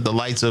the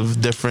lights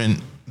of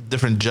different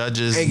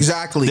judges,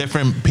 Exactly.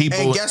 different people.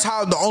 And guess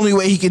how? The only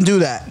way he can do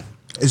that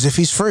is if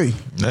he's free.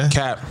 Yeah.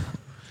 Cap.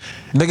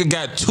 Nigga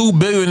got 2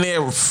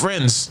 billionaire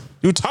friends.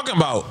 You talking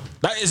about?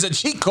 That is a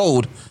cheat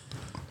code.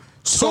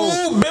 2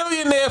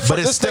 billionaire friends. But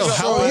it's still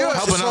helping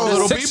out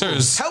little people.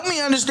 Help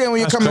me understand where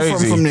you're That's coming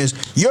crazy. from this.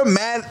 You're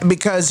mad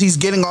because he's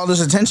getting all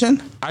this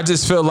attention? I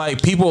just feel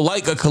like people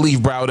like a Khalif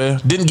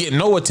Browder didn't get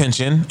no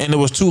attention, and it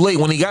was too late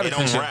when he got They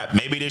don't attention. rap.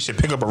 Maybe they should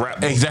pick up a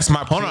rap. Hey, that's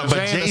my Hold on,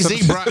 but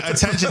Jay-Z brought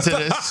attention to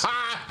this.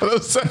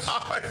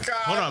 Oh my God.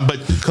 Hold on, but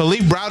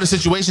Khalif Browder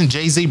situation,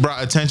 Jay-Z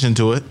brought attention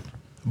to it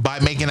by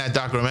making that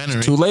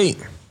documentary. Too late.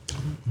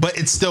 But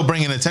it's still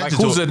bringing attention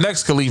Like, who's to the it.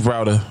 next Khalif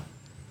Browder?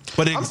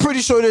 But I'm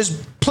pretty sure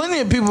there's plenty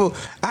of people.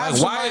 Like,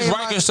 why is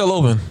Rikers still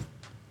open?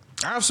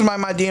 I have somebody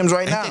in my DMs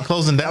right Ain't now they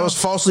closing down? that was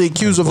falsely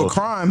accused of a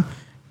crime,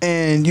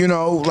 and you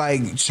know,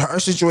 like her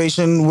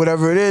situation,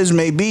 whatever it is,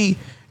 may be,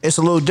 it's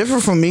a little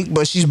different from Meek,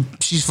 but she's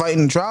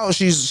fighting trial.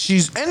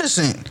 She's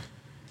innocent.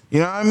 You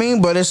know what I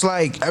mean? But it's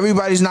like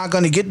everybody's not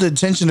going to get the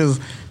attention of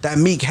that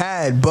Meek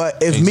had. But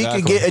if Meek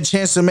could get a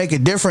chance to make a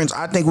difference,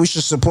 I think we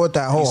should support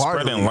that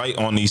wholeheartedly. Spreading light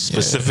on these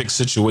specific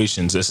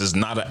situations. This is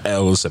not an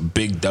L. It's a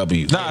big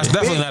W. Nah, it's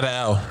definitely not an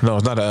L. No,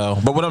 it's not an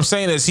L. But what I'm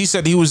saying is, he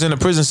said he was in a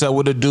prison cell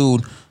with a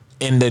dude,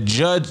 and the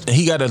judge,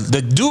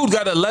 the dude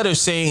got a letter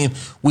saying,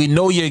 "We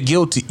know you're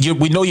guilty.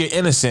 We know you're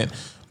innocent,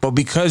 but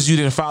because you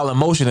didn't file a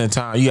motion in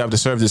time, you have to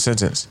serve the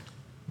sentence."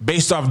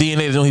 Based off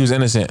DNA, they know he was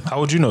innocent. How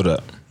would you know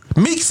that?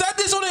 Meek said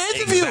this on the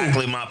interview.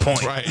 Exactly my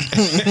point. Right. But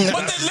That's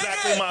the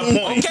exactly nigga, my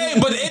point. okay,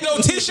 but ain't no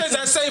t-shirts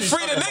that say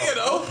free the nigga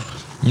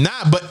though.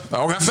 Nah, but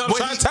Oh, that's what I'm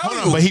trying to tell hold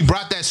you. on, but he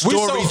brought that We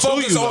story so to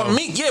focused you. on Though.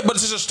 Meek, yeah, but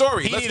it's just a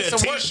story. He Let's need get a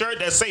some work. T-shirt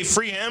that say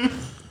 "Free him"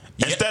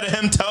 instead of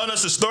him telling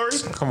us a story.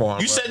 Come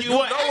on, you bro. said you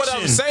want know action. what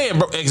I'm saying,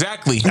 bro?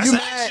 Exactly. That's You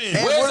mad? action.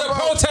 And Where's what the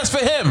about- protest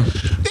for him?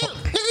 Damn,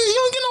 nigga, you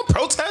don't get no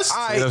protest.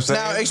 All See what I'm right, saying?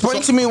 now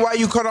explain to me why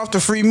you cut off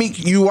the free Meek.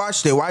 You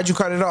watched it. Why'd you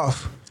cut it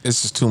off?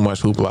 It's just too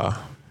much hoopla.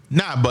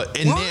 Nah, but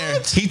in there,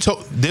 What? he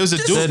told there was a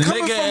The dude.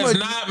 coming nigga from is a-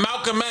 not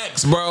Malcolm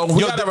X, bro.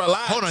 We Yo, gotta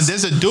relax. Hold on,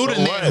 there's a dude So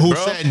in there what, who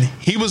bro? said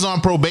he was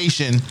on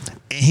probation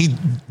and he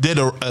did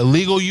a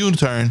illegal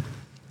U-turn,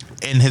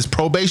 and his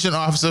probation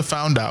officer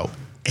found out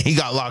and he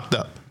got locked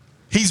up.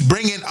 He's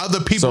bringing other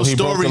So people's he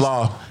broke stories. the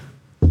law.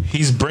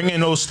 He's bringing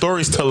those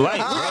stories to light. We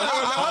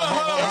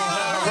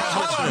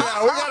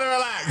gotta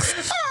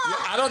relax.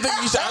 I don't think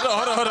you should.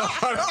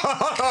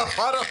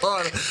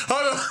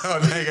 Hold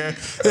on,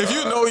 nigga. If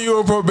you know you're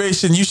on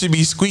probation, you should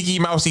be squeaky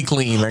mousy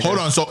clean. Nigga. Hold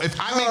on, so if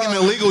I make an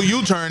illegal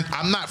U-turn,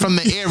 I'm not from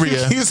the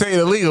area. You say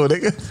illegal,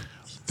 nigga.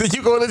 Then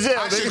you go to jail.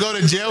 I nigga. should go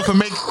to jail for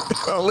making.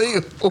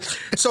 illegal.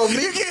 So You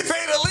Meek, can't say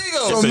it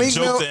illegal. So It's a Meek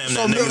joke Mill- to him so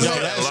that Meek niggas Mill-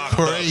 are that's getting locked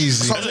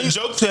crazy. up. It's a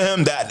joke to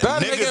him that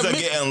That niggas nigga are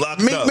Meek- getting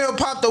locked Meek up. Mill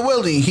popped the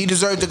Willie. He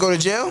deserved to go to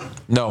jail.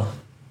 No.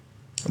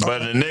 But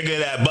the nigga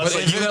that busts a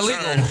But is it U-turn,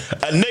 illegal?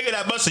 a nigga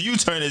that busts a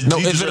U-turn is No,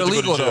 he is it deserves to go to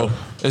illegal jail.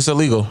 though? It's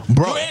illegal.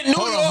 Bro, You in New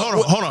hold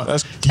York. on.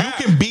 That's You cap.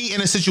 can be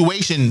in a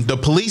situation, the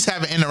police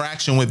have an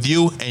interaction with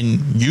you and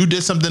you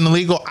did something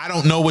illegal. I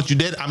don't know what you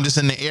did. I'm just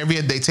in the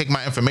area. They take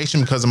my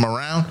information because I'm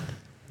around.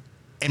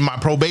 And my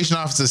probation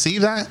officer see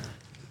that,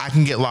 I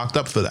can get locked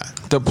up for that.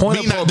 The point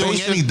Me of not doing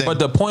probation, anything. but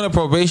the point of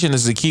probation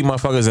is to keep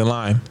motherfuckers in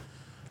line.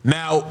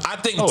 Now, I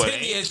think Oh, 10 it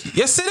ain't. years.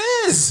 Yes, it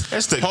is.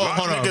 That's the hold, lock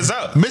hold on. niggas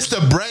up.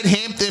 Mr. Brett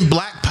Hampton,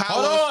 Black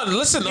Power. Hold on,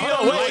 listen. Hold on,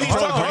 don't wait. like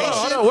Hold on, probation?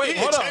 hold on, wait.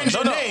 You Hold on, change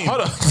your hold on, name.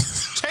 hold on.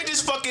 Change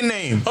his fucking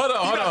name. Hold on, You're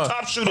hold not on.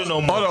 top shooter no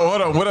more.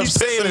 Hold on. What I'm He's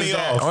saying pissing is me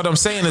that off. what I'm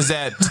saying is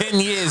that 10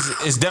 years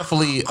is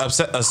definitely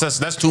assessed.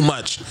 That's too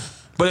much.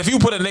 But if you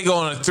put a nigga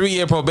on a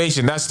 3-year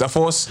probation, that's a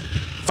force.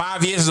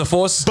 5 years is a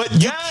force. But you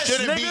Yes,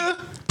 shouldn't nigga.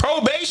 be.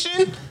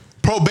 Probation.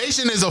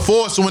 Probation is a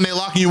force when they're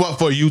locking you up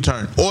for a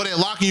U-turn, or they're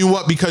locking you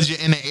up because you're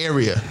in the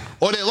area,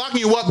 or they're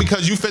locking you up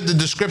because you fit the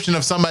description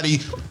of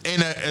somebody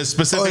in a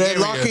specific Or they're area.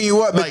 locking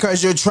you up Like,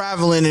 because you're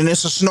traveling and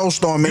it's a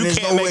snowstorm and You there's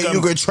can't no make way a- you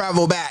could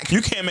travel back.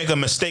 You can't make a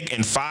mistake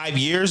in 5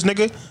 years,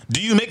 nigga.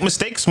 Do you make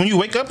mistakes when you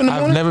wake up in the I've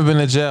morning? never been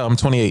to jail. I'm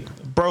 28.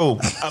 Bro,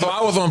 So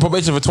I was on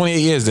probation for 28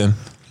 years then.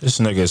 this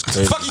nigga is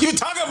crazy. Fuck you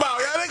talking about?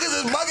 Y'all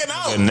niggas is bugging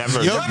out.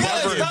 Never, Yo,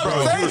 never, Stop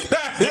bro. saying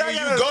that. Nigga,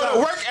 you go to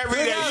work every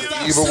day.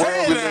 Evil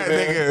world we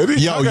live in.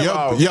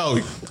 yo.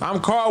 I'm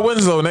Carl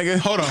Winslow, nigga.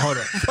 Hold on.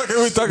 What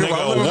are we talking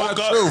about? I'm Nigga, living woke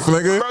my up. truth,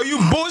 nigga. Bro, you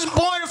was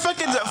born in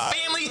fucking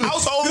family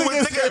household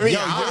with nigga. Yo,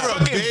 you're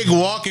a big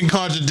walking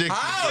contradiction.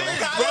 How?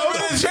 I never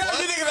been in jail.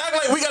 You niggas act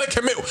like we gotta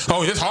commit.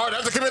 Oh, it's hard. I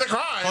have to commit a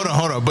crime.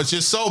 Hold on. But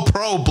you're so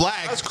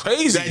pro-black. That's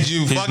crazy. That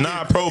you He's fucking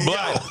not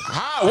pro-black.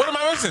 How? What am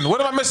I missing?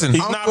 What am I missing? He's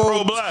not Uncle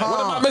pro-black. Tom. What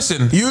am I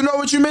missing? You know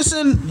what you're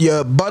missing?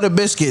 Your butter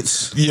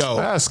biscuits. Yo,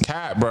 That's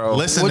cat, bro.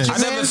 listen. What to your I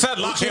this. never man, said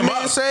lock what your him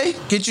man up. say?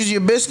 Get you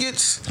your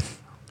biscuits.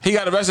 He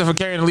got arrested for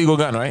carrying a legal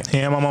gun, right?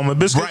 Yeah, my mama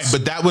biscuits. Right,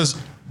 but that was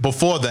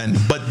before then.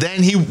 But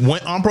then he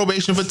went on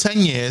probation for 10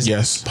 years.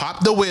 Yes.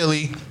 Popped the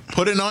wheelie,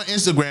 put it on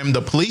Instagram.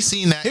 The police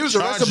seen that. He was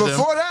charged arrested him.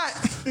 before that.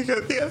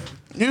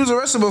 He was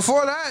arrested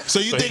before that. So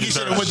you So think he he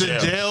should deserves have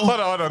went to jail. jail Hold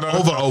on.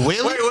 over a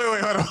wheelie?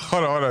 Wait,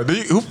 hold on.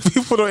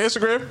 Who put on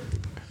Instagram?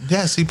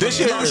 Yes, he put Did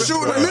she it was on.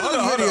 shooting a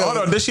music video. Hold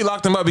on. Did she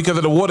locked him up because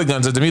of the water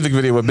guns at the music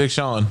video with Big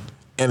Sean?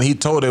 And he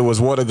told her it was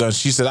water guns.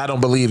 She said, "I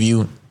don't believe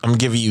you. I'm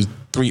giving you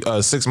 3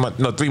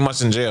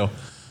 months in jail."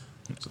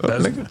 So,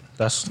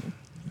 That's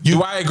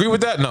do I agree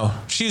with that? No.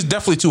 She's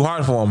definitely too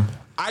hard for him.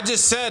 I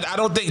just said I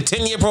don't think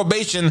 10-year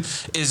probation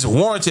is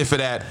warranted for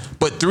that.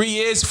 But 3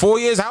 years, 4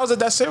 years, how is it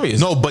that serious?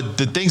 No, but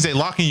the things they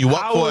locking you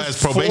up how for is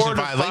as probation 4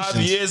 to 5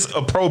 violations. years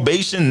of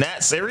probation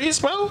that serious,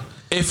 bro?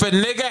 If a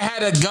nigga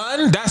had a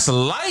gun, that's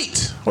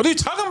light. What are you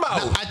talking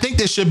about? I think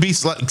there should be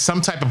like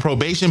some type of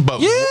probation, but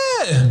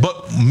Yeah.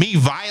 but me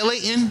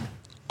violating,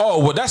 Oh,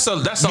 well, that's a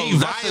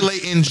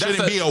violating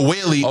shouldn't be a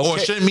wheelie or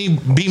Okay.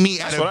 shouldn't be me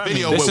at That's a what I mean.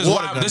 video This with is,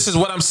 water guns. this is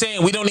what I'm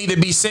saying. We don't need to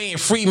be saying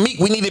free meat.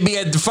 We need to be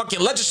at the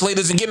fucking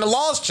legislators and getting the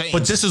laws changed.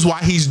 But this is why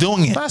he's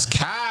doing it. That's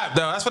cap,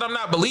 though. That's what I'm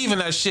not believing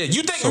that shit.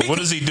 You think? So what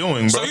is he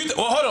doing, bro? So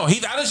well, hold on.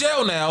 He's out of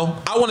jail now.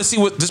 I want to see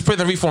what this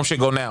prison reform shit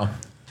go now.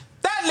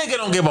 That nigga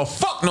don't give a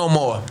fuck no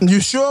more. You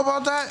sure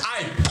about that?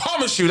 I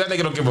promise you, that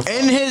nigga don't give a fuck.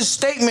 In his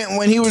statement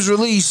when he was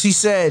released, he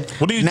said,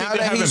 What do you think now they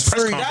that have in he's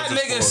press free. conference? That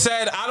nigga for?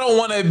 said, I don't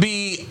want to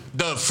be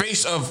the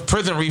face of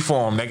prison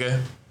reform, nigga.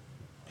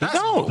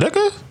 No,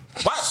 nigga.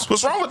 What?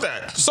 What's wrong with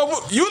that? So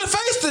you the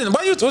face then?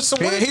 What you Yeah,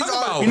 talking he's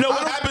about? all- You know I what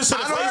don't- happens to the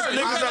I face don't- of I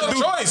niggas have that no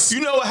do? choice. You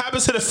know what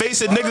happens to the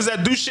face of niggas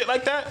that do shit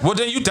like that? Well,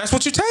 then that's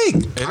what you take.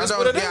 It I is don't,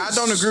 what it is. I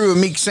don't agree with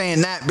Meek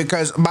saying that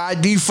because by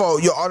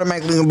default, you're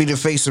automatically going to be the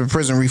face of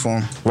prison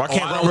reform. Why Oh,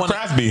 can't I don't Robert wanna-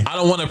 Kraft be? I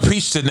don't want to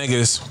preach to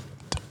niggas.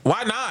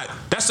 Why not?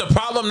 That's the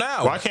problem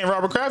now. Why can't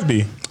Robert Kraft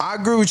be? I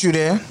agree with you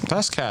there.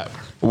 That's cap.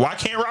 Why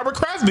can't Robert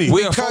Kraft be?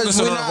 We are Because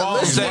focusing we're on the not wrong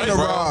listening thing, to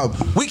bro.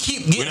 Rob. We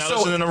keep getting not so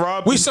listening to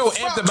Rob? we so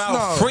Fuck amped about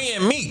no.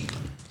 freeing Meek.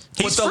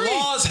 He's but the free.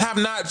 laws have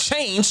not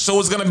changed, so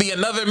it's gonna be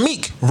another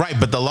Meek. Right,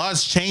 but the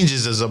laws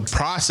changes as a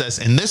process,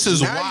 and this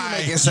is Now you're why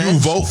making you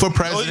sense. vote for No,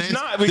 president. he's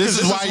not, because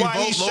this is why you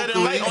he's vote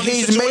shedding light on locally.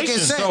 these He's making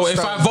situations. sense. So if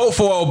though. I vote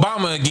for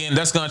Obama again,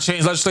 that's gonna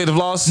change legislative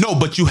laws. No,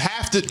 but you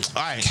have to.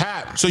 All right,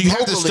 Cap. So you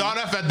have to Locally. start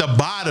off at the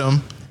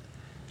bottom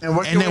And,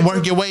 and then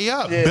work your way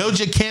up. Yeah. Build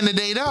your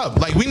candidate up.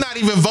 Like we're not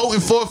even voting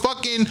for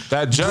fucking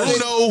That judge-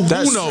 Bruno.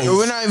 that's- Who knows?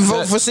 We're not even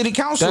voting That- for city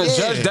council.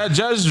 That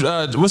judge,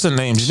 what's her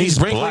name? Denise She's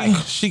Brinkley.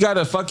 black. She got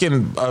a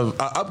fucking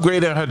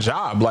upgrade in her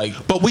job. Like,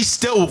 But we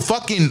still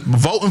fucking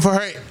voting for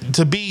her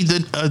to be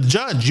a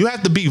judge. You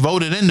have to be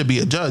voted in to be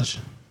a judge.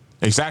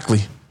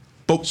 exactly.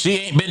 But she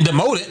ain't been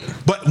demoted.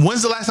 But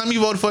when's the last time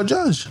you voted for a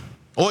judge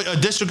or a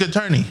district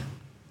attorney?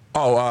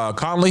 Oh,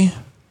 Conley.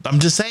 I'm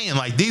just saying,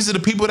 like, these are the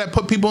people that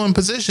put people in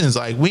positions.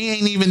 Like, we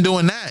ain't even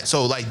doing that.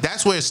 So, like,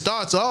 that's where it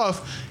starts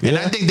off. And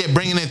Yeah. I think they're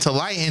bringing it to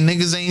light, and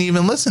niggas ain't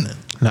even listening.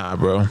 Nah,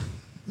 bro.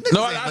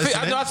 No, ain't I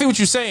listening. see what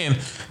you're saying,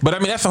 but I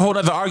mean that's a whole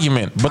other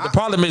argument. But the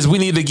problem is we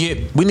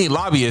need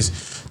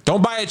lobbyists.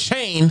 Don't buy a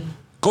chain.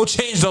 Go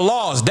change the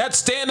laws. That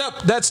stand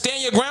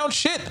your ground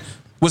shit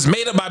was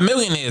made up by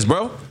millionaires,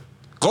 bro.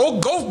 Go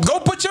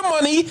put your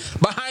money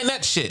behind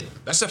that shit.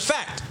 That's a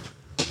fact.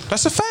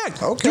 That's a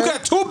fact. Okay. You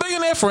got 2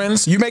 billionaire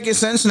friends. You making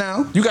sense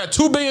now? You got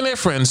 2 billionaire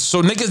friends.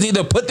 So niggas need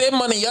to put their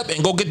money up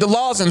and go get the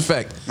laws in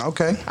effect.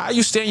 Okay. How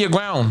you stand your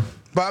ground?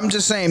 But I'm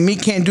just saying,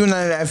 Meek can't do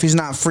none of that if he's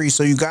not free.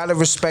 So you gotta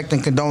respect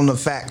and condone the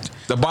fact.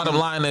 The bottom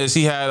line is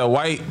he had a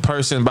white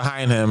person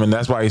behind him, and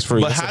that's why he's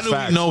free. But That's how a do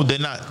fact. we know they're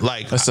not,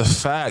 like... That's a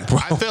fact, bro.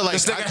 I feel like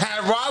this nigga I-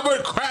 had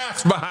Robert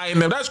Kraft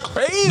behind him. That's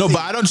crazy. No, but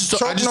I just Choke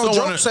don't no want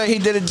joke to... said he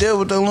did a deal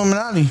with the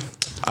Illuminati.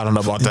 I don't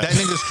know about that. That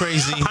nigga's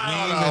crazy.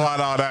 I don't know about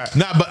all that.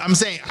 Nah, but I'm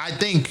saying, I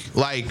think,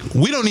 like,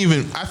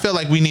 I feel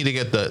like we need to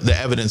get the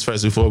evidence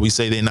first before we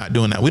say they're not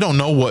doing that. We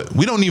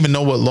don't even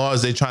know what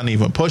laws they're trying to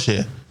even push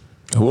here.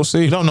 We'll see.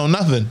 We don't know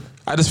nothing.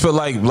 I just feel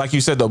like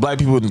you said, though, black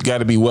people got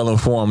to be well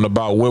informed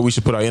about where we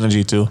should put our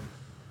energy to.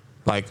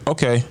 Like,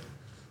 okay,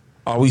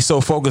 are we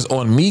so focused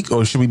on Meek,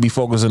 or should we be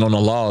focusing on the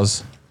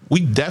laws?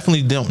 We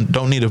definitely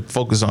don't need to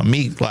focus on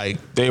Meek. Like,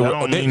 They I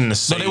don't mean to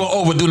say- no, they were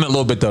overdoing it a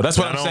little bit though. That's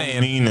what I I'm don't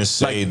saying. mean to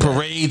say like that.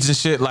 parades and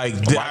shit. Like,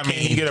 Why can't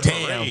he get a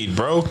parade,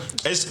 bro?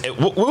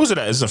 What was it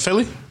at? It's in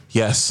Philly.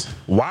 Yes.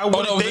 Why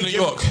wouldn't no, it was they in New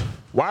give? York.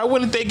 Why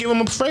wouldn't they give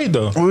him a parade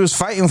though? We was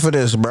fighting for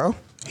this, bro.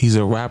 He's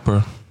a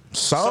rapper.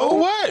 So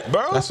what,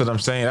 bro? That's what I'm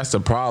saying. That's the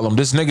problem.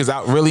 This nigga's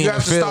out really You in the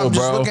have to stop field,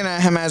 just bro. looking at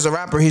him as a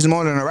rapper. He's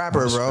more than a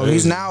rapper, bro. crazy.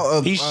 He's now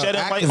a He's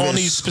shedding light activist. on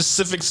these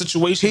specific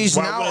situations. He's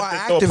Why now wouldn't an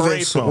they throw a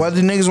parade for activist. him?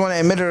 Whether niggas want to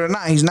admit it or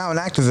not, he's now an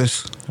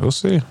activist. We'll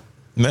see.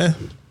 man,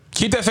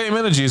 Keep that same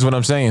energy is what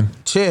I'm saying.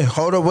 Shit,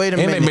 hold up, wait a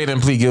And minute. they made him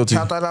plead guilty.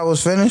 I thought I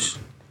was finished.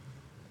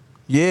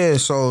 Yeah,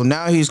 so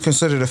now he's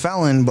considered a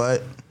felon,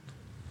 but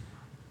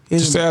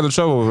Just he's, stay out of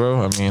trouble,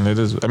 bro. I mean, it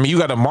is. I mean, you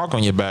got a mark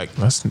on your back.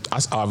 That's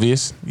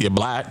obvious. You're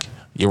black.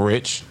 You're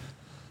rich.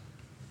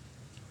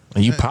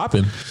 And you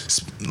popping.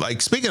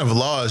 like, speaking of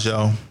laws,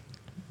 yo,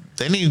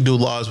 they need to do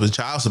laws with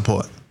child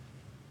support.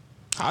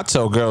 I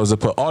tell girls to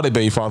put all their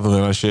baby fathers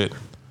in that shit.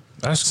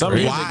 That's Some of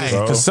you Why?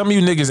 niggas, because some of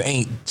you niggas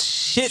ain't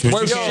shit But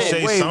worth you can't shit.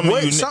 say wait, some of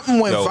wait, you something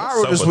went Yo, viral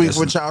what's this up week with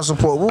with this? child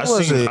support. What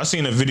was it? I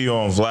seen a video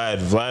on Vlad.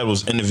 Vlad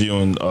was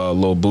interviewing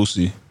Lil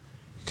Boosie.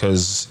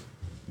 Because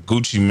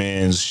Gucci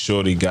Man's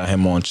shorty got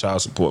him on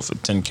child support for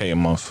 $10K a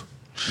month.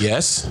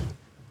 Yes.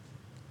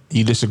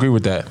 You disagree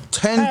with that?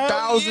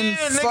 $10,000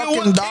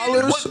 fucking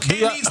dollars. What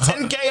kid needs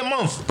 $10K a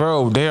month?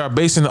 Bro, they are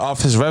basing it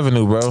off his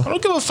revenue, bro. I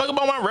don't give a fuck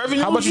about my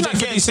revenue. How much you not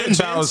think 50 Cent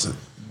bands? child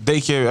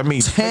daycare? I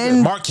mean,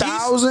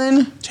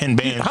 10,000. 10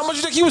 bands. How much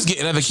you think he was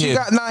getting as a She kid?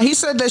 got he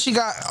said that she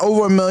got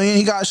over $1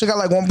 million. She got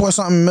like 1 point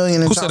something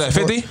million. In Who said child that,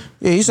 support. 50?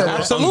 Yeah, he said that.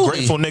 Absolutely.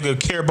 Ungrateful nigga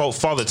care about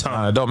father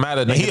time. It don't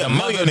matter. Nigga. He a The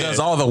mother millionaire. does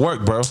all the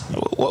work, bro.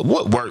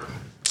 What work?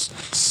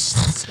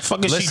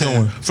 Fuck is she Listen,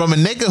 doing? from a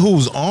nigga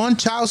who's on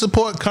child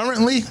support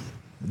currently,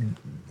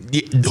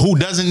 who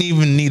doesn't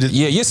even need it.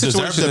 Yeah, your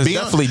situation is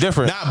definitely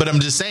different. Nah, but I'm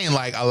just saying,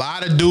 like, a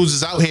lot of dudes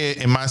is out here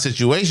in my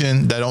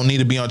situation that don't need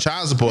to be on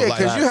child support. Yeah, like,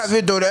 because you have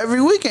your daughter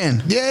every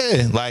weekend.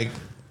 yeah, like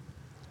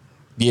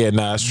Yeah,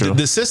 nah, that's true.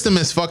 the system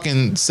is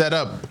fucking set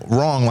up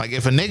wrong. Like,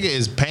 if a nigga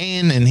is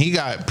paying and he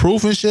got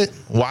proof and shit,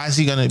 why is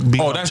he gonna be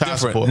Oh, on that's child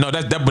different. support? No,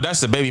 but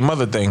that's the baby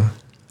mother thing.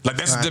 Like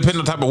that's Right. depending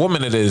on the type of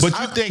woman it is. But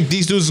you think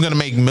these dudes are gonna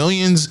make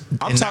millions?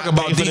 I'm and talking not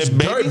about pay for these their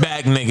baby?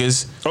 dirtbag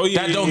niggas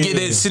that don't get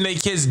it, send their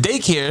kids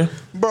daycare.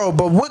 Bro,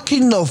 but what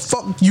can the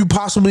fuck you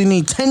possibly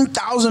need?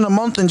 $10,000 a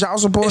month in child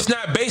support? It's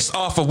not based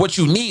off of what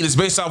you need. It's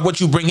based off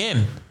what you bring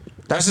in.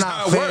 That's just not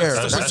how it fair.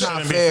 works. That's not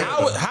shouldn't be fair.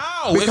 fair.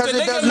 How? Because if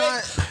the it does nigga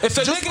not- if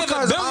the just nigga is a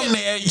because I'm-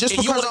 billionaire, just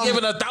and you because want to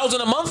give it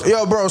 $1,000 a month?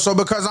 Yo, bro, so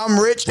because I'm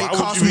rich, Why it would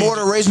costs you be- more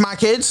to raise my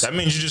kids? That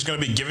means you're just gonna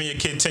be giving your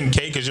kid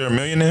 10K because you're a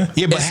millionaire?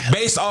 Yeah, but It's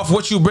based off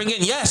what you bring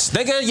in. Yes,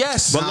 nigga.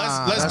 Yes. but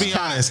Nah, let's that's be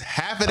cap. honest.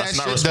 Half of that That's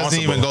not shit doesn't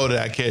even responsible. go to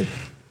that kid.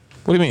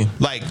 What do you mean?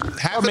 Like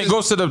half I of mean, it it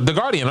goes to the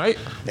guardian, right?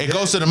 it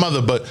goes to the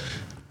mother, but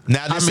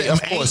now this mean,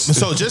 of course.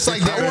 So just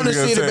like I want to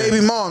see the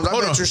baby moms. I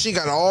Hold bet on. you she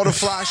got all the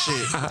fly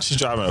shit. She's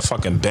driving a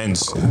fucking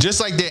Benz. just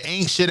like there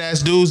ain't shit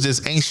ass dudes,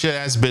 there's ain't shit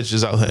ass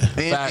bitches out here.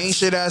 And Facts. ain't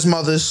shit ass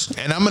mothers.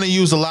 And I'm gonna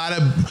use a lot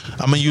of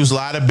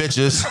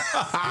bitches.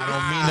 I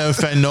don't mean to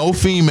offend no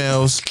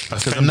females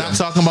because I'm not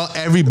talking about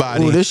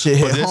everybody. Ooh, this shit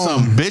hit but there's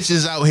home. some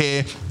bitches out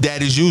here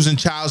that is using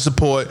child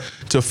support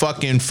to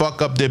fucking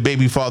fuck up their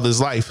baby father's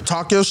life.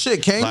 Talk your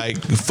shit, King.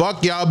 Like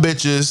fuck y'all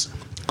bitches,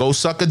 go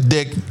suck a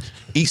dick.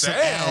 Eat some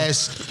Damn.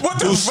 ass, What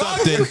the do fuck?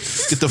 something.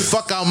 Get the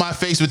fuck out my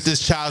face with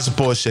this child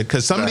support shit.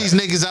 Cause some of these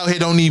niggas out here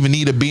don't even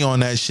need to be on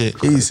that shit.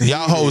 Easy.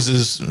 Y'all hoes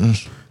is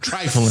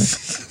trifling.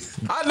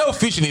 I know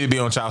Future need to be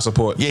on child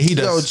support. Yeah, he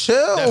Yo, does.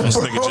 chill, This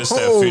bro. nigga just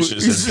said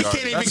Future's his He guard.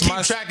 can't even That's keep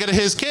my- track of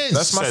his kids.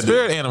 That's my Said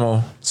spirit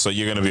animal. So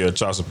you're gonna be a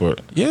child support.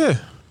 Yeah.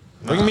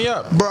 Bring me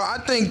up. Bro, I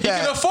think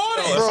that. can afford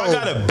it. If Bro, I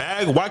got a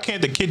bag, why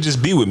can't the kid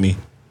just be with me?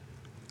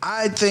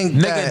 I think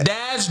Nigga, that.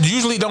 dads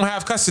usually don't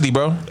have custody,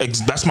 bro.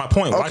 That's my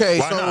point. Why, Okay,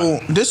 why so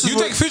not? this is You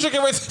what, think Future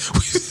can wait?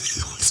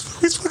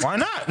 Why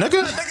not,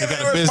 nigga? He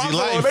got a busy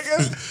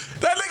life.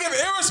 That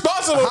nigga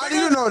irresponsible. how do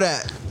you know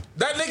that?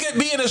 That nigga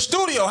be in the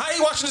studio. How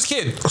you watching this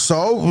kid?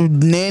 So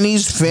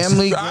nannies,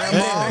 family, All right,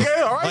 grandma.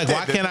 nigga, all right Like, then.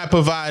 why can't I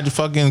provide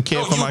fucking care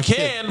No, for you my kid?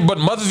 can, but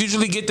mothers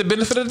usually get the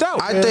benefit of the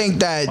doubt. I think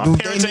that My they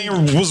parents need-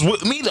 ain't was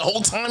with me the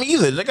whole time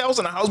either. Nigga, I was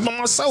in the house by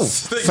myself.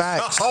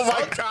 Facts. Oh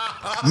my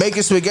god.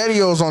 making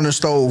spaghettios on the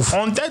stove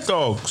On dead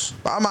dogs.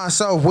 by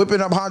myself,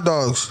 whipping up hot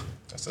dogs.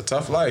 That's a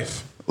tough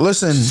life.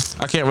 Listen,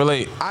 I can't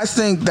relate. I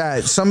think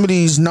that some of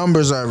these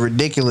numbers are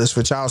ridiculous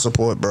for child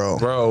support, bro.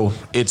 Bro,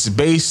 it's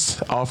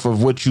based off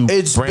of what you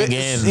It's bring bi-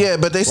 in. Yeah,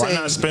 but they Why say,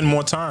 not spend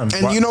more time?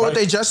 and Why- you know what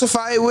why- they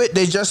justify it with?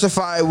 They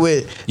justify it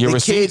with Your the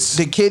receipts?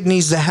 kid. The kid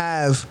needs to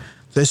have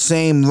the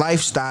same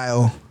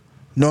lifestyle,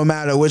 no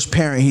matter which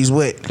parent he's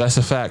with. That's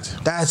a fact.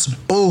 That's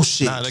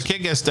bullshit. Nah, the kid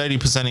gets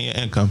 30% of your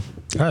income.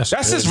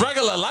 That's his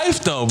regular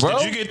life though, bro.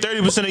 Did you get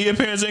 30% of your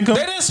parents' income?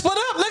 They didn't split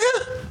up,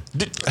 nigga.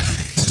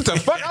 What the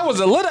fuck? I was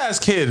a lit ass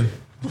kid.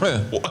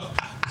 Yeah,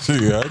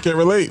 I can't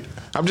relate.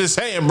 I'm just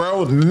saying,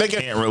 bro. Nigga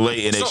Can't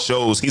relate, and it So-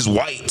 shows he's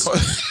white.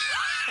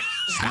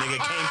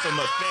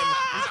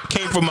 Nigga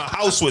came from a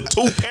house with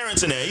two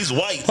parents in there. He's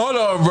white. Hold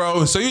on,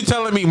 bro. So you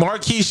telling me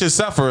Marquis should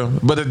suffer,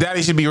 but the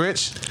daddy should be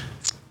rich?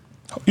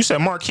 You said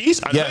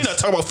Marquise? I know Yes. you're not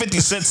talking about 50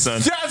 Cent,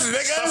 son. Yes,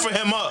 nigga. Suffer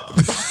him up.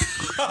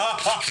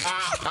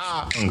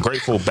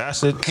 Ungrateful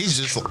bastard. He's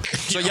just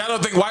So y'all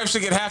don't think wives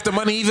should get half the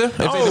money either? If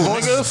they Oh,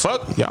 divorce? nigga,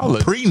 fuck. Y'all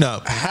look.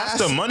 prenup. Half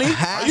the money?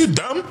 half- Are you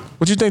dumb?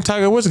 What you think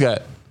Tiger Woods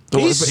got?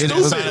 He's stupid.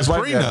 His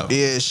wife Prenup. got.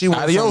 Yeah, she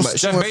went Adios. from,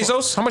 Jeff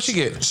Bezos? How much she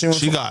get? She went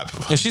She from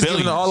got And she's giving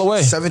it billions. all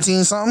away.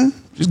 17 something.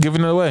 She's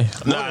giving it away.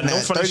 Nah, than no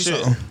that, funny 30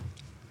 shit. something.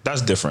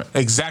 That's different.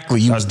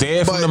 Exactly. You was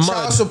there from But the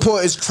child mud.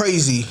 support is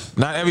crazy.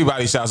 Not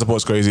everybody's child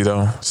support's crazy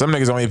though. Some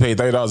niggas only pay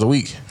 $30 a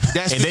week,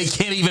 That's and they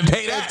can't even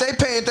pay If that. they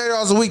paying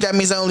 $30 a week, that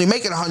means they only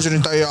making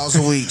 $130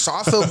 a week. So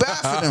I feel bad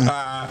for them.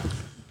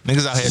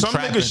 Niggas out here Some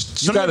trapping.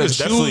 niggas gotta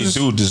definitely choose-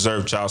 do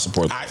deserve child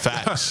support.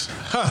 Facts.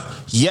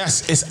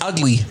 Yes, it's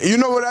ugly. You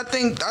know what I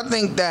think? I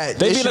think that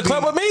They be in should the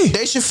club with me.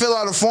 They should fill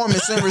out a form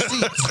and send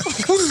receipts.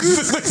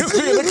 Niggas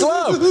be in the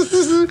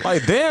club.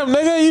 Like, damn,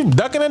 nigga, you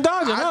ducking and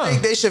dodging, I huh?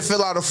 think they should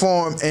fill out a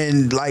form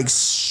and like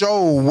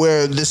show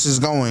where this is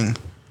going.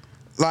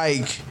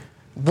 Like,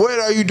 what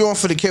are you doing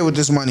for the kid with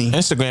this money?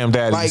 Instagram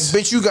daddies. Like,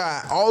 bitch, you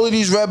got all of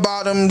these red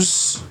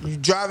bottoms. You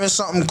driving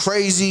something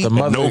crazy. the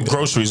mother. No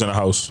groceries in the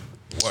house.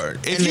 Word.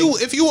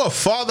 If you a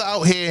father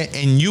out here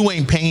and you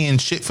ain't paying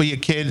shit for your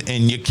kid,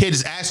 and your kid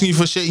is asking you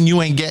for shit and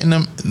you ain't getting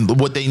them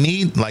what they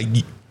need, like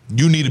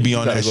you need to be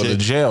on that go shit. to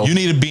jail. You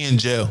need to be in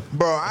jail.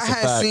 Bro, I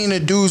had seen a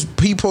dude's,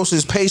 he posted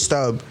his pay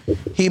stub.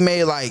 He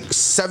made like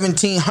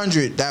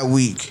 $1,700 that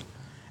week.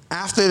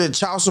 After the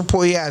child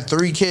support, he had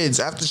 3 kids.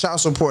 After child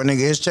support, nigga,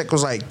 his check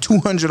was like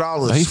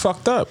 $200. He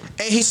fucked up.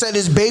 And he said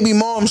his baby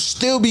mom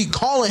still be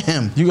calling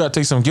him. You gotta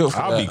take some guilt for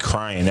I'll that. be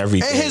crying every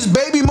day. And his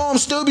baby mom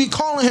still be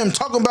calling him,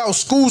 talking about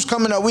school's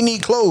coming up. We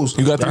need clothes.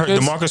 You got I the heard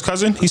kids? DeMarcus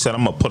Cousin. He said,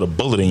 "I'm gonna put a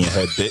bullet in your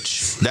head,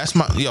 bitch." That's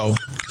my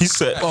He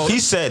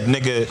said,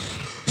 nigga,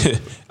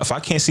 if I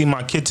can't see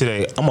my kid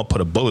today, I'm gonna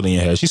put a bullet in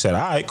your head. She said,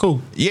 all right,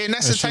 cool. Yeah, and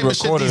that's And the she type of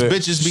shit these recorded it.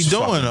 bitches be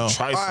doing though.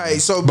 Trifling. All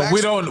right, so But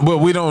we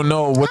don't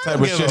know what I type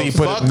don't of give shit a he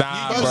put. fuck.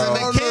 Nah, He was bro.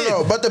 in that kid.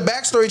 No. But the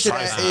backstory to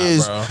that Nah,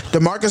 is bro.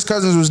 DeMarcus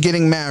Cousins was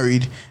getting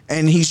married,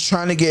 and he's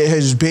trying to get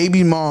his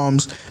baby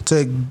moms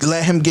to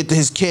let him get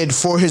his kid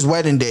for his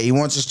wedding day. He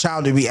wants his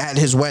child to be at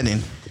his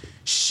wedding.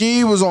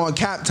 She was on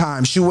cap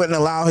time. She wouldn't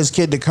allow his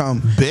kid to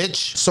come.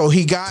 Bitch. So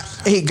he got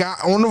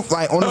on the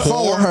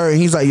phone with her, and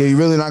he's like, "Yo, you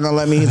really not gonna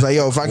let me?" He's like,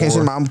 "Yo, if I can't see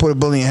my, I'm gonna put a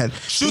bullet in your head."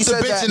 Shoot He the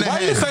said bitch that- in the Why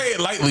head. you say it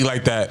lightly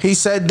like that? He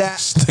said that.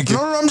 Nigga.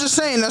 No, I'm just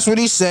saying that's what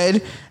he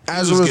said.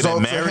 As He a was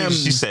result getting of married. him,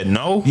 She said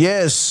no.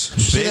 yes,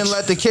 she Bitch. didn't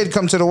let the kid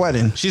come to the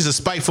wedding. She's a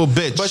spiteful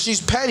bitch. But she's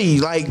petty,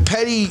 like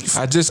petty.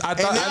 I thought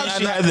now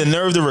She had the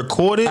nerve to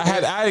record it.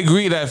 I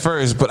agreed at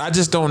first, but I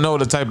just don't know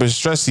the type of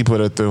stress he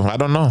put her through. I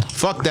don't know.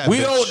 fuck that We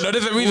bitch. don't know.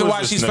 There's a reason Who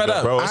why is she's this fed nigga,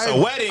 up. bro? It's a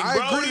wedding, I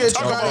bro. agree What are you that you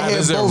talking gotta about? hear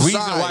There's a both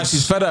reason why sides.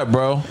 she's fed up,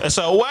 bro. It's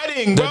a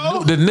wedding,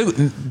 bro. The new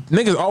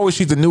niggas always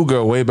treat the new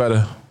girl way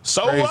better.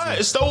 So Crazy. what?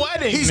 It's the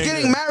wedding. He's nigga.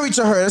 getting married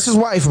to her. That's his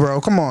wife,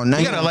 bro. Come on, now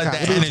You gotta let on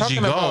that cap. energy Talking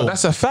about- go.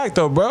 That's a fact,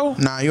 though, bro.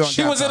 Nah, you on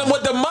She cap was in time. him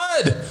with the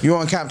mud. You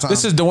on cap time?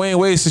 This is Dwayne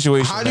Wade's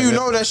situation. How do you nigga.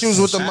 know that she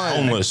was with the mud?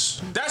 Homeless.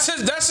 That's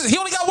his. He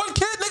only got one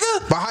kid,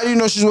 nigga. But how do you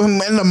know she's with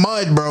him in the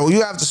mud, bro?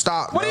 You have to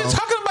stop. What bro. are you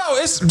talking about?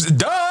 It's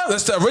duh.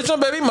 That's the original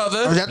baby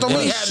mother. That don't And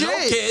mean he had no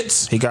shit.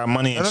 kids. He got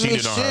money and That don't mean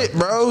cheated on shit, her.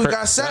 bro. He got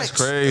That's sex.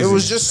 crazy. It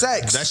was just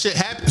sex. That shit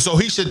happened. So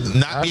he should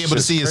not be That able to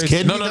shit's see his crazy.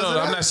 kid. No, because of I'm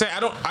that? not saying.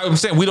 I'm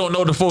saying we don't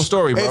know the full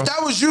story, bro. If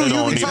that was you, It you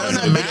don't be even telling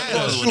that matter. bitch you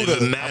gonna It shoot don't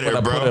even her. matter,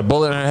 I put a bro.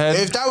 bullet in her head.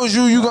 If that was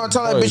you gonna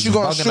tell that Bro, bitch you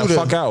gonna bugging shoot the her.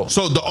 fuck out.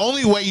 So the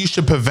only way you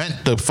should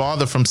prevent the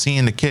father from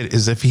seeing the kid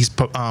is if he's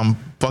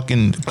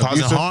fucking causing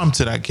Abusive? harm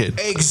to that kid.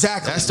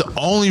 Exactly. That's the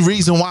only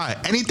reason why.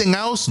 Anything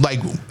else, like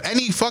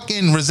any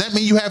fucking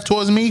resentment you have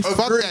towards me, fuck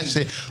Agreed. that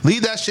shit.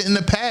 Leave that shit in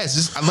the past.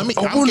 Just, I'm getting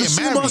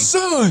married.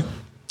 son.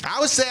 I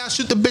would say I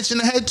shoot the bitch in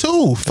the head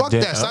too. Fuck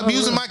Yeah. that. Stop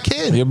using my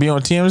kid. You'll be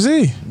on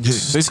TMZ.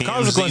 These TMZ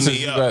consequences.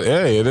 me You up. got,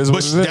 hey, it is But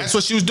what it is. that's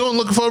what she was doing,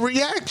 looking for a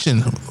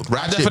reaction.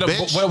 Ratchet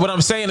bitch. What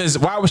I'm saying is,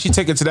 why would she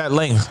take it to that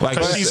length? Like,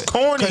 Because she's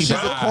corny, She's a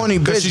bro. corny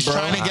Because bitch, she's bro.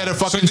 trying to get a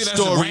so fucking you think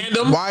that's story.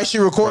 random. Why is she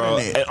recording Bro,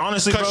 it? and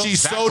honestly, Because bro, she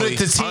sold it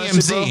to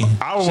Honestly, TMZ. bro,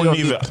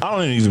 I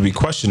don't even be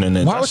questioning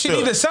it. Why That's would she still-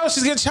 need to sell?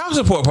 She's getting child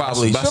support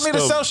probably. She That's don't need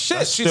to still- sell shit.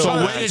 that's She's still-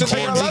 trying Where did to teach her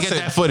a TMZ get lesson.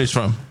 that footage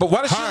from? But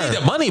why does she need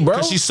the money, bro?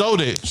 Because she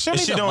sold it. She don't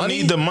If need she the don't money.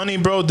 need the money,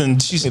 bro, then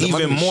she's The even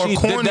money- more she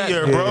did that.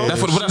 cornier, bro.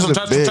 That's what She's I'm a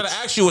trying bitch. to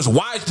ask you is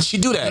why did she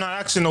do that? I'm not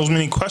asking those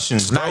many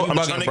questions, bro. Nah, you I'm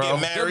bugging, trying to bro.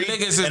 get married, Them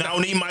niggas is- and I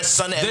don't need my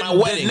son at The- my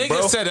wedding, the nigga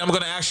bro. said, I'm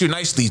going to ask you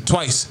nicely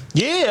twice.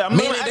 Yeah, I'm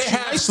Meaning gonna they ask you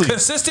have nicely.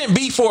 consistent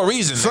beef for a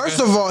reason. First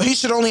nigga. of all, he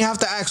should only have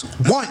to ask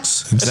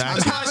once.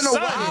 Exactly. I'm having a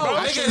Son, wedding. bro.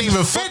 I shouldn't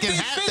even fucking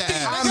have to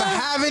ask. I'm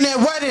having a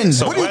wedding.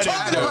 What are you wedding,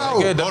 talking bro. about?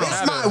 Nigga, it don't It's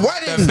matter. my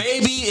wedding. The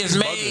baby is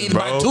made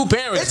by bro. two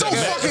parents. It don't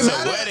nigga. fucking It's a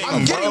matter. wedding,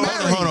 I'm getting bro.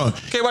 married. Hold on.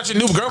 Okay, watch your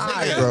new girlfriend.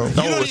 Alright, nigga. bro.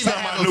 No, You don't it's even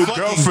not have my a new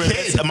fucking girlfriend.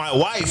 kid. It's my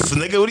wife,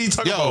 nigga. What are you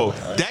talking Yo,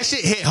 about? that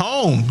shit hit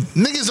home.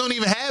 Niggas don't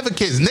even have a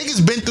kids.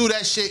 Niggas been through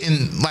that shit,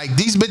 and like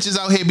these bitches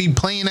out here be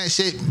playing that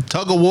shit,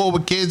 tug of war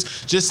with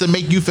kids just to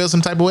make you feel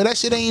some type of way. That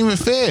shit ain't even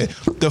fair.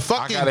 The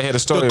fucking gotta hear the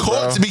story, the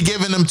courts bro. be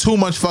giving them too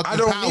much fucking I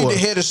don't power. need to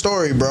hear the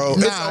story, bro.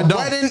 Nah, It's I a don't.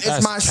 wedding. It's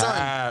That's my son.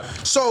 cap.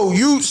 So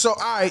all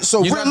right.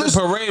 So You got to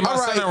realistic- parade my all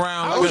son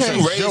around like Okay.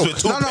 you raised with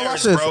two No, watch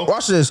parents, this. bro.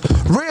 Watch this.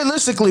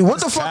 Realistically, what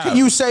the fuck cap. can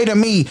you say to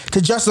me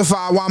to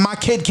justify why my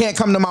kid can't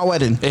come to my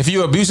wedding? If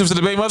you abusive to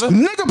the baby mother,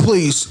 Nigga,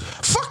 please.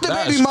 Fuck the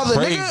that's baby mother,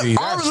 crazy. nigga.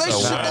 Our That's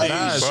relationship so don't wild. mean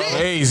That's shit.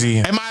 crazy.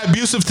 Am I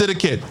abusive to the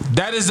kid?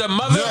 That is the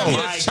mother No. of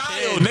your My child,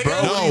 kid, nigga.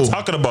 bro. What are you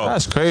talking about?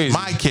 That's crazy.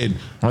 My kid.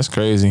 That's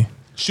crazy.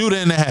 Shoot her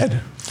in the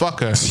head.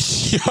 Fuck her.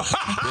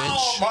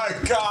 Oh my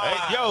god.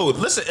 Hey, yo,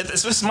 listen, if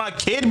it's my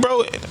kid,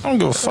 bro, I don't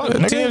give a fuck,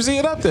 nigga. TMZ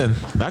it up then.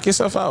 Knock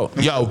yourself out.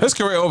 Yo. his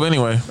career over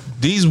anyway.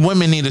 These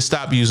women need to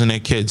stop using their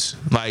kids.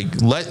 Like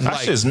That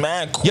shit's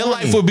mad corny. your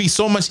life would be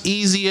so much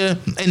easier.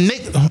 And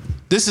Nick,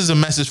 this is a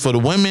message for the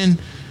women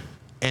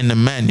and the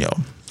men, yo.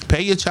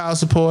 Pay your child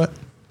support.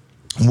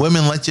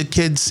 Women, let your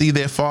kids see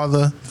their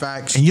father.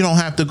 Facts. And you don't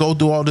have to go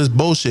through all this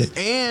bullshit.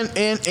 And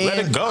Let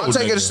it go, I'll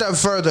take it a nigga. step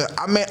further.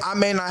 I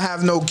may not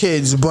have no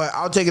kids, but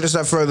I'll take it a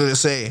step further to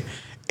say,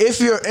 if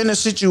you're in a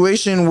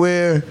situation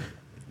where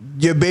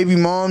your baby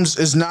mom's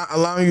is not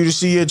allowing you to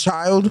see your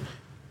child,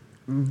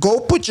 go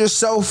put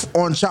yourself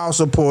on child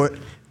support,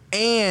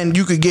 and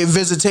you could get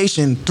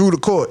visitation through the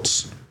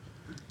courts.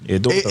 Yeah,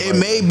 do It the it right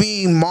may way.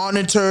 be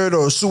monitored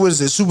or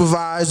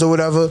supervised or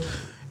whatever.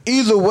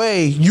 either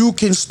way, you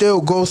can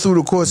still go through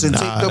the courts and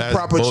take the that's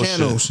proper bullshit.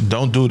 channels.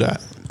 Don't do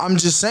that. I'm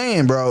just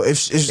saying, bro.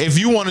 If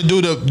you want to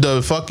do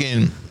the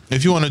fucking,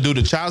 if you want to do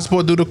the child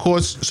support, do the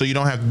courts, so you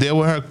don't have to deal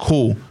with her.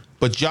 Cool.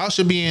 But y'all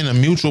should be in a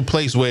mutual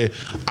place where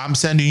I'm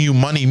sending you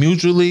money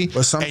mutually, and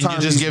you're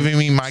just giving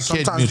me my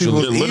kid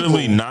mutually. You're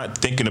literally not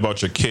thinking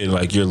about your kid.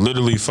 Like, you're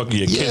literally fucking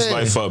your kid's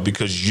life up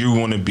because you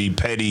want to be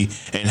petty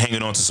and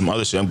hanging on to some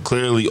other shit. I'm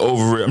clearly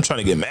over it. I'm trying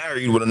to get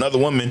married with another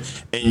woman,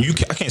 and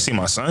I can't see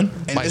my son.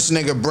 And this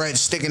nigga Brett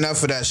sticking up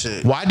for that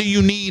shit. Why do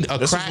you need a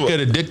cracker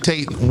to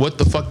dictate what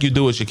the fuck you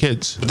do with your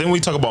kids? But then we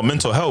talk about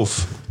mental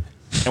health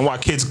and why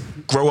kids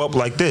grow up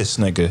like this,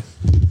 nigga.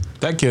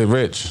 That kid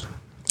rich.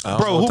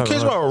 Bro, who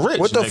cares about rich?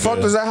 What the nigga? fuck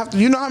does that have to?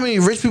 You know how many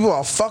rich people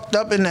are fucked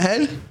up in the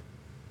head?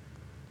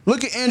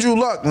 Look at Andrew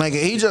Luck,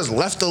 nigga. He just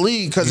left the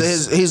league because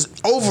of he's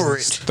over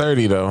it.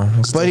 30 though.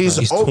 But he's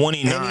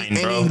 29,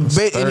 bro. And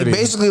he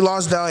basically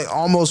lost that like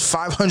almost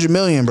 $500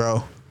 million,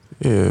 bro.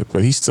 Yeah,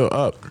 but he's still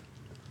up.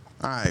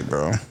 All right,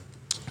 bro.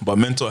 But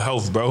mental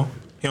health, bro.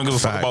 He don't give a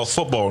fuck about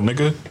football,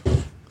 nigga.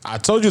 I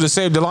told you to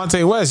save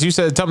Delonte West. You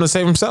said tell him to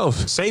save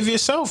himself. Save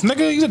yourself,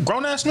 nigga. He's a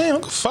grown ass man.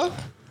 Don't give a fuck.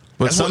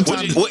 But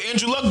That's what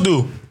Andrew Luck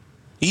do.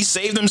 He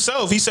saved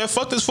himself. He said,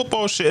 fuck this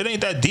football shit. It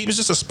ain't that deep. It's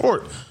just a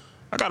sport.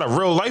 I got a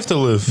real life to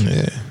live.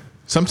 Yeah.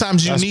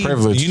 Sometimes That's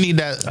privilege. you need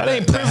that. That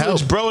ain't that privilege,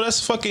 help. bro.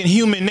 That's fucking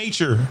human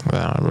nature.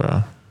 Nah,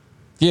 bro.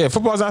 Yeah,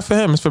 football's not for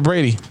him. It's for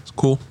Brady. It's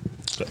cool.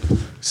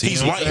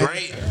 He's white,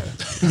 right?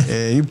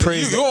 Yeah, you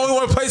praise. You only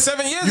want to play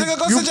 7 years, nigga.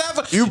 Go sit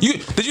down.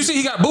 Did you see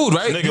he got booed,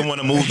 right? Nigga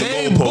want to move the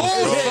They goalposts, booed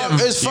bro.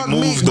 him. It's He fuck me,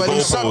 moves the but he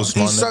goalposts,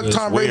 my sucked nigga.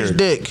 Tom It's Brady's weird.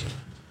 dick.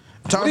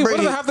 Tom What Brady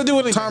does it have to do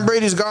with anything? Tom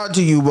Brady's God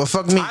to you, but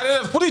fuck me.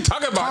 What are you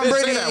talking about? Tom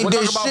Brady ain't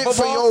did shit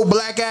for your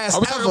black ass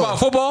Are we ever. talking about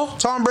football?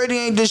 Tom Brady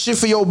ain't did shit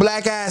for your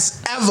black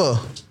ass ever.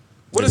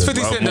 What has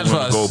 50 Cent done for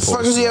us?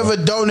 Fuck has he ever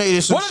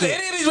donated some What has shit?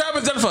 any of these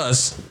rappers done for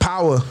us?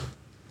 Power.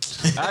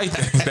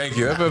 Thank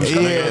you. Yeah. Them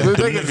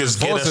niggas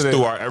get us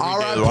through our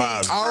everyday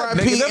lives.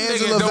 R.I.P.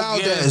 Angela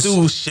Valdez.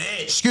 Do shit.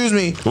 Excuse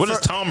me. What has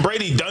Tom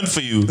Brady done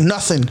for you?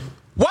 Nothing.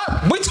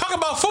 What? We talking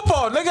about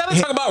football, nigga. I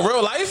didn't talk about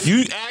real life.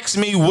 You ask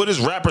me what has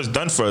rappers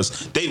done for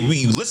us.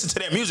 We listen to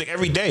their music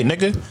every day,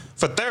 nigga,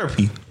 for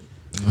therapy.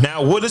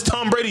 Now, what does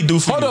Tom Brady do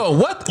for you? Hold on.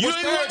 What? You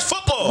what's don't even ther- watch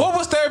football. What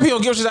was therapy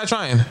on Give Shit That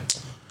Trying?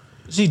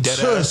 He dead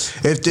ass.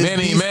 If this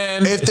Manny, beef,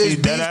 man. if this He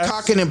beef dead ass.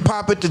 cocking and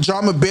pop it, the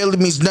drama barely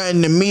means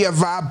nothing to me.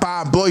 If I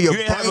buy, blow your You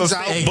ain't have brains a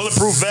out. fake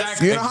bulletproof vest.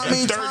 Exactly. You know how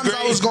many in third times I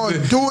grade? was going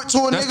to do it to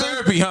a That's nigga?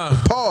 therapy, huh?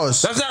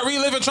 Pause. That's not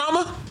reliving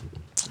trauma?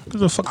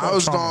 I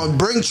was going to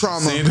bring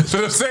trauma. See, that's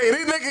what I'm saying.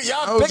 These niggas,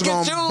 I y'all was pick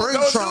and gonna choose. bring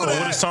Don't trauma. do What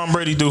that. does Tom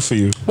Brady do for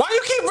you? Why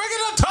you keep bringing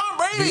up Tom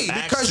Brady?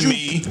 Because Ask me.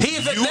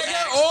 He's a You nigga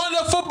ask- on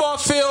the football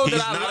field He's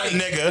that I not like. a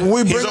nigga.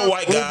 We He's bring a up,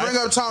 white we guy. bring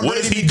up Tom What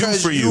does Brady he do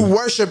because for you you?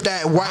 worship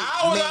that white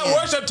How was I man.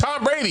 worship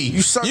Tom Brady?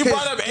 You suck You his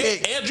brought up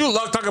dick. Andrew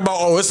Luck talking about,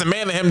 oh, it's a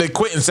man to him that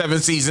quit in 7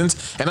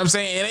 seasons. And I'm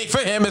saying it ain't for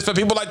him. It's for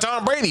people like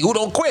Tom Brady who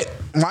don't quit.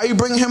 Why you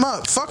bringing him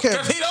up? Fuck him.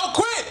 Because he don't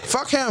quit.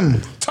 Fuck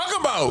him. Talk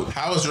about.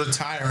 How is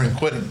retiring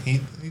quitting?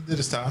 He did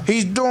his time.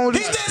 He's doing He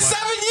did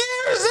 7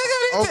 years,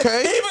 nigga.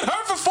 Okay. He even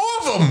hurt for 4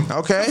 of them.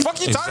 Okay. The fuck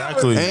you talking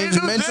Exactly. about? And he's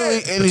Andrew mentally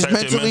did. and he's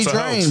Protect your mentally mental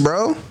drained, health.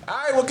 bro. All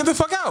right, well, get the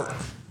fuck out.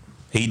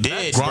 He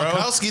did, bro.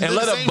 Gronkowski did And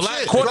let the a same black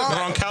shit.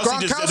 quarterback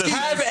Gronkowski just did Gronkowski his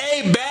have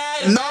a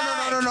bad No,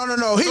 back.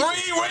 no. He 3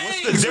 What's rings.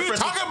 the What you difference?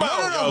 talking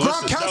about? No,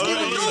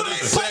 Gronkowski do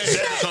this. Play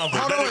shit.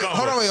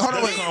 Hold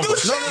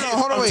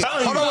on, wait.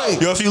 Hold on,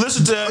 wait. Yo, if you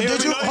listen to him,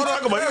 Did you hold on?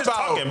 he was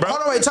talking, bro.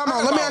 Hold on, wait. Time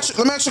out. Let me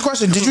ask you a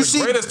question. Did you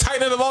see? Greatest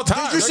tight end of all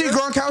time. Did you see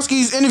nigga.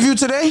 Gronkowski's interview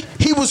today?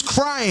 He was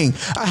crying.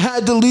 I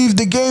had to leave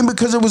the game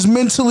because it was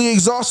mentally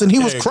exhausting. He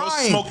was go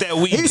crying. smoke that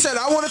weed. He said,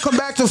 "I want to come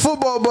back to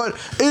football, but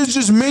it's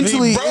just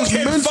mentally." He broke it's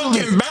his mentally.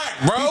 fucking back,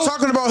 bro. He's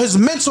talking about his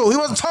mental. He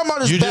wasn't talking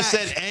about his You back. just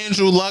said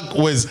Andrew Luck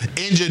was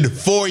injured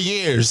 4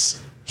 years.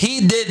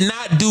 He did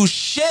not do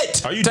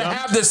shit Are you to dumb?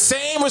 have the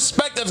same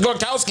respect as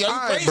Gronkowski. Are you All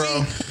right, crazy?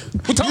 bro.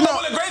 We talking You know- about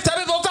one of the greatest tight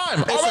ends of all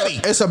time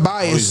already. It's a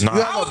bias. he's not.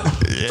 You have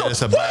a, Yeah,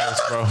 it's a bias,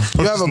 bro. you have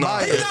a He's not.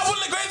 bias. He's not one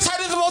of the greatest tight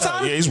ends of all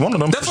time. Yeah, he's one of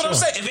them. That's for what I'm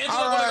sure. saying. If Andrew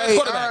All Luck was right, one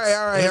all of the right, best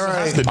all right, all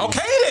Has to right. be.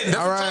 Okay then. That's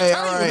All what I'm right, trying to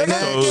all tell you, right.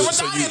 nigga. So- Get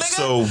so retarded, you- nigga.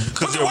 so- 'cause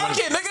Put the you're work one-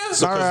 in, nigga.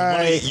 So, All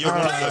right, you're all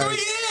one right. of Play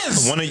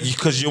 3 years.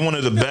 because you're one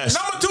of the best.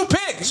 Number 2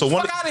 pick. So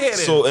Fuck out of here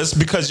then. So it's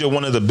because you're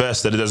one of the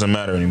best that it doesn't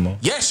matter anymore.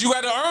 Yes, you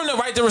got to earn the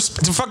right to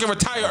fucking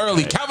retire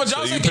early. Calvin So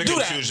Johnson you can pick do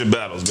and that. choose your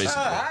battles,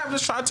 basically. I'm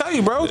just trying to tell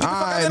you, bro. Get the fuck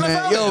All out right, of the man.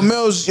 NFL Yo, then.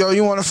 Mills,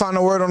 you want to find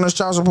a word on this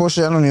child support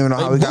shit? I don't even know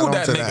how we got Boo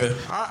onto that. nigga.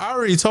 I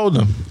already told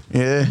him.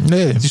 Yeah.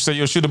 Yeah. You said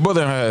you'll shoot a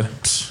bullet in her head.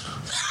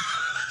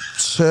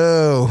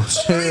 Chill.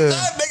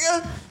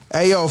 Nigga.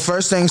 Hey, yo,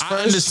 first things I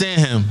first.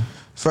 understand him.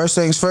 First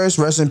things first,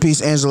 rest in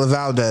peace, Angela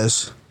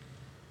Valdez.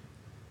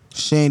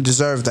 She ain't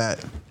deserve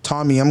that.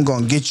 Tommy, I'm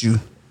going to get you.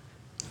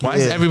 Why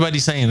is Yeah. everybody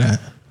saying that?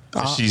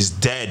 She's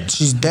dead.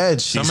 She's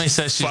dead. Somebody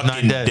says she's not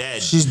fucking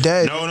dead. She's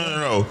dead.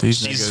 No. These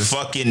She's niggas.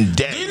 fucking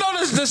dead. Do you know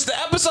this the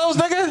episodes,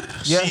 nigga?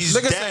 Yeah. She's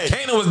Nigga dead.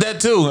 said Kanan was dead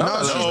too. No,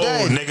 she's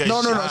dead. nigga.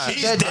 No, she's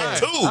She's dead. dead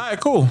too. All right,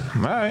 cool.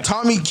 All right.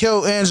 Tommy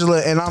killed Angela,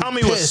 and I'm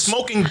Tommy pissed. was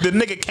smoking the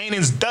nigga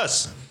Kanan's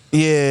dust.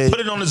 Yeah. Put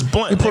it on his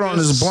blunt. He put nigga. on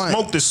his blunt.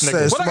 Smoke this nigga.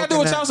 Says What I gotta do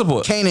with smoking child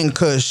support? Canaan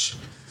Kush.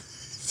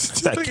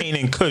 That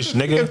Kanan Kush,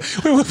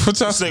 nigga. We went from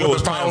child This nigga was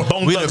support to playing power.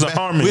 Bone We Thugs of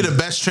Harmony. the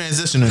best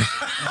transitioners.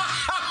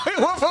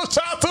 We went from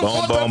child Boom,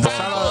 support boom, to boom,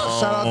 power.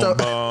 Shout out to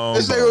boom,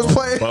 this nigga was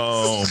playing.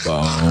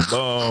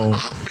 boom.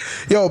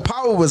 Yo,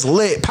 Power was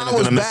lit. Power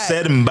was Nigga back.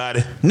 said him about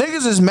it.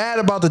 Niggas is mad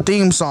about the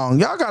theme song.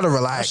 Y'all gotta That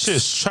relax.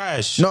 shit's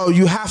trash. No,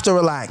 you have to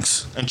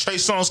relax. And Trey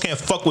Songz can't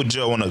fuck with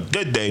Joe on a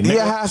good day, nigga. You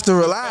have to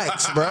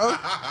relax, bro.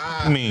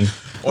 I mean,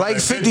 Like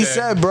 50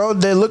 said, bro,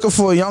 they're looking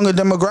for a younger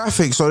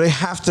demographic, so they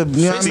have to,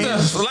 you know what I mean?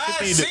 Last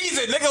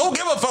season, nigga. Who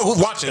give a fuck who's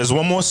watching? there's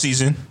one more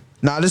season.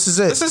 Nah, this is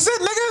it. This is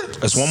it, nigga.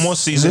 There's one more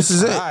season. This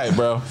is it. All right,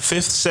 bro.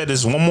 Fifth said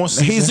there's one more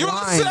season. He's You listen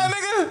lying. to that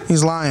nigga?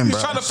 He's lying, He's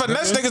bro. trying to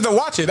finesse niggas to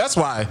watch it. That's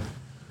why.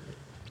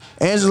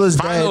 Angela's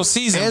Final dead.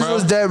 season,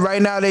 Angela's bro. dead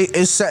right now.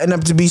 It's setting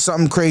up to be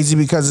something crazy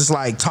because it's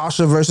like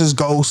Tasha versus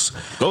Ghost,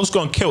 Ghost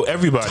gonna kill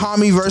everybody.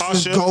 Tommy versus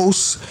Tasha,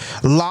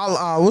 Ghost,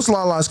 Lala. What's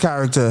Lala's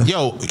character?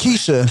 Yo,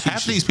 Keisha.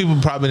 Half these people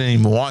probably didn't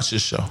even watch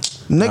this show.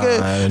 Nigga,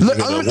 Nah, look,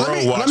 nigga, the let world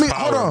me watch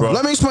hold Power, on. bro.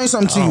 Let me explain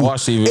something to I you. don't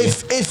watch TV.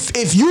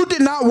 If you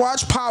did not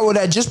watch Power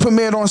that just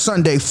premiered on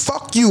Sunday,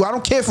 fuck you. I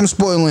don't care if I'm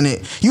spoiling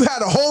it. You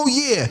had a whole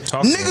year.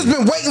 Talk to Niggas me.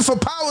 been waiting for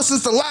Power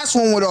since the last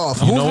one went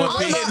off. You know I'm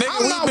what? not- Nigga,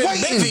 I'm not we been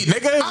waiting. busy,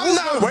 nigga. I'm Who's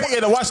not been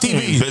waiting to watch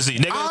TV. Busy,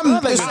 nigga.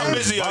 I'm the How same-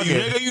 busy are you,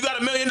 nigga? You got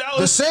 $1 million?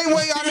 The same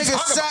way y'all You niggas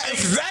talking about sat.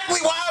 exactly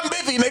why I'm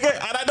busy, nigga,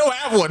 and I don't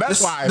have one.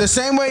 That's why. The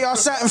same way y'all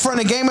sat in front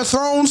of Game of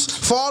Thrones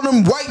for all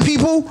them white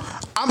people.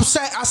 I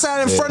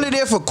sat in front of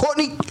there for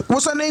Courtney.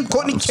 What's her name?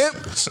 Courtney Kemp,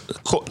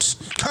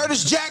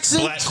 Curtis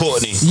Jackson. Black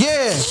Courtney.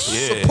 Yeah,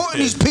 Yeah.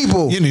 supporting these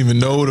people. You didn't even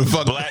know who the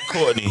fuck. Black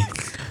Courtney.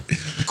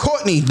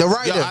 Courtney, the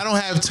writer. Yo, I don't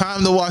have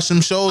time to watch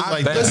them shows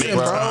like that. Listen, Make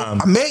bro.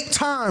 time. Make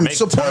time. Make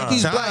Support time.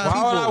 these Time. black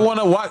Why would I people. want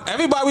to watch?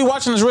 Everybody we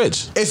watching is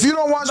rich. If you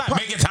don't watch, Not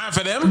making time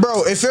for them.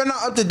 bro, if you're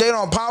not up to date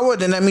on Power,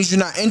 then that means you're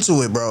not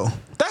into it, bro.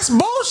 That's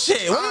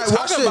bullshit. What All are right, you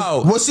watch talking this.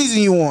 about? What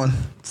season you on?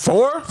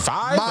 4,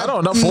 5? My- I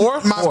don't know.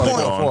 4. my Four, point.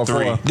 four, four,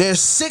 Three. four. There's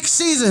 6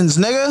 seasons,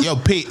 nigga. Yo,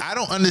 Pete, I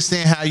don't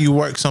understand how you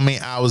work so many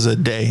hours a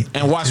day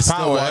And watch still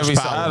Power watch every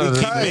Power. side of the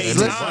Because, made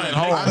listen, time,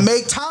 I nigga.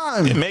 make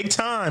time. Make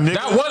time, nigga.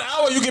 That 1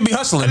 hour you can be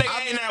hustling.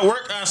 Nigga ain't at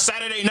work on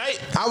Saturday night.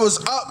 I was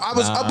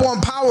up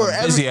on Power.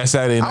 busy at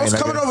Saturday I was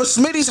night, coming nigga. over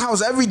Smitty's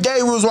house every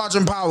day. We was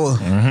watching Power.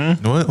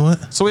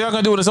 What? So what y'all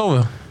gonna do when it's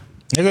over?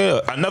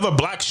 Nigga, another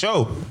black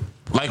show.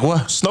 Like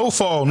what?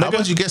 Snowfall, How nigga.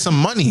 about you get some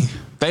money?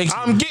 Thanks.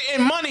 I'm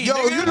getting money, Yo,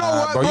 nigga. you know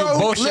what, bro, bro? you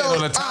bullshit Lil,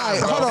 on the time, alright,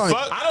 bro. hold on.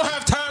 Fuck. I don't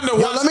have time to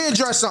Yo, watch. let me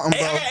address something,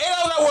 bro. Hey,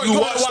 I don't know You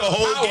what watched the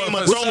whole Power Game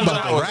of for Thrones 7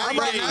 about hours. right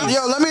Right now.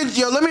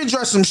 now. Let me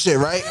address some shit,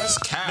 right?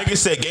 Nigga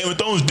said Game of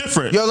Thrones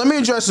different. Yo, let me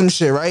address some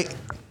shit, right?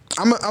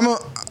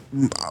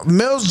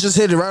 Mills just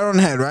hit it right on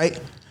the head, right?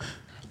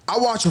 I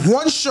watched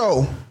one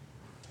show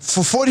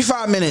for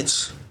 45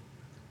 minutes,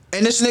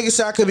 and this nigga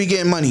said I could be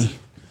getting money.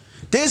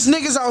 There's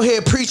niggas out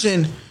here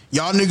preaching,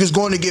 y'all niggas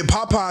going to get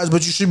Popeyes,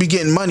 but you should be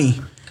getting money.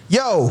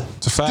 Yo,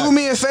 It's a fact. do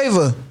me a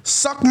favor.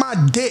 Suck my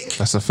dick.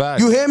 That's a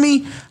fact. You hear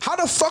me? How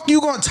the fuck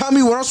you gonna tell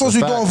me what I'm supposed to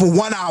be It's a doing fact. for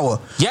 1 hour?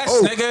 Yes,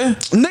 Oh, nigga.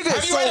 Nigga,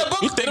 Have you so read a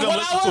book You think in I'm 1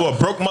 listening hour? to a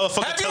broke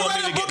motherfucker Have you telling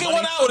read me a to book get in money?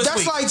 1 hour this that's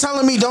week? like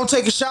telling me don't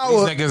take a shower.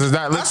 These niggas is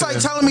not That's like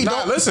listening. telling me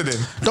Not listening.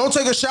 Don't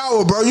take a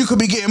shower, bro. You could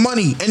be getting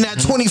money in that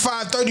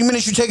 25, 30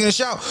 minutes you taking a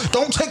shower.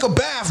 Don't take a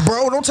bath,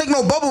 bro. Don't take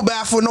no bubble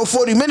bath for no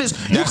 40 minutes.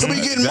 You could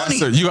be getting money.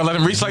 You gonna let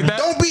him reach like that?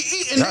 Don't be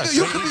eating, nigga.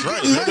 You could be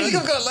right, getting nigga. money. You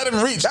gonna let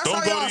him reach? That's Don't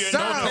how go y'all to your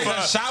sound. 9 to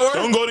 5. Shower?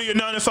 Don't go to your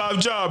 9 to 5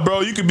 job,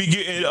 bro. You could be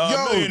getting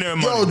millionaire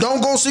money. Yo,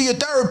 don't go see your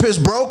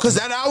therapist, bro. Cause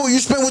that hour you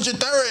spend with your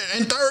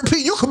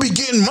therapy, you could be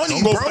getting money,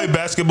 Don't go bro. play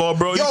basketball,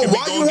 bro. Yo, you could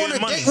why be you going on a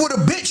getting money. date with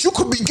a bitch? You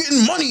could be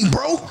getting money,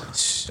 bro.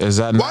 Is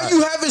that Why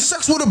you having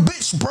sex with a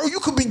bitch, bro? You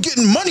could be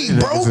getting money,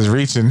 bro. This is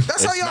reaching.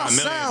 That's how It's y'all not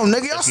million. sound,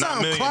 nigga. Y'all It's not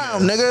sound millionaire.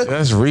 clown, nigga.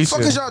 That's reaching.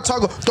 Fuck is y'all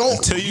talking?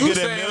 Don't. Till you get a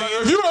saying, like,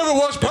 million. if you don't even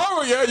watch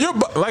Power yet, you're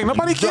like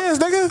nobody cares,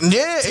 nigga.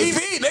 Yeah,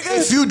 TV, nigga.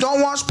 If you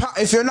don't watch,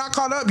 if you're not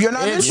caught up, you're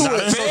not It's into not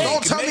it. So fake,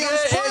 don't tell me I'm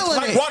It's spoiling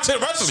like it. watching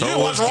wrestling. So you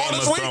didn't watch is Raw Game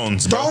this of week?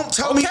 Thrones, bro. Don't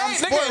tell Okay, me I'm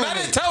nigga, spoiling and I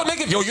didn't it. tell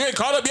nigga, yo, you ain't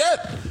caught up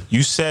yet.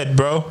 You said,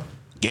 bro,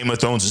 Game of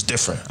Thrones is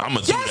different. I'm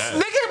gonna do Yes, that.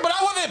 nigga, but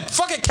I wasn't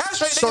fucking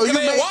castrating So niggas you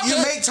that ain't make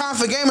watching. time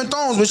for Game of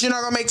Thrones, but you're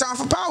not gonna make time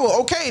for Power.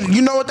 Okay,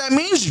 you know what that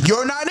means?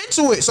 You're not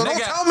into it. So don't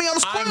Nigga, tell me I'm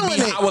spoiling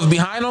it. I was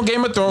behind on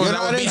Game of Thrones You're and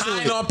I not was into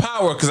behind it. on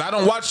Power because I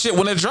don't watch shit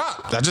when it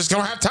dropped. I just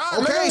don't have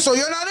time. Okay, nigga. so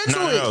you're not into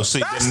it. No. See,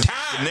 That's the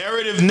cap.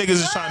 narrative niggas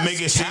is trying to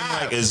make it seem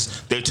cap. like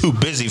is they're too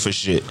busy for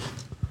shit.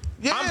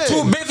 Yeah. I'm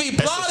too busy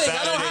That's a plotting.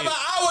 I don't have Saturday. an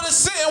hour to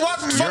sit and watch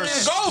You're, fucking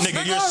Ghost,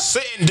 nigga, you're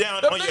sitting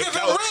down Them on your niggas are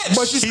couch. rich.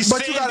 But you He's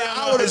but you sitting got an down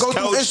hour on to his go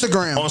through couch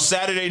Instagram. on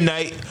Saturday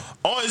night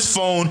on his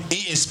phone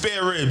eating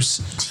spare ribs.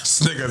 This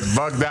nigga's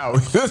bugged out.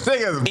 This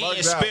nigga's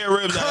Eating spare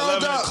ribs at Curled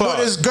 11 up o'clock.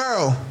 with his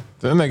girl.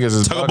 Them niggas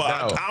is Talk bugged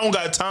about, out. I don't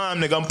got time,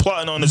 nigga. I'm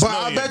plotting on this But I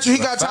million. bet you he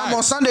got time fact.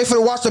 on Sunday for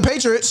to watch the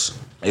Patriots.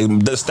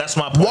 That's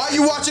my point. Why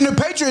you watching the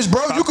Patriots,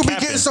 bro? You could be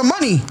capping. getting some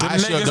money. Them I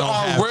sure niggas don't are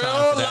have time for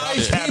real that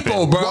life shit.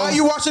 people, bro. Why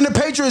you watching the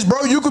Patriots,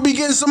 bro? You could be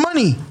getting some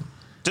money.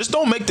 Just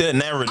don't make that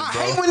narrative, I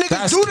bro. hate when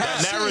niggas do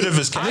that. That narrative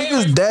is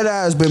Niggas dead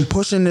ass been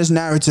pushing this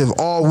narrative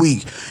all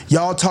week.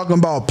 Y'all talking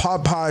about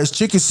Popeye's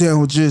chicken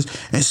sandwiches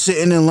and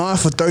sitting in line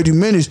for 30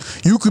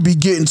 minutes. You could be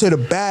getting to the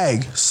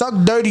bag. Suck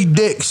dirty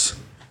dicks.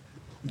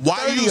 Why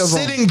are you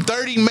sitting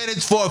 30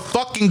 minutes for a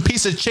fucking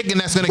piece of chicken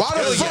that's gonna Why the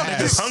kill your fuck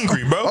ass? Just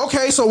hungry, bro.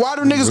 Okay, so why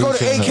do niggas go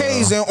to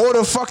AKs and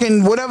order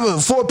fucking whatever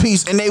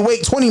 4-piece and they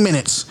wait 20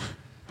 minutes?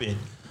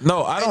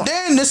 No, I And don't.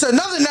 then there's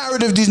another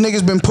narrative these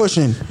niggas been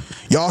pushing.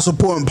 Y'all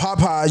supporting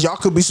Popeyes, y'all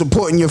could be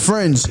supporting your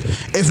friends.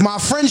 If my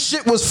friend's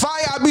shit was fire,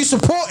 I'd be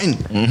supporting.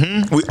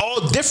 We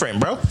all different,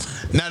 bro.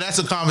 Now that's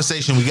a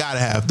conversation we gotta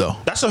have though.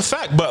 That's a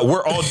fact, but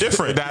we're all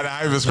different.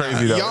 That was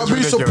crazy though. Y'all It's be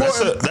ridiculous.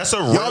 supporting. That's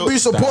a real. Y'all be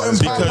supporting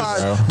because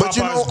Popeyes, but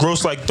you know, Popeyes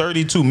gross like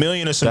 32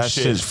 million or some That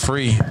shit. shit's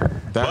free.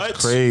 That's But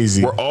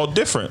crazy. We're all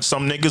different.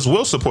 Some niggas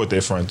will support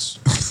their friends.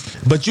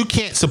 But you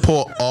can't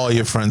support all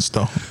your friends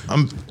though.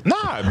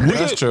 Nah, nigga.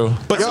 That's true.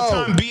 But Yo, every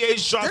time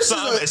BH drops this is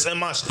something, a- it's in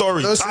my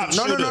story. listen, Top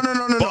no,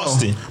 shooter,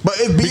 Boston. But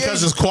if BH,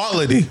 Because it's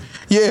quality.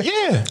 yeah,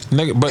 Yeah.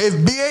 Nigga, but if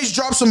BH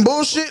drops some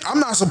bullshit, I'm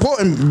not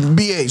supporting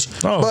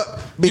BH. No. But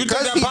you think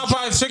because that he,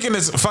 Popeye's chicken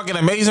is fucking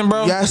amazing,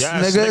 bro? yes,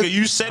 Yes, nigga. nigga,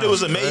 you said it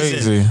was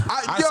amazing. Crazy.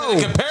 I- I said yo,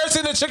 in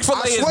comparison to Chick-fil-A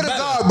I is swear to better.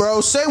 God, bro.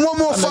 Say one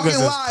more That fucking niggas is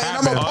lie, and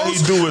I'm gonna capping. All he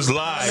post. do is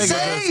lie. Nigga,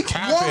 Say just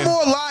capping. one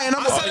more lie, and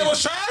I'm I said gonna. it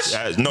was trash.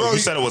 Yeah, no, Bro, you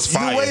said it was you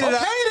fire. waited Okay,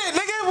 out- then,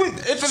 nigga.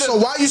 If it So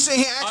why you sitting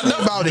here asking me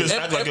Enough. about You it? just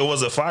act like it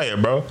wasn't fire,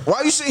 bro.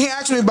 Why you sitting here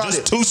asking me about Just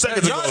it? 2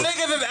 seconds Y'all ago.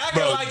 niggas is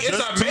acting Bro, like it's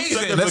just 2 amazing.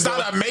 seconds It's ago.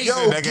 not amazing, Yo,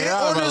 nigga. get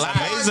Y'all on this relax.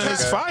 Amazing podcast.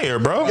 is fire,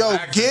 bro. Yo,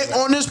 Relax, get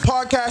nigga. on this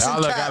podcast Y'all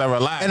and gotta cap.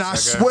 relax, And I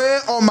nigga.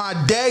 swear on my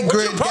dead What you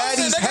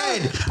granddaddy's posting,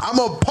 nigga? head, I'm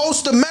gonna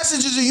post the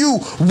messages of you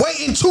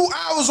waiting 2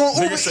 hours on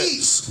Nigga Uber said-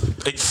 Eats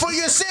for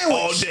your sandwich.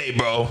 All day,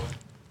 bro.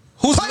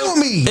 Who's Play with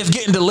me. It's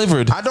getting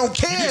delivered. I don't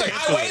care.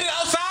 I waited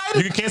outside.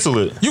 You can cancel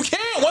it. You can.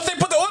 Once they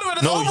put the order in,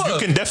 it's No, over. you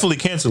can definitely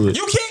cancel it.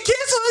 You can't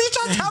cancel it. You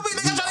trying to tell me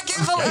nigga trying to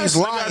cancel it? He's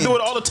Nigga, I lying. do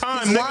it all the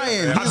time. He's nigga.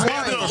 lying. I He's paid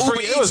lying. on It was Uber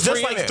free. It Eats was just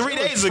free like anyway. 3 It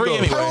was days free ago.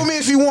 anyway. Play with me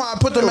if you want. I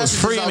put the It was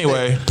messages free out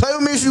anyway. there. Play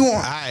with me if you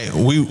want. Alright,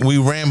 we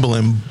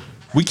rambling.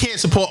 We can't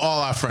support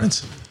all our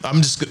friends.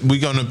 We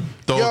gonna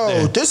throw it Yo,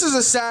 there. this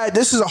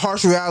is a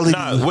harsh reality.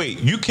 Nah, wait.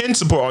 You can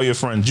support all your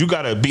friends. You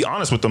gotta be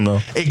honest with them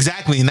though.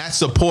 Exactly, and that's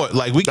support.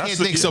 Like we That's can't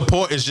the- think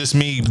support is just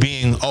me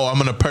being, oh, I'm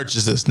gonna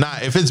purchase this. Nah,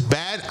 if it's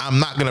bad, I'm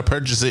not gonna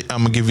purchase it.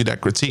 I'm gonna give you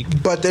that critique.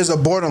 But there's a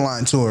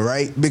borderline to it,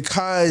 right?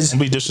 Because Don't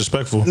be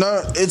disrespectful.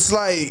 no, it's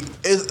like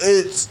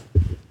it's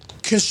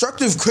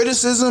constructive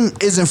criticism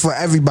isn't for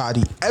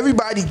everybody.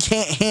 Everybody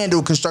can't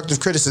handle constructive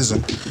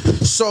criticism.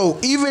 So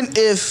even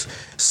if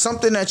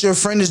something that your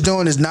friend is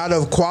doing is not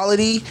of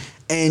quality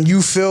and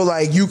you feel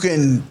like you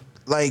can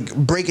like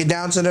break it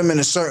down to them in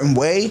a certain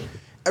way,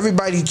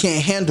 everybody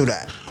can't handle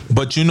that.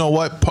 But you know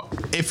what?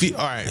 If you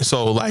all right,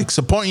 so like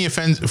supporting your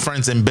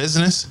friends in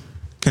business,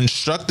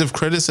 constructive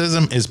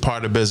criticism is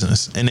part of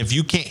business, and if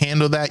you can't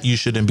handle that, you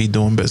shouldn't be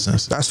doing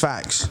business. That's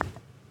facts.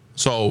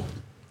 So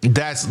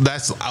that's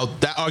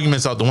out. That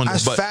argument's out the window.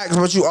 That's But facts,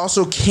 but you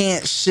also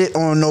can't shit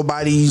on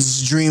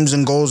nobody's dreams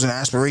and goals and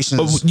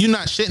aspirations. you're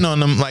not shitting on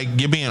them. Like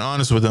you're being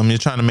honest with them. You're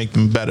trying to make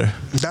them better.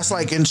 That's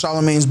like in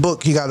Charlemagne's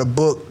book. He got a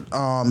book,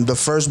 the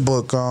first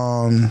book,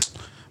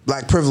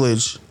 Black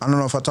Privilege. I don't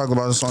know if I talked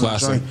about this on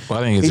Classic. the joint. Well,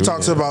 I didn't get He to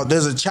talks read that. about,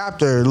 there's a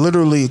chapter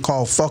literally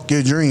called Fuck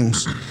Your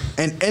Dreams.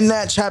 And in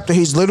that chapter,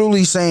 he's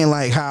literally saying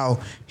like how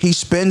he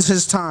spends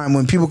his time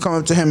when people come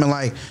up to him and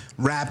like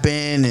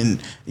rapping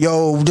and,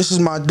 yo, this is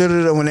my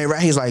da-da-da, when they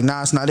rap, he's like,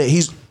 nah, it's not it.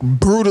 He's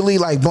brutally,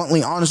 like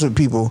bluntly honest with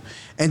people.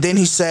 And then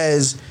he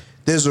says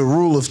there's a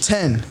rule of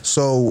 10.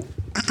 So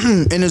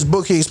in his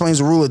book, he explains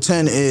the rule of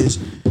 10 is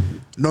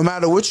no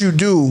matter what you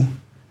do,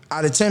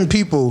 out of 10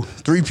 people,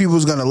 3 people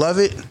is gonna love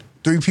it,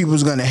 3 people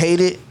is gonna hate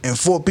it, and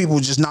 4 people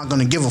just not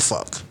gonna give a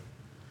fuck.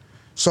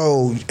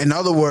 So, in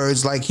other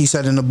words, like he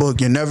said in the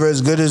book, you're never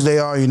as good as they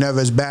are, you're never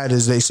as bad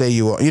as they say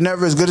you are. You're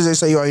never as good as they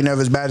say you are, you're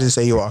never as bad as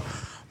they say you are.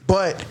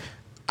 But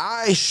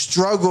I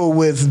struggle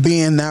with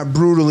being that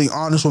brutally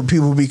honest with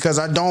people because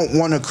I don't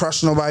want to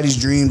crush nobody's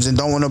dreams and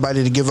don't want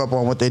nobody to give up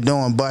on what they're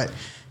doing. But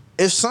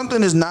if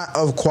something is not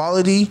of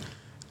quality,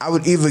 I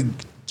would either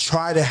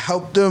try to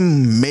help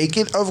them make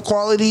it of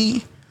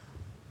quality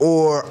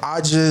or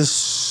I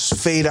just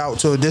fade out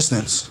to a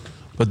distance.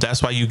 But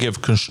that's why you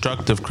give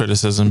constructive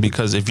criticism,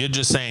 because if you're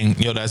just saying,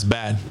 yo, that's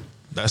bad,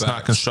 that's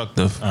not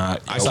constructive. I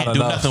It's can't not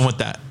do enough. nothing with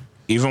that.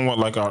 Even with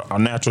like our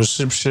natural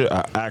shit,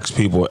 I ask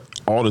people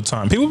all the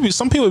time.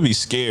 Some people be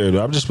scared.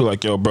 I'll just be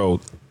like, yo, bro,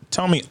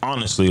 tell me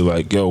honestly,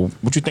 like, yo,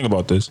 what you think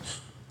about this?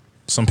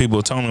 Some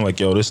people tell me like,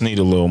 yo, this need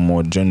a little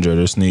more ginger.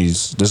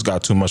 This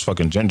got too much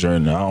fucking ginger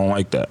in it. I don't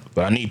like that.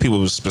 But I need people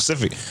who's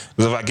specific.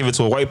 Because if I give it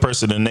to a white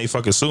person and they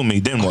fucking sue me,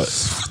 then what?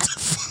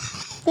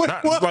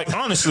 Like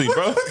honestly,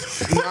 bro.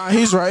 Nah,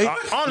 he's right.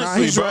 Honestly, nah,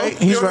 he's bro. right.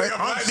 He's right.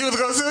 Black dude's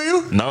gonna sue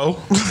you? No.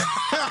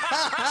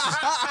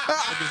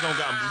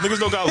 niggas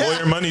don't got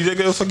lawyer money. Nigga,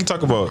 what the fuck you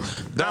talk about?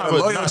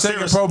 Lawyer taking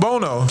serious- pro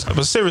bono.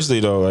 But seriously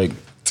though, like,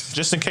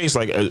 just in case,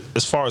 like,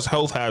 as far as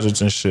health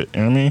hazards and shit,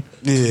 you know what I mean?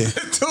 Yeah.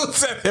 Dude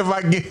said if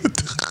I get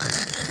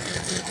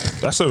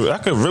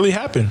That could really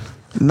happen.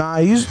 Nah,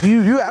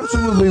 you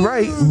absolutely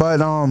right,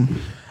 but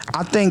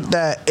I think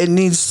that it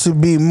needs to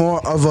be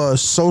more of a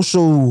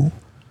social.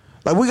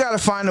 Like, we gotta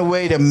find a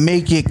way to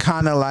make it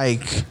kind of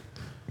like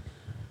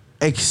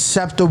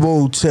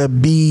acceptable to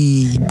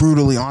be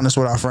brutally honest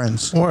with our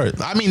friends.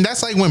 Word. I mean,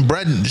 that's like when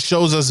Brett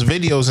shows us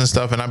videos and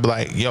stuff, and I be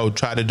like, "Yo,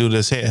 try to do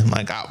this here."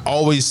 Like, I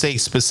always say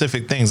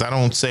specific things. I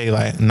don't say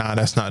like, "Nah,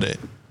 that's not it,"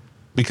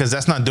 because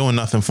that's not doing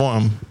nothing for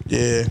him.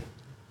 Yeah.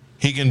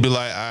 He can be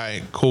like, "All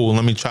right, cool.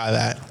 Let me try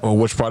that." Or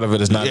which part of it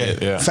is not Yeah.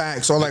 it? Yeah.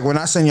 Facts. So like when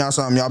I send y'all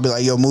something, y'all be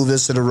like, "Yo, move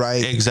this to the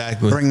right."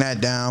 Exactly. Bring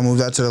that down. Move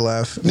that to the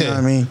left. You know Yeah. what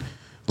I mean?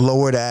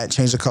 Lower that.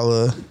 Change the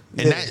color.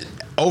 And that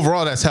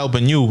overall, that's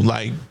helping you.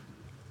 Like,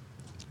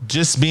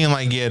 just being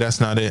like, "Yeah, that's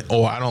not it,"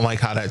 or "I don't like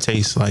how that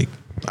tastes." Like,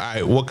 all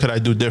right, what could I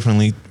do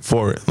differently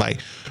for it? Like,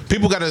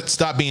 people got to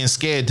stop being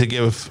scared to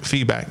give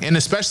feedback, and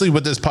especially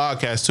with this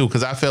podcast too,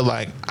 because I feel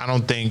like I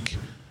don't think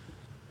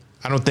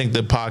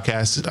the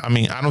podcast. I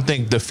mean, I don't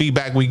think the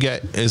feedback we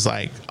get is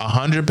like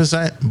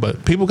 100%,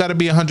 but people got to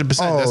be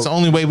 100%. That's the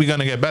only way we're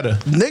gonna get better.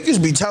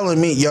 Niggas be telling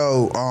me,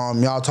 "Yo,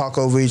 y'all talk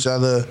over each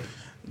other.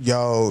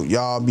 Yo,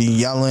 y'all be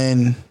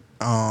yelling.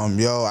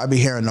 Yo, I be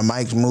hearing the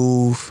mics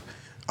move."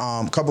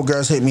 Couple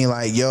girls hit me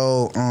like,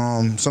 "Yo,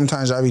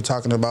 sometimes I be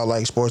talking about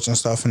like sports and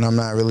stuff, and I'm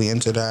not really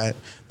into that,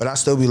 but I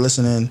still be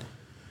listening."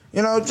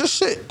 You know, just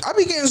shit. I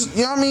be getting,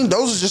 you know what I mean?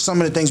 Those are just some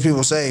of the things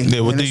people say. Yeah,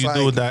 what And do it's you like,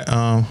 do with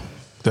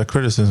that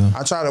criticism?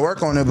 I try to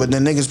work on it, but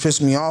then niggas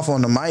piss me off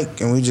on the mic,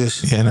 and we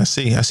just. Yeah, and I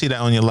see that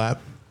on your lap.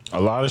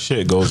 A lot of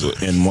shit goes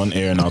in one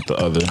ear and out the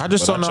other. I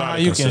just But don't know try how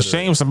to you can consider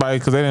shame somebody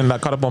because they didn't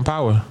not caught up on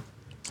Power.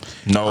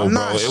 No, I'm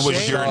bro. not It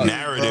was your shaming,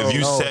 narrative. bro.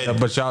 You No, said,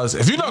 But y'all,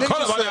 if you're not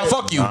caught up on that,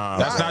 fuck you.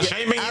 That's not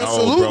shaming you.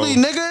 Absolutely,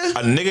 bro. nigga.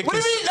 A nigga. What do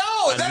you mean?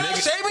 No, is that not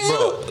shaming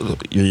you? Bro,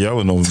 you're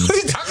yelling over me. What are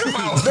you talking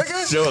about,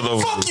 nigga? Yelling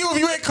over Fuck me. you if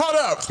you ain't caught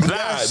up. Nah,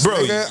 bro,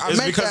 nigga, I it's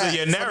meant because that of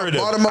your from the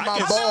narrative. bottom of I my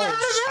can- balls.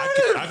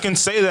 I can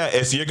say that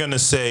if you're gonna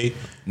say,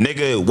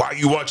 "Nigga, why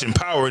you watching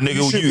Power, nigga?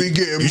 You should be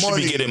getting you should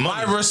money." be getting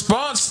My money."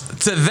 response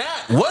to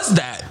that was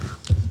that.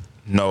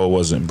 No, it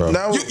wasn't, bro.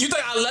 That You think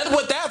I led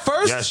with that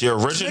first? Yes, your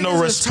original Niggas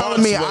is response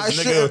telling me was,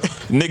 I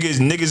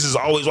niggas is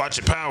always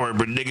watching Power,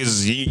 but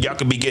y'all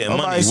could be getting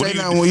Nobody money. say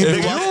nothing when you nigga, be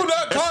If you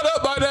not caught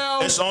up by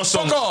now, It's on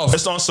some. fuck off.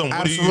 It's on some.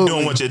 What are you Absolutely.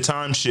 doing with your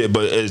time shit?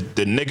 But there's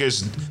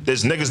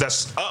niggas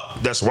that's up,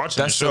 that's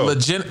watching That's the a show.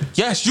 legit.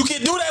 Yes, you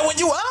can do that when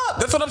you up.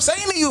 That's what I'm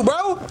saying to you,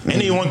 bro.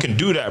 Anyone can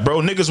do that, bro.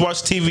 Niggas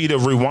watch TV to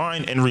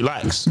rewind and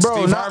relax. Bro,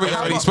 Steve now, Harvey how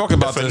already about- spoke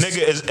about If a this.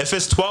 nigga if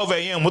it's 12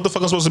 a.m., what the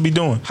fuck am I supposed to be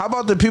doing? How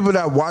about the people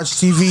that watch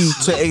TV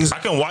to? I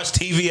can watch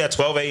TV at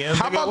 12 a.m.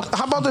 How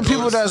nigga. about the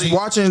people that's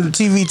watching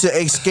TV to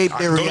escape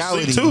their Go to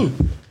reality? sleep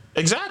too.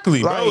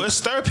 Exactly, bro. Like- It's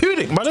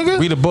therapeutic, my nigga.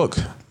 Read a book.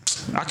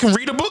 I can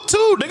read a book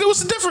too, nigga.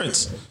 What's the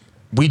difference?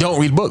 We don't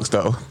read books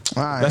though.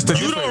 Alright, That's the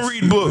You difference. don't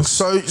read books.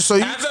 So you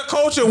As a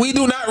culture, we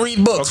do not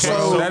read books. Okay,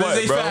 bro. so That what,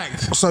 is a bro?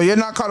 fact. so you're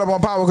not caught up on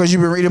Power because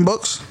you've been reading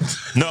books.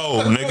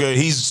 No, nigga.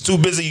 He's too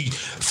busy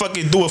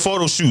fucking doing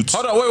photo shoots.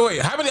 Hold on,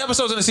 wait. How many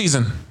episodes in the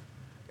season?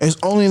 It's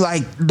only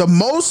like the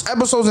most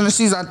episodes in the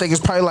season. I think is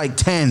probably like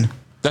 10.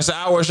 That's an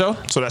hour show.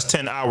 So that's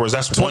 10 hours.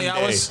 That's 20 one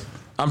hours. day.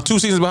 I'm 2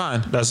 seasons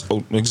behind. That's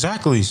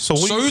exactly. So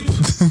we. So you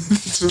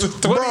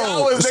 20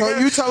 hours, so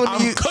nigga. you telling me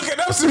I'm you- cooking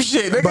up some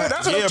shit, nigga. But-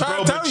 That's what yeah, I'm trying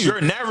bro, to tell but you.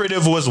 your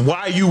narrative was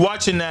why you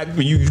watching that.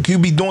 You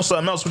could be doing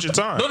something else with your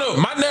time. No,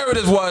 my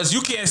narrative was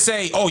you can't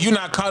say, "Oh, you're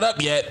not caught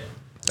up yet."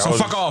 So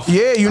was- fuck off.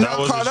 Yeah, you're That not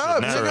was caught just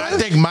up. your Nigga. narrative. I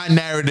think my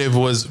narrative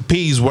was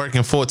P's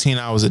working 14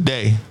 hours a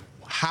day.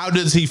 How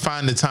does he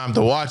find the time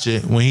to watch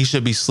it when he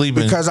should be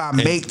sleeping? Because I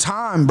And- make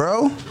time,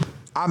 bro.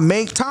 I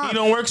make time. He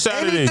don't work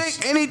Saturdays.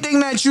 Anything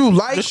that you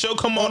like. The show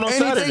come on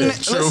anything Saturdays.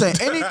 that- True.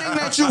 Listen, anything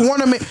that you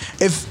want to make.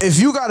 If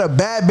you got a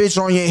bad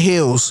bitch on your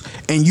heels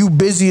and you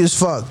busy as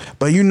fuck,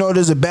 but you know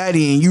there's a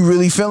baddie and you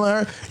really feeling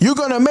her, you're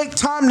gonna make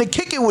time to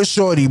kick it with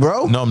shorty,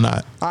 bro. No, I'm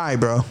not. All right,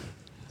 bro.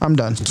 I'm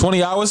done.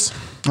 20 hours.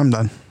 I'm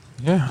done.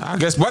 Yeah, I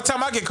guess by the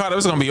time I get caught up,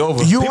 it's gonna be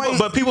over. You People, ain't.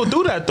 but people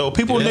do that though.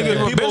 People, nigga,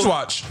 People people binge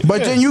watch.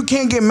 But then you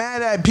can't get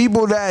mad at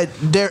people that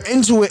they're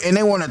into it and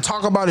they want to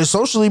talk about it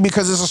socially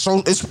because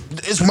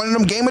it's one of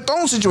them Game of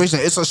Thrones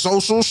situations. It's a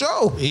social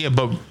show. Yeah,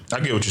 but I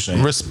get what you're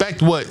saying.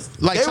 respect what?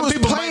 Like They some was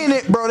people playing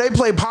might, it, bro. They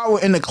play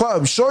Power in the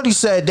club. Shorty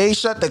said they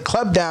shut the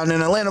club down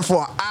in Atlanta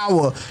for an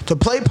hour to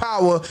play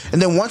Power,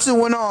 and then once it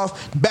went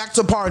off, back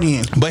to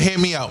partying. But hear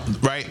me out,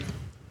 right?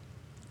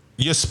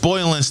 You're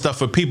spoiling stuff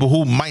for people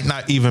who might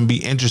not even be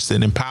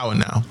interested in Power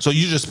now. So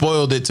you just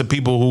spoiled it to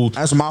people who.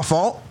 That's my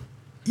fault.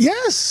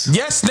 Yes.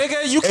 Yes,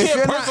 nigga, you If can't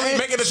you're not personally in-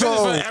 make a decision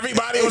so, for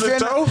everybody if on the you're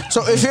show. not-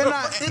 So if you're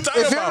not, What you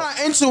talking if you're about?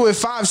 not into it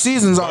 5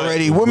 seasons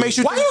already, what makes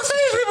you? Why you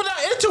saying people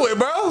not into it,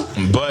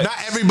 bro? But Not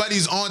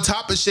everybody's on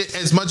top of shit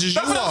as much as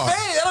That's you what I'm are.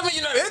 saying. That don't mean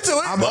you're not into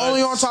it. I'm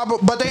only on top of,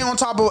 but they on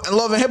top of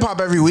Love and Hip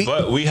Hop every week.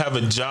 but we have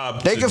a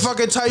job. They to- can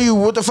fucking tell you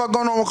what the fuck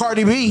going on with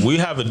Cardi B. We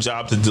have a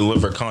job to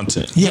deliver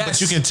content. Yeah, Yes.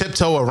 but you can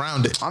tiptoe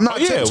around it. I'm not Oh,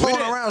 yeah, we tiptoeing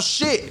did. around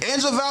shit.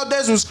 Angel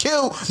Valdez was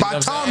killed by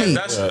Tommy.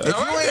 That's, If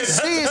you ain't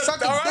see it,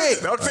 suck all a right.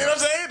 dick. Don't see what I'm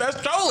saying?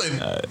 That's trolling.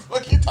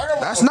 What you talking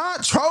about? That's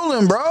not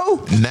trolling,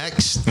 bro.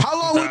 Next. How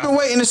long we been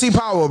waiting to see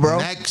Power, bro?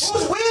 Next.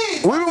 Who's we?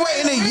 We've been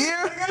waiting a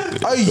year.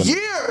 A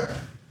year.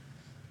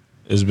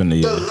 It's been a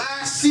year. The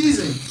last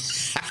season.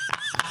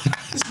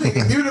 This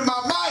nigga muted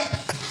my mic.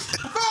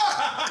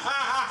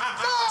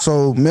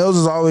 So Mills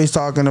is always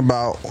talking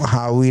about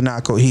how we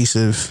not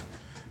cohesive.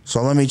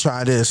 So let me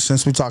try this.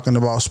 Since we're talking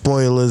about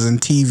spoilers and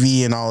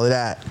TV and all of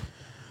that,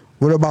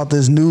 what about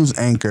this news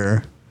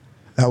anchor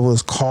that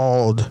was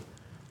called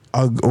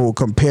or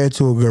compared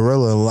to a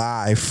gorilla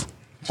live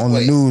on the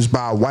news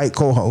by a white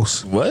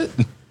co-host? What?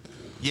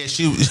 Yeah,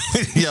 she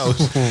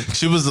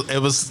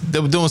was they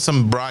were doing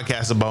some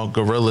broadcast about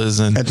gorillas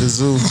and At the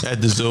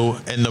zoo.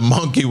 And the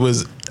monkey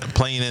was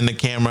playing in the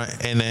camera,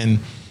 and then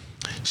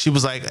she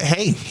was like,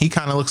 "Hey, he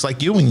kind of looks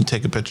like you when you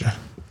take a picture."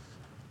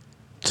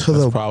 To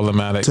That's the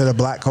problematic. to the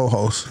black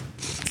co-host.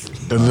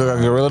 Does he look like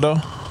a gorilla though?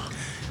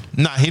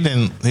 Nah, he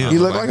didn't. He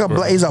looked like a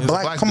black. He's a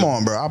black. Come dude.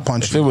 on, bro. I'll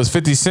punch If it you. was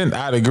 50 Cent,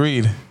 I'd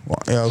agreed.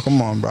 Yo,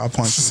 come on, bro. I'll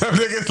punch you. Some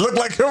niggas look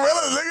like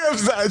gorillas.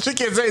 Niggas, she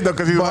can't say it though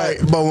because he's white.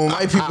 But when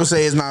white people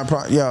say it's not a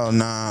problem, yo,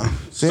 nah.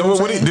 See So what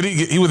I'm what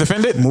saying? he was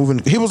offended? Moving.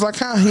 He was like,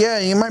 huh, yeah,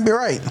 you might be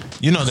right.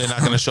 You know they're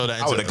not gonna show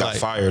that. I would have got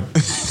fired.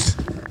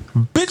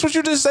 Bitch, what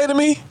you just say to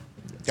me?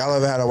 Y'all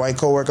ever had a white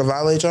coworker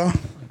violate y'all?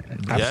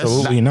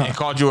 Absolutely He not.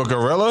 called you a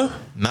gorilla?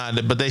 Nah,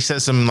 but they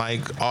said some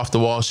like off the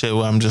wall shit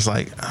where I'm just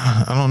like,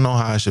 I don't know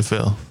how I should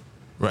feel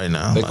right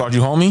now. They Like, called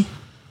you homie?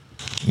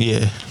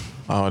 yeah.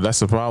 Oh, that's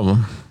the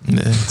problem.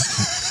 Yeah.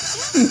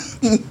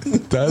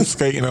 That's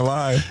skating a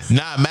line.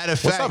 Nah, matter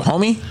of What's fact, up,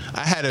 homie?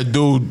 I had a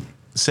dude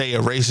say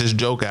a racist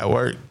joke at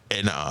work,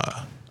 and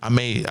I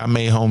made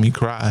homie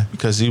cry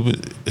because he was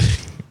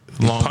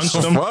long. punched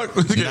The him? fuck?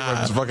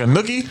 Nah. Fucking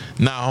nookie?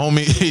 Nah,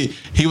 homie,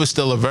 he was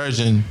still a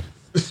virgin,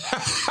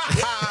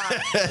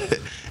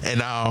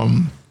 and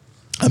I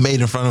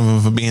made in front of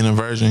him for being a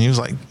virgin. He was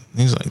like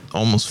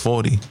almost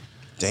 40,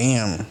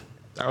 Damn.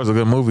 That was a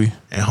good movie.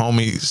 and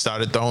homie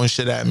started throwing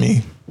shit at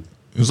me.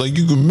 He was like,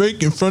 "You can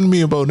make in front of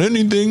me about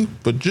anything,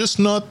 but just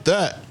not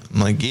that." I'm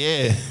like,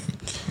 "Yeah,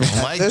 I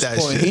don't like At this that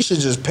point, shit." he should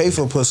just pay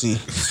for pussy.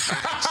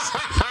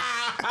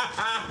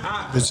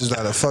 Bitches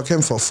gotta fuck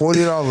him for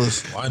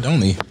 $40. Why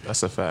don't he?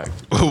 That's a fact.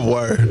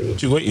 Word.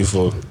 What you waiting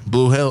for?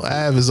 Blue Hill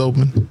Ave is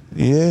open.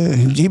 Yeah,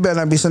 he better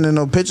not be sending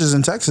no pictures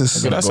in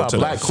Texas. That's Go our to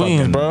black the queens,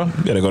 fucking- bro.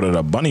 You gotta go to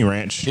the bunny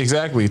ranch.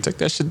 Exactly. Take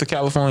that shit to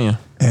California.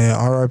 And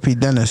R.I.P.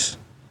 Dennis.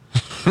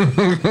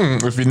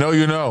 If you know,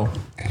 you know.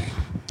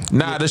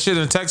 Nah, this shit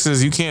in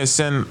Texas, you can't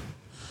send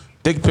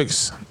dick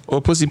pics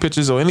or pussy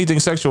pictures or anything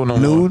sexual no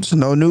more. Nudes?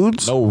 No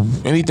nudes? No,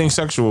 anything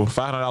sexual,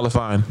 $500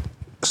 fine.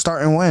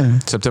 Starting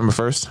when? September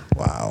 1st.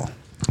 Wow.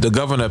 The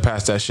governor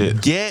passed that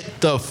shit. Get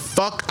the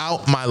fuck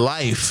out my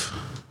life.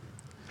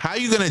 How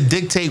you gonna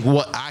dictate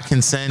what I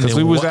can send? Because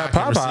and we was what at I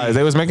can Popeyes. receive?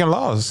 They was making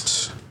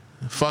laws.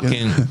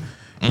 Fucking.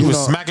 You was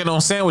know- smacking on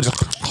sandwiches.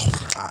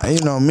 You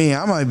know me,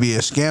 I might be a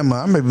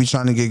scammer. I might be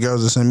trying to get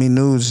girls to send me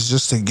nudes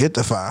just to get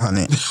the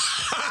 500.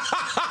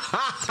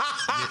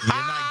 You're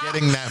not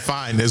getting that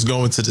fine. It's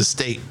going to the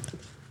state.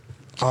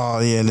 Oh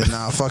yeah, then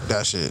nah, fuck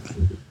that shit.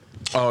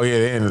 Oh,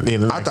 yeah.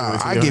 I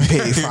thought I get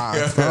paid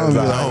 $5. I'm be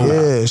like,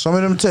 yeah, show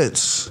me them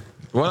tits.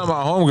 One of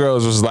my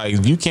homegirls was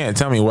like, you can't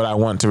tell me what I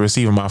want to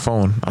receive on my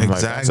phone. I'm like,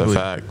 that's a Exactly.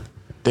 fact.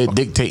 They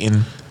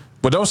dictating.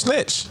 But don't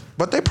snitch.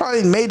 But they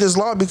probably made this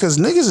law because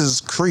niggas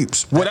is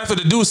creeps. What after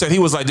the dude said, he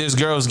was like, there's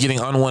girls getting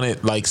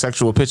unwanted, like,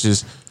 sexual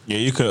pictures. Yeah,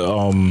 you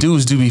could.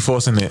 Dudes do be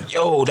forcing it.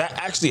 Yo, that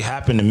actually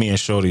happened to me and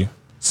Shorty.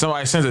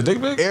 Somebody sends a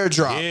dick pic?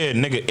 Airdrop. Yeah,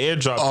 nigga,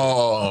 airdrop.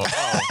 Oh.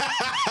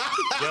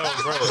 Yo,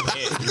 bro,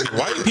 yeah,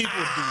 white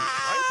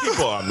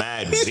people are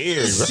mad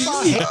weird.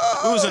 Bro.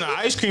 We was in an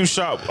ice cream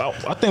shop.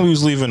 I think we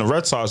was leaving a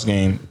Red Sox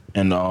game,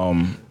 and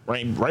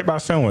right by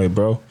Fenway,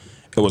 bro.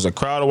 It was a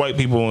crowd of white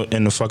people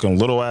in the fucking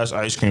little ass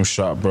ice cream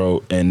shop,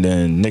 bro. And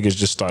then niggas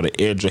just started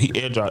airdrop. He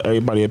airdropped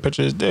everybody a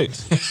picture of his dick.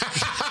 You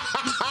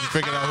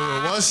figured out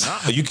who it was?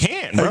 Nah, you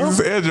can't, bro.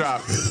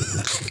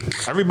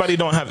 Airdrop. Everybody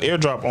don't have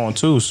airdrop on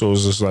too, so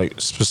it's just like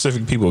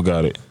specific people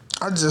got it.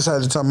 I just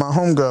had to tell my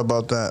homegirl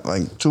about that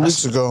like 2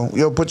 weeks ago.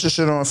 Yo, put your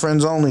shit on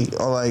friends only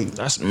or like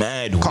That's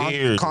mad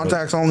weird. bro.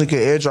 contacts only can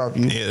airdrop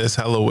you. Yeah, that's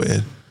hella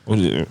weird. What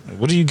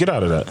do you get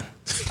out of that?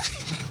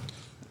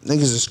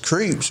 Niggas is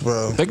creeps,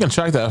 bro. They can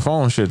track that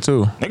phone shit,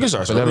 too. Niggas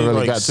are But never really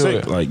like got to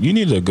sick. it. Like you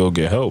need to go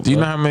get help. Do you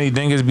bro. know how many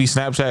dingas be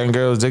Snapchatting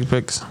girls' dick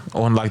pics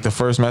on, like, the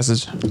first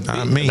message?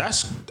 Not me.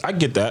 I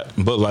get that,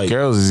 but like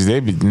Girls,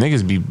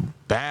 niggas be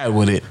bad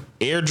with it.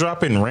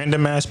 airdropping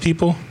random ass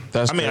people.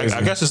 That's I mean, crazy.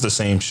 I guess it's the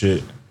same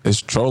shit. It's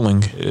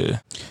trolling. Yeah.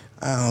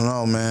 I don't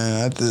know,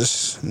 man.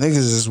 Niggas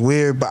is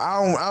weird, but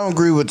I don't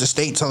agree with the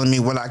state telling me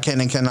what I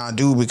can and cannot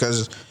do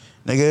because,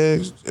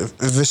 nigga, if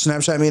it's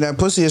Snapchat me that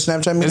pussy, it's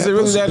Snapchat me Is that it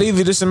really pussy. that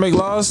easy just to make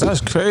laws?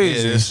 That's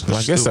crazy. Yeah, it's like,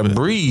 it's a stupid.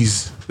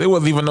 breeze. There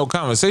wasn't even no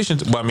conversation.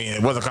 Well, I mean,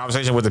 it was a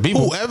conversation with the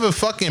people. Whoever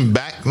fucking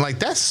back, like,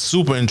 that's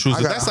super intrusive.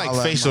 I gotta That's like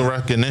holla at facial mine.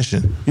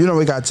 recognition. You know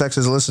we got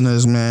Texas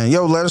listeners, man.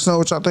 Yo, let us know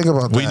what y'all think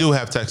about that. We do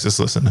have Texas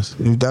listeners.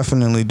 You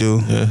definitely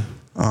do. Yeah.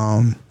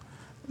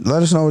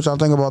 Let us know what y'all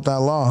think about that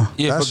law.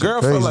 Yeah, That if a shit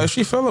girl crazy. feel like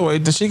she fell away,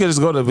 then she could just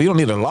go to. You don't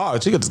need a law.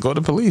 She could just go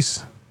to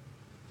police.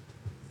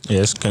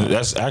 Yeah,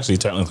 that's actually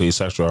technically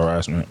sexual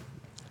harassment.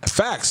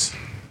 Facts.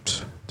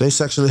 They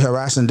sexually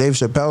harassing Dave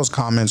Chappelle's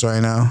comments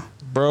right now.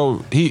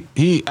 Bro,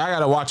 I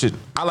gotta watch it.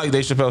 I like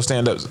Dave Chappelle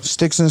stand-ups.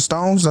 Sticks and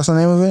Stones, that's the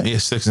name of it? Yeah,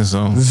 Sticks and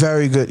Stones.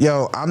 Very good.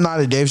 Yo, I'm not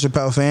a Dave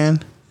Chappelle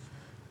fan.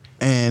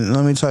 And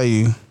let me tell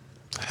you,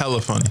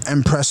 Hella funny.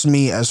 impressed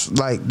me as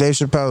like Dave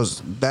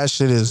Chappelle's, that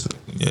shit is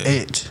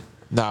it.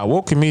 Nah,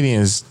 woke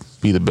comedians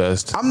be the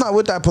best. I'm not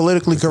with that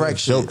politically correct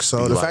shit. jokes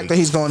So be the like fact that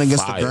he's going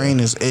against fire. the grain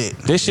is it.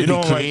 This You should be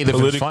don't like creative and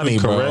politically funny,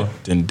 bro.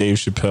 correct, then Dave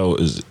Chappelle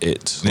is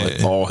it. Like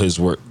Yeah. all his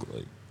work.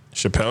 Like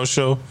Chappelle's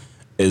show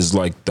is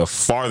like the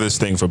farthest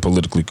thing for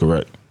politically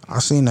correct. I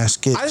seen that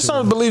skit. I just too.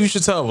 don't believe you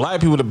should tell black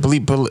people to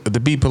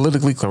be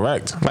politically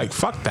correct. Like,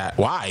 fuck that.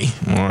 Why?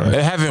 Right.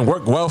 It haven't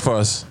worked well for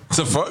us.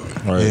 So fuck.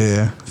 Right. Yeah,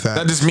 That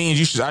fact. just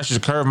means I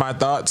should curve my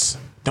thoughts.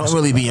 Don't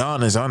really be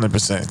honest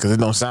 100% because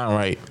it don't sound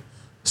right.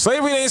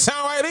 Slavery didn't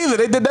sound right either.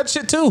 They did that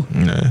shit too.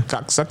 Yeah.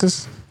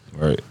 Cocksuckers.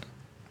 Right.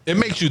 It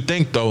makes you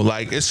think though.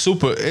 Like it's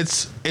super.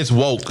 It's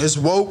woke. It's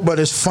woke, but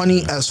it's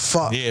funny as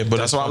fuck. Yeah, but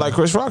That's why I like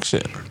Chris Rock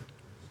shit.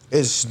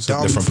 It's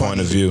dumb Different funny. point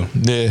of view.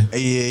 Yeah.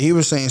 Yeah, he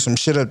was saying some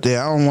shit up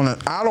there. I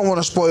don't want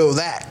to spoil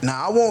that.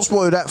 Now I won't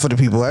spoil that for the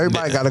people.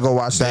 Everybody got to go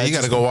watch that. Yeah, you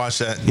got to go watch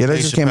that. Yeah, that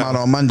Dave just came out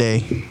Chappelle. on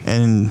Monday,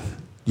 and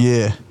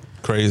yeah,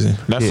 Crazy.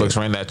 Netflix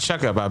ran that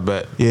checkup, I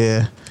bet.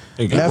 yeah.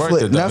 It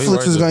worth it, though. It Netflix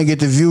worth is it. going to get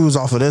the views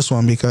off of this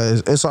one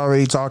because it's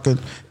already talking.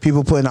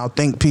 People putting out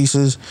think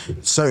pieces.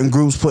 Certain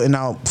groups putting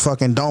out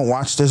fucking don't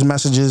watch this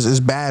messages. It's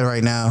bad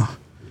right now.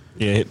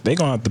 Yeah, they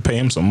gonna have to pay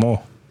him some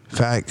more.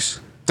 Facts.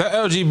 The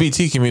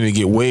LGBT community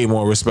get way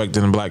more respect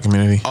than the black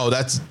community. Oh,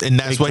 that's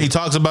what he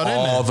talks about in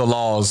All there. the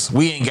laws.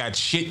 We ain't got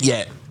shit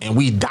yet, and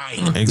we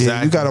dying. Exactly.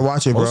 Yeah, you got to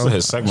watch it, Most bro. of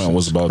his segment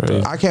was about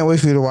that. I can't wait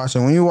for you to watch it.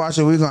 When you watch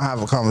it, we're going to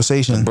have a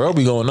conversation. Bro,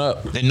 be going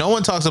up. And no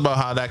one talks about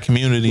how that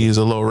community is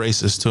a little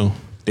racist too.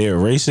 They're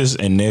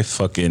racist and they're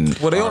fucking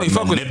Well, they only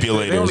fuck with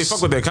manipulators. They only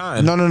fuck with their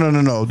kind.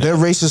 No. They're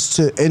racist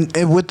to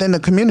and within the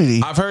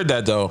community. I've heard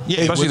that though.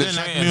 Yeah, Especially the within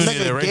that trans. community.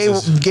 Nigga, they're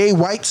racist. gay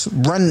whites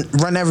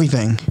run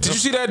everything. Did you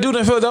see that dude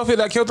in Philadelphia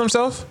that killed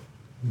himself?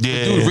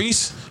 Yeah. Dude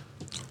Reese,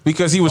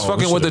 because he was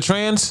fucking we with the should've-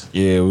 trans.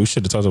 Yeah, we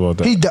should have talked about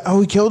that.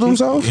 He killed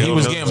himself. He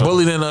was getting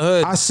bullied in the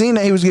hood. I seen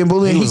that he was getting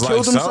bullied. and He He was killed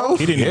like, so? himself.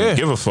 He didn't Yeah. even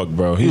give a fuck,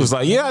 bro. He was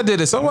like, "Yeah, I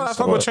did it. So what? I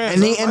fuck with trans."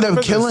 And he ended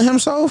up killing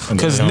himself.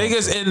 because Yeah.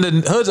 niggas in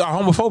the hoods are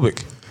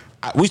homophobic.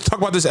 We talk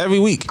about this every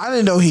week. I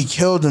didn't know he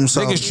killed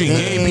himself. Niggas treat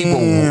gay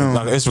people Damn.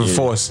 like it's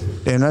force.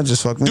 Damn, that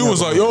just fucked me Dude up.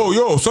 was like,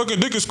 yo, sucking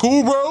dick is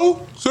cool,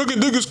 bro. Sucking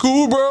dick is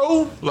cool,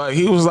 bro. Like,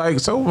 he was like,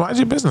 so mind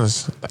your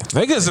business.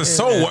 Niggas are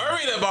so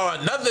worried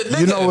about another nigga.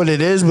 You know what it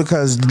is?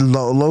 Because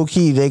low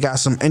key, they got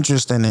some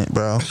interest in it,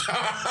 bro.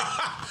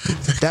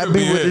 That could be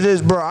be what it. it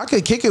is, bro. I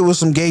could kick it with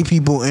some gay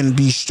people and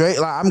be straight.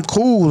 Like I'm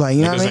cool. Like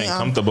you know Niggas what I mean? ain't I'm-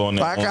 comfortable in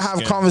their like, I own can have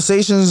skin.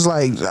 conversations.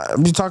 Like I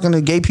be talking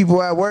to gay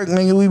people at work,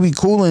 nigga. We be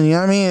cooling. You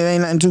know what I mean? It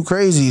ain't nothing too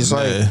crazy. It's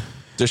like Yeah.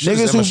 This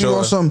shit's niggas who be immature.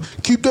 on some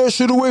keep that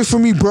shit away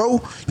from me, bro.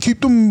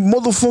 Keep them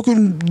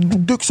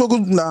motherfucking dick suckers.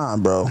 Nah,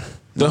 bro.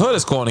 The hood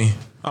is corny.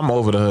 I'm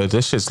over the hood.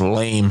 This shit's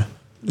lame.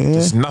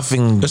 There's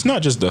nothing. It's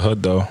not just the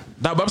hood though.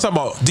 Nah, but I'm talking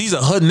about these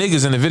are hood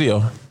niggas in the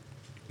video.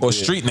 Or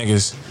street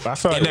niggas. I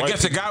feel like and I white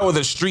guess a guy with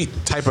a street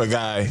type of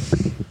guy.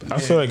 I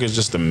feel like it's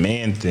just a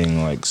man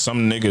thing. Like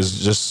some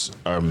niggas just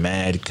are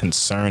mad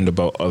concerned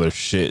about other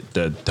shit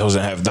that doesn't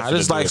have. I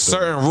just like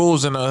certain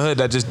rules in the hood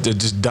that they're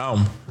just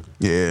dumb.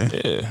 Yeah.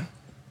 Yeah,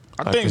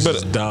 I Like, think, this but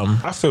is dumb.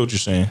 I feel what you're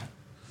saying.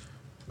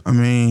 I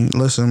mean,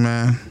 listen,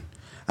 man.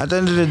 At the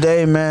end of the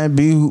day, man,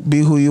 be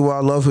who you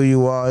are, love who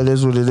you are. It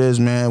is what it is,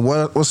 man.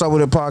 What's up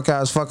with the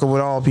podcast? Fucking with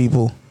all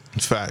people.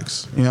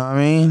 Facts. You know what I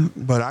mean?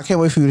 But I can't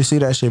wait for you to see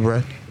that shit,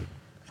 bro.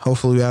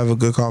 Hopefully we have a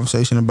good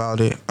conversation about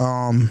it.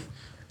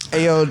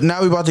 Hey, yo,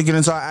 now we about to get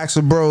into our Ask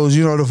the Bros.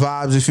 You know the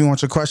vibes. If you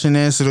want your question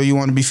answered or you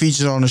want to be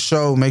featured on the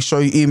show, make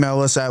sure you email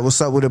us at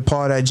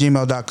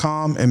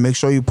whatsupwithitpod@gmail.com and make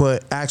sure you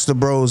put Ask the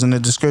Bros in the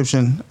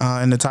description,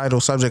 in the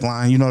title, subject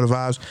line. You know the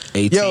vibes.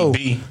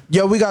 ATB.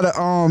 Yo, we got a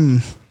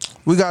fucking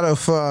We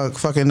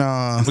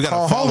got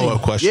call a follow-up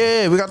homie. question.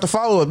 Yeah, we got the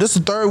follow up. This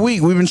is the third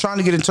week. We've been trying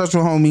to get in touch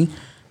with homie.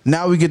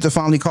 Now we get to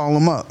finally call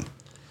him up.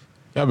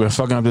 Y'all been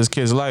fucking up this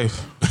kid's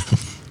life.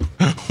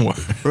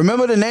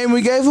 Remember the name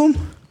we gave him?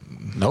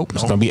 Nope.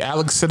 It's gonna be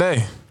Alex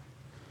today.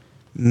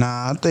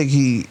 Nah, I think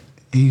he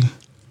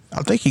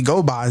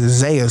go by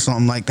Zay or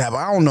something like that. But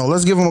I don't know.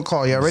 Let's give him a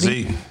call. Y'all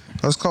ready? Zay.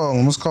 Let's call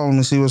him. Let's call him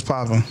and see what's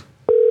popping.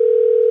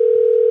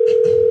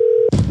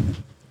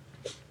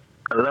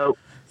 Hello.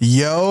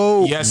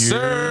 Yo. Yes,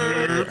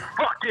 sir.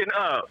 Fucking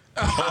up.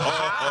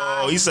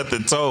 Oh, he set the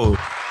tone.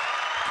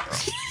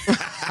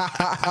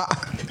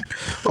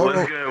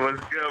 What's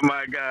good,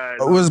 my guys?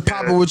 What's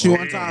popping with you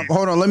one time?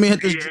 Hold on. Let me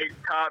hit this. PA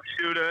top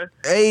shooter.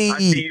 Hey. I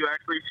see you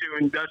actually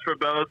shooting Dutch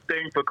Rebel's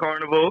thing for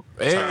Carnival.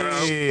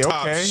 Hey,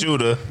 Top okay.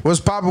 shooter. What's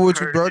popping with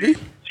you, Brody?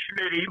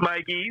 Schmitty,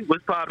 Mikey,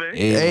 what's poppin'?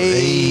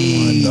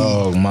 Hey.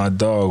 My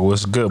dog,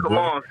 what's good, Come boy?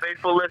 on,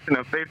 faithful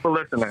listener, faithful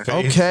listener.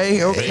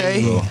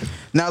 Okay.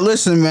 Now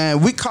listen,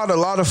 man, we caught a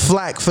lot of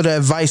flack for the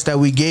advice that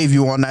we gave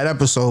you on that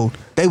episode.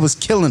 They was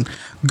killing.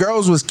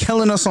 Girls was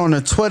killing us on the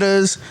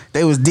Twitters.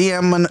 They was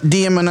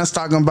DMing us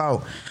talking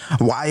about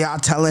why y'all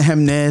telling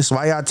him this,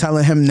 why y'all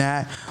telling him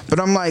that. But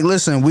I'm like,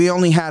 listen, we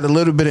only had a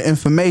little bit of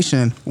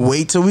information.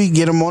 Wait till we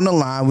get him on the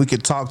line. We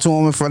could talk to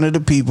him in front of the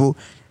people,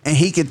 and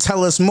he could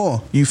tell us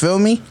more. You feel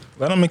me?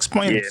 Let him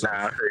explain Yeah, it.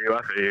 I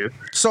feel you.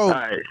 So, All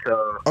right,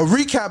 so a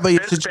recap of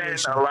your since then,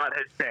 situation. a lot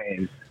has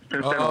changed.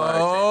 Since then, a lot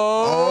has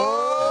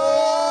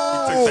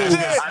Oh, changed. I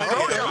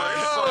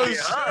told you,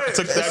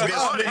 Took that good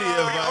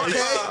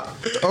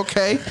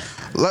okay.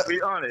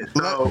 Be honest.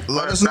 Let So,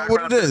 us know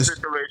what it is.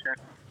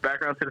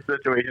 Background to the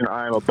situation.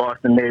 I am a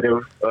Boston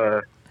native.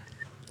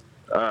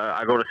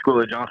 I go to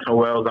school at Johnson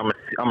Wells. I'm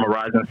a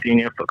rising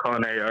senior for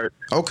culinary arts.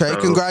 Okay, So,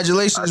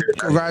 congratulations.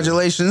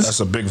 Congratulations. That's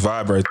a big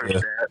vibe right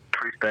there.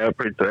 Preach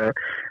that.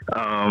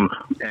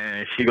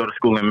 And she go to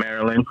school in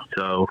Maryland.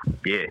 So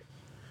yeah,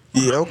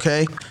 Yeah,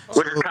 okay.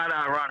 which is kind of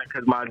ironic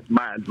because my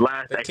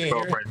last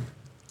ex-girlfriend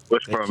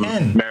was from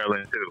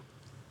Maryland too.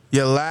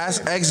 Your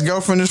last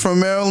ex-girlfriend is from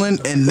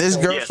Maryland, and this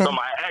Yeah, girlfriend. so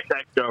my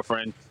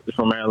ex-girlfriend is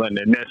from Maryland,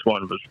 and this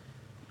one goes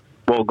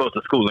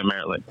to school in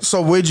Maryland.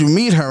 So where'd you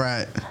meet her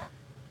at?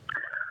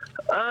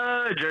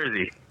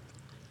 Jersey.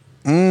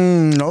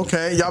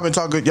 Okay. Y'all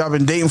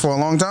been dating for a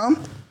long time?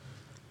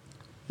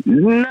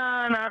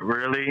 Nah, not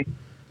really.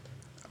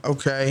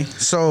 Okay.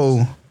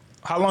 So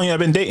How long y'all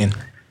been dating?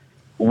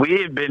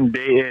 We had been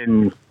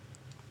dating,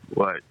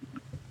 month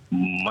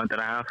and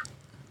a half?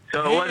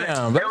 So it wasn't.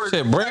 Damn, that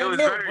shit brand it was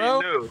new, very bro.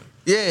 new.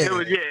 yeah. It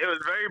was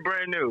very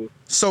brand new.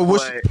 So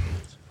what? But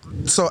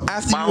So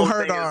after my you whole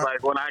heard thing is our,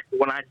 like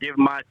when I give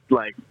my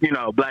Black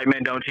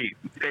Men Don't Cheat,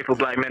 Faithful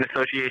Black Men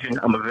Association.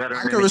 I'm a veteran.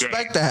 I in can the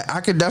respect game. that.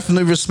 I could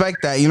definitely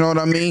respect that. You know what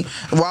I mean?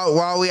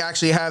 While we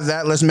actually have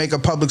that, let's make a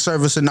public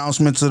service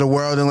announcement to the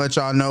world and let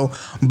y'all know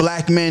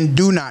black men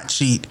do not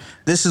cheat.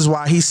 This is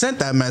why he sent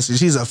that message.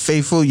 He's a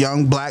faithful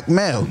young black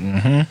male.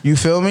 You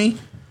feel me?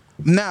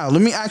 Now,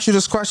 let me ask you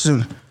this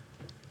question.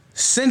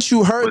 Since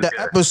you heard What's the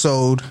good?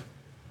 episode,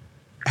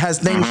 has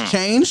things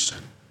changed?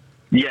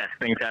 Yes,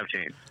 things have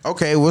changed.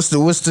 Okay, what's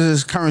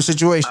the current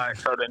situation? All right,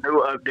 so the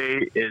new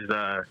update is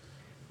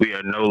we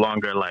are no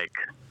longer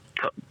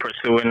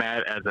pursuing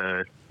that as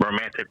a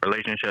romantic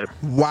relationship.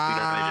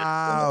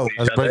 Wow. We definitely just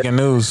That's breaking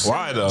news.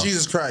 Why though?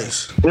 Jesus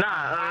Christ.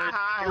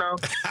 Nah,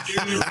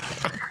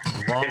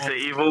 it's an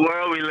evil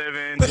world we live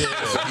in. Yeah.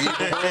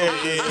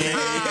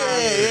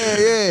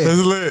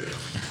 It's lit.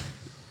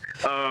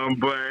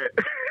 But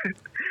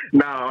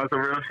no, on some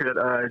real shit.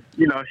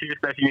 She just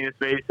said she needed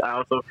space.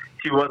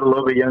 She was a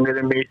little bit younger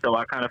than me, so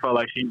I kind of felt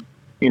like she,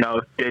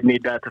 did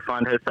need that to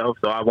find herself.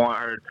 So I want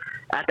her.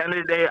 At the end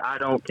of the day, I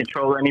don't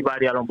control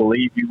anybody. I don't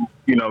believe you,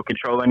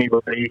 control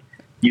anybody.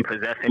 You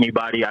possess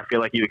anybody. I feel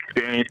like you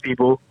experience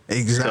people.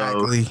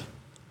 Exactly. So,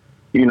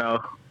 Yeah.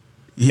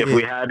 if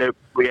we had it.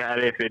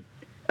 If it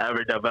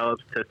ever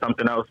develops to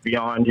something else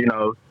beyond,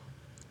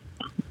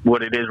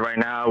 what it is right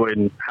now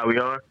and how we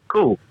are,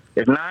 cool.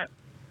 If not,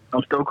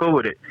 I'm still cool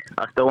with it.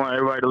 I still want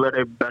everybody to live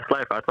their best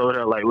life. I told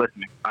her,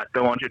 listen, I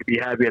still want you to be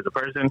happy as a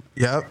person.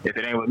 Yep. If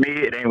it ain't with me,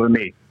 it ain't with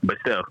me. But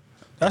still.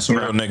 That's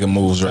real nigga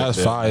moves right That's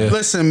there. fire.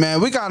 Listen,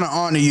 man, we gotta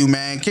honor you,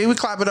 man. Can we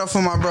clap it up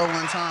for my bro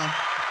one time?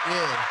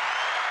 Yeah.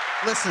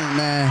 Listen,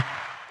 man.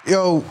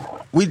 Yo,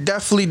 we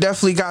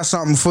definitely got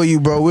something for you,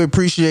 bro. We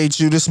appreciate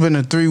you. This has been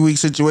a 3-week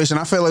situation.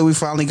 I feel like we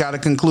finally got a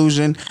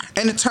conclusion.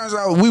 And it turns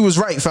out we was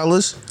right,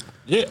 fellas.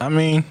 Yeah, I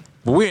mean,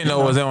 But we didn't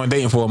know it was only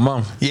dating for a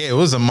month. Yeah, it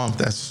was a month.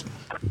 That's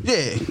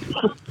Yeah.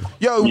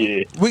 Yo,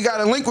 Yeah. we got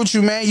to link with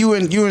you, man. You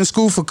in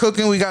school for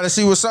cooking. We got to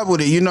see what's up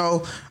with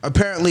it.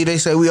 Apparently they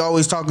say we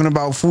always talking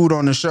about food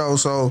on the show.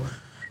 So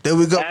there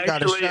we go. We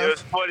got a Actually, it was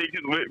chef. funny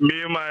because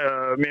me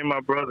and my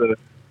brother,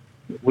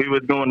 we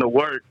was going to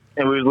work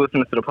and we was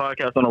listening to the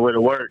podcast on the way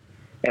to work.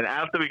 And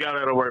after we got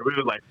out of work, we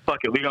was like, "Fuck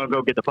it, we gonna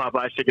go get the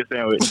Popeye chicken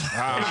sandwich."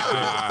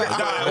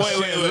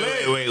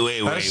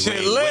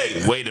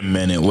 Wait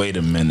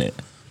a minute.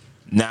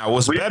 Now,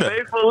 what's We better?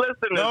 faithful listeners.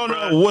 No,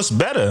 bruh. what's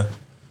better?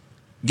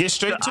 Get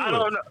straight to I it.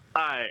 don't know.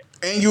 All right.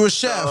 And you a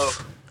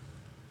chef.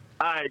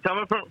 All right,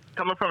 coming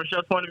from a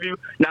chef's point of view.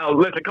 Now,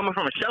 listen, coming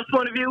from a chef's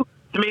point of view,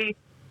 to me,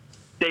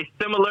 they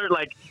similar.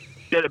 Like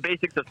they're the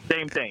basics of the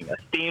same thing: a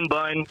steamed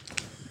bun,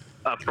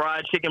 a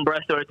fried chicken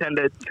breast or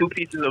tender, 2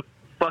 pieces of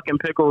fucking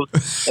pickles,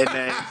 and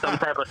then some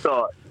type of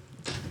sauce.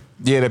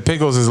 Yeah, the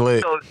pickles is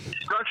lit. So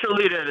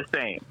structurally, they're the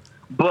same,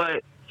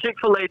 but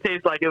Chick-fil-A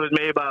tastes like it was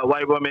made by a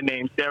white woman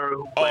named Sarah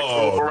who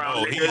drove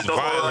around he's niggas the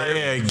whole violent. life.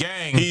 Yeah,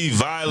 gang. He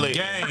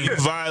violating. He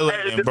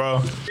violating,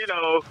 bro.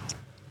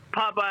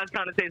 Popeyes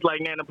kind of tastes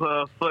like Nana put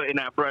her foot in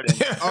that bread.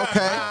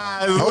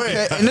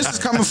 Okay. And this is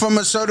coming from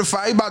a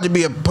certified. You about to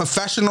be a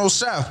professional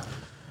chef.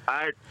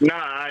 I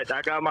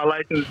got my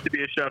license to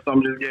be a chef, so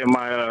I'm just getting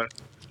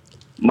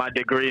my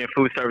degree in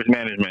food service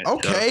management.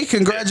 Okay, So,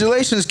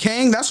 congratulations,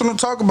 King. That's what I'm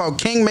talking about.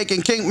 King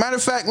making king. Matter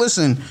of fact,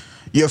 listen,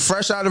 You're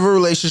fresh out of a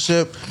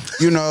relationship.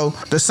 You know,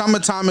 the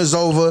summertime is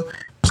over.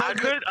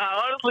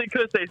 I honestly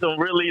could say some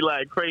really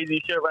like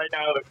crazy shit right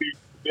now if you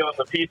be on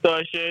the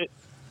P-Star shit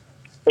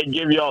and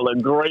give y'all a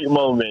great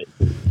moment.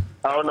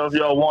 I don't know if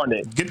y'all want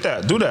it. Get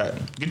that. Do that.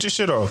 Get your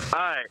shit off. All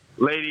right,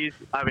 ladies.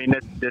 I mean,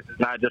 this is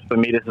not just for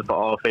me. This is for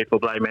all faithful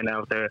black men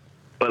out there.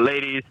 But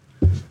ladies,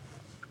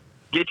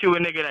 get you a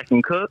nigga that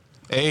can cook,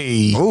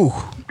 Hey. Ooh.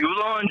 do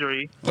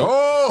laundry,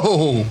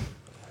 Oh.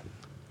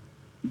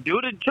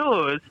 do the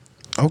chores,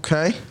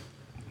 Okay.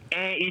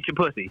 and eat your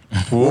pussy.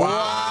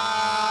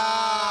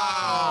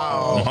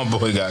 Oh, my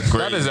boy got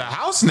great. That is a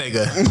house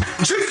nigga.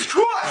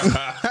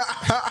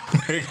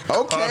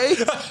 Okay.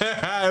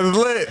 It's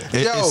lit.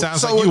 It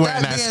sounds like you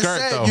wearing that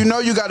skirt, though. you know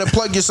you got to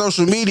plug your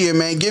social media,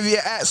 man. Give your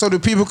at so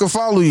that people can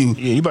follow you.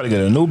 Yeah, you about to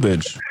get a new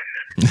bitch.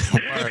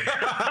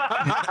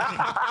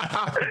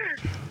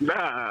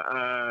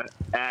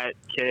 At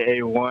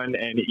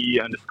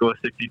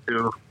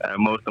KA1NE_62.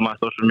 Most of my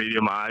social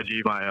media, my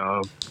IG,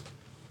 my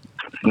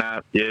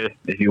Snap. Yeah,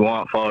 if you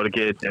want, follow the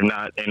kid. If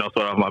not, ain't no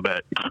sweat off my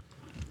back.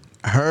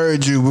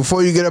 Heard you.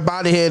 Before you get up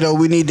out of here, though,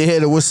 we need to hear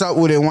the what's up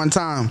with it one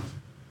time.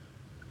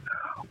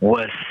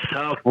 What's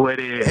up with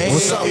it? Hey,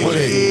 What's up with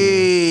it?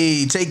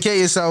 Hey, take care of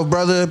yourself,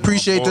 brother.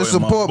 Appreciate the boy, my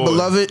support, boy.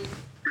 beloved.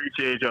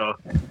 Appreciate y'all.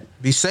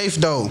 Be safe,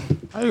 though.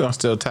 How you gonna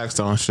still tax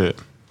on shit?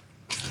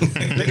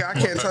 Nigga, I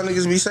can't tell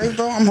niggas be safe,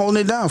 though. I'm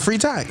holding it down. Free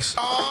tax.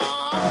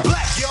 I'm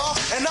black, y'all,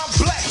 and I'm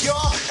black,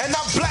 y'all, and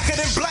I'm blacker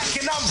than black,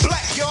 and I'm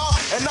black, y'all,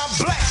 and I'm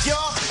black,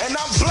 y'all, and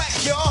I'm black,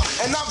 y'all,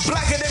 and I'm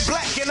blacker than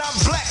black, and I'm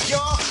black,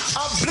 y'all.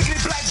 I'm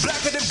blickety black,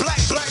 blacker than black,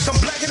 black, I'm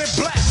blacker than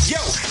black,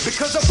 yo,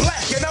 because I'm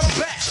black and I'm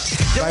back.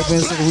 Yo, Black I'm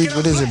Man's of the black Week, and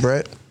what I'm is it, black.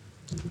 Brett?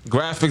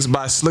 Graphics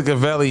by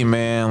Slickavelli,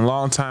 man.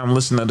 Long time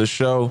listener to the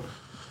show.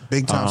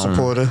 Big time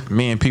supporter.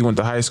 Me and Pete went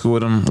to high school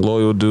with him.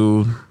 Loyal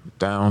dude.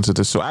 Down to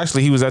the show.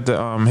 Actually, he was at the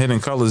Hidden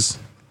Colors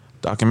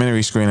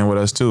documentary screening with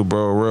us too,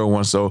 bro. A real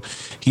one. So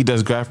he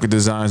does graphic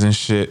designs and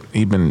shit.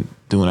 He been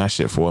doing that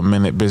shit for a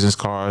minute. Business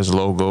cards,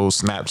 logos,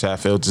 Snapchat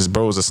filters.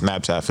 Bro's a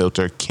Snapchat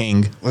filter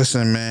king.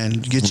 Listen, man,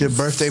 get your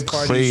birthday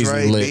parties Crazy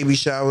right, lit. baby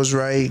showers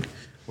right,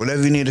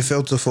 whatever you need a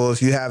filter for.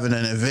 If you having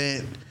an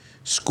event,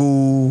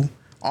 school,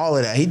 all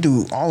of that. He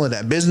do all of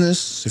that.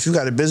 Business. If you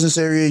got a business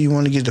area, you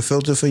want to get the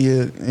filter for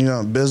your,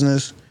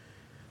 business.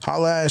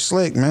 Holla at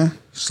Slick, man.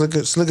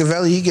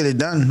 Slickavelli, he get it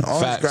done.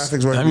 All Facts. his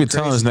graphics work. I be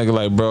telling this nigga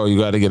like, bro, you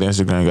got to get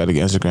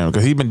Instagram,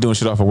 because he been doing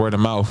shit off of word of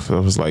mouth. It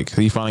was like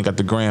he finally got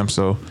the gram,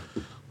 so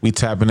we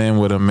tapping in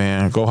with him,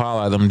 man. Go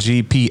holla at him.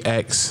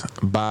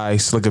 GPX by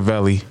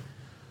Slickavelli.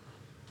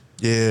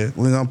 Yeah,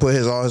 we're gonna put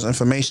all his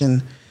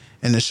information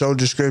in the show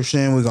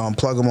description. We're gonna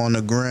plug him on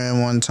the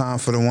gram one time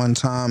for the one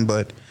time,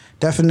 but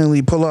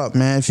definitely pull up,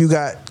 man. If you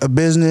got a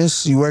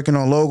business, you working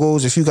on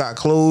logos, if you got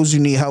clothes, you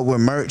need help with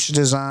merch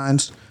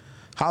designs,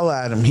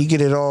 holla at him. He get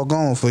it all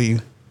going for you.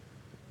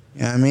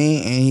 You know what I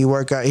mean? And he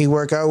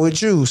work out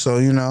with you, so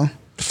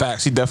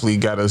Facts. He definitely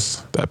got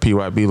us that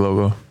PYB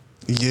logo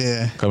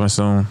Yeah. coming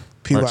soon.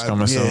 Merch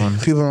coming soon.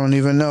 People don't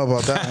even know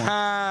about that one.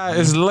 Ah,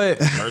 it's lit.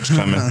 Merch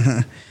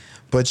coming.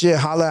 But yeah,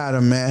 holla at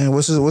him, man.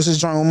 What's his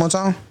joint one more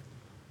time?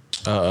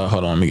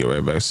 Hold on, let me get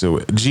right back to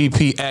it.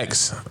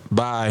 GPX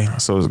by,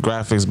 so it's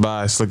graphics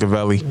by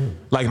Slickavelli.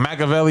 Like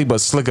Machiavelli, but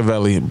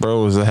Slickavelli.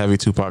 Bro is a heavy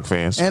Tupac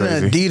fan. It's And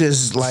crazy.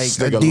 Adidas, like This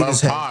nigga love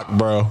Adidas. Pac,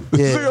 bro. Yeah.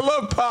 This nigga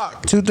love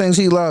Pac. Two things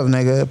he love,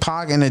 nigga.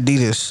 Pac and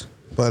Adidas.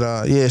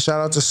 But yeah, shout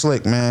out to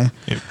Slick, man.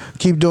 Yep.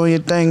 Keep doing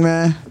your thing,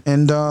 man.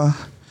 And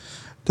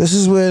this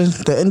is where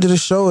the end of the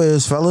show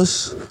is,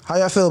 fellas. How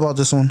y'all feel about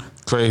this one?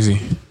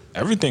 Crazy.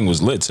 Everything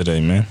was lit today,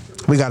 man.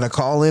 We got to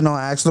call in on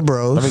Ask the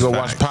Bros. Let me go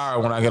watch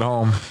Power when I get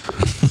home.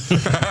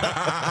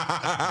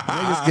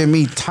 Niggas get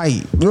me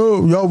tight.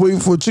 Yo, y'all waiting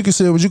for a chicken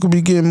sandwich. You could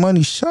be getting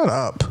money. Shut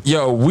up.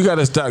 Yo, we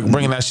gotta start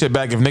bringing that shit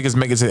back if niggas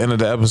make it to the end of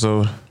the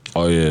episode,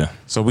 Oh yeah.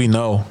 so we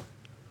know.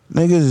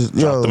 Niggas,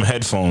 Drop yo. them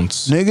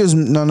headphones. Niggas,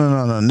 no.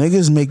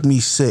 Niggas make me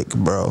sick,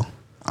 bro.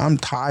 I'm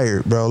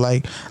tired, bro.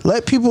 Like,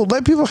 let people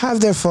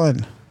have their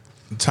fun.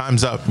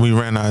 Time's up. We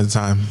ran out of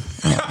time.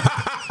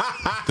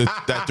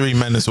 That 3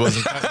 minutes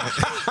wasn't cutting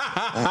it.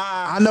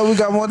 I know we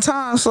got more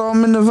time, so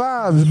I'm in the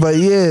vibes. But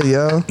yeah,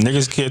 yo.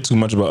 Niggas care too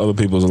much about other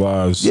people's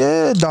lives.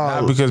 Yeah,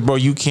 Nah, dog. because bro,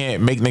 you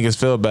can't make niggas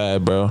feel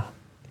bad, bro.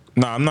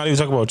 Nah, I'm not even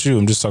talking about you.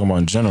 I'm just talking about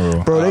in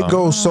general. Bro, they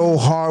go so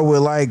hard with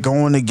like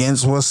going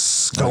against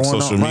what's Like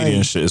going social on. media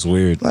and shit is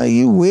weird. Like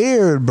you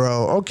weird,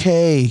 bro.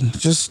 Okay,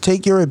 just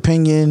take your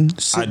opinion,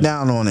 sit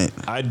down on it.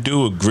 I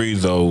do agree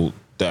though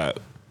that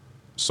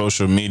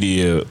social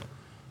media,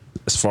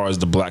 as far as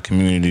the black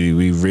community,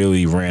 we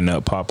really ran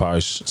up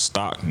Popeye's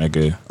stock,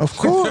 nigga. Of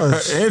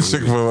course. And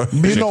Chick-fil-A.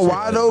 You know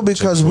why though?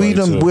 Because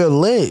Chick-fil-A, too. we're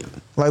lit.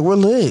 Like we're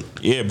lit.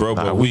 Yeah, bro,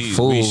 but Nah, we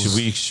fools.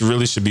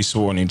 really should be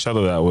supporting each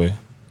other that way.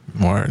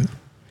 Word.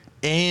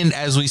 And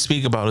as we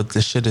speak about it,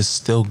 the shit is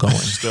still going.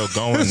 Still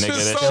going, nigga.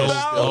 That shit sold is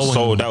out. still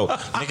sold out.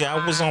 Nigga,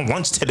 I was on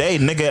lunch today,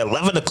 nigga, at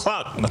 11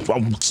 o'clock.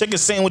 Chicken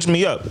sandwich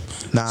me up.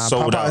 Nah,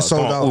 Popeye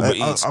sold on out Uber at-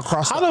 Eats.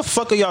 across How the- the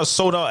fuck are y'all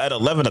sold out at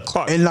 11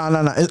 o'clock? And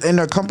no. In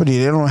their company,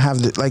 they don't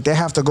have the, like, they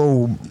have to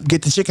go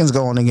get the chickens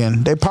going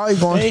again. They probably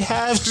going. They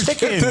have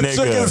chicken,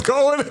 nigga.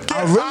 going.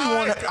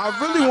 I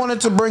really wanted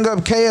to bring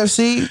up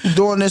KFC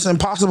doing this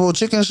impossible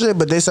chicken shit,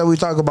 but they said we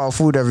talk about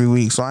food every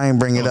week, so I ain't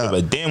bring it up.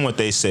 But damn what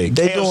they say.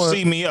 They KFC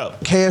doing- me up.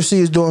 KFC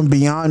is doing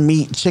Beyond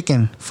Meat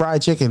chicken,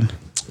 fried chicken.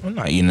 I'm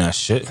not eating that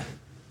shit.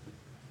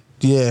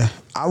 Yeah,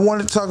 I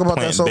wanted to talk about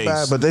that so bad,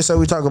 Plant-based. but they said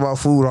we talk about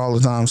food all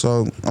the time,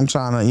 so I'm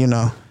trying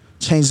to,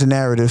 change the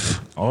narrative.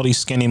 All these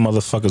skinny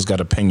motherfuckers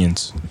got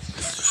opinions.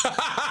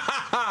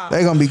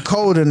 They're gonna be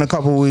cold in a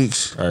couple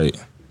weeks. All right.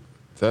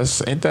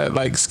 Ain't that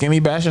like skinny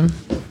bashing?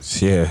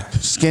 Yeah.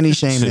 Skinny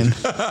shaming.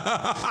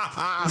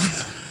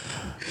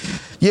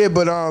 Yeah,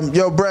 but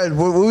yo, Brad,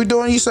 what we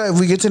doing? You said if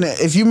we get to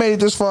if you made it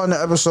this far in the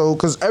episode,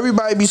 because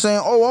everybody be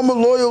saying, "Oh, I'm a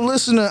loyal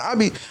listener."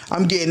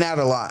 I'm getting that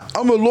a lot.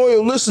 I'm a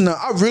loyal listener.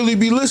 I really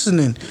be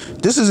listening.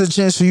 This is a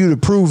chance for you to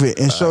prove it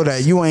and show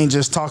that you ain't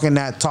just talking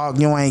that talk.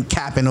 You ain't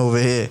capping over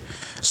here.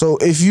 So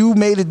if you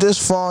made it this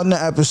far in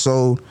the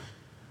episode,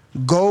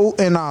 go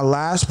in our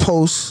last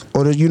post,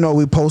 or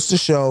we post the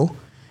show,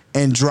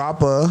 and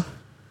drop a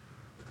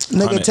nigga.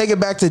 100. Take it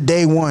back to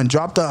day one.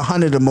 Drop the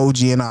 100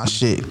 emoji in our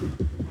shit.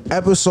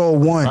 Episode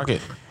 1. Fuck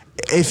it.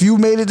 If you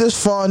made it this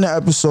far in the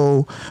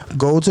episode,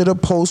 go to the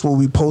post where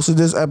we posted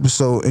this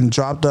episode and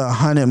drop the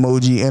 100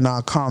 emoji in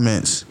our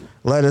comments.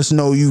 Let us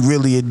know you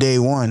really a day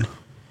one.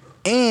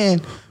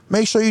 And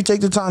make sure you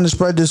take the time to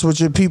spread this with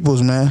your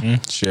peoples,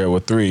 man. Share it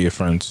with 3 of your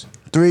friends.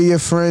 3 of your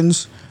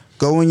friends.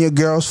 Go in your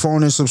girl's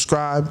phone and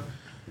subscribe.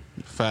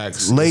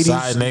 Facts. Ladies,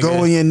 Side nigga.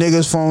 go in your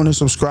nigga's phone and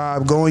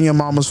subscribe. Go in your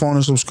mama's phone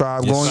and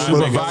subscribe. Go in side your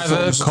little brother's phone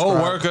Supervisor, and subscribe.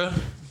 co-worker.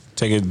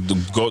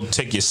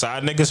 Take your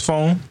side nigga's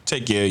phone.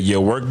 Take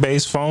your work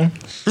based phone.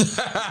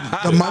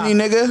 The money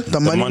nigga. The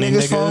money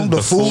nigga's phone.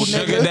 The food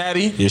Sugar nigga.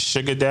 daddy. Your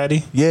sugar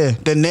daddy. Yeah.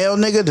 The nail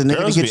nigga. The nigga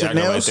Girls to be get your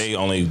acting like nails. they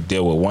only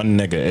deal with one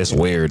nigga. It's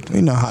weird.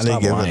 You know how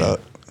Stop they give lying. it up.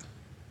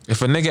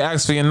 If a nigga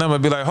asks for your number,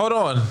 be like, hold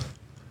on.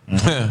 And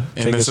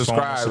then his phone and subscribe.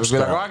 Be like,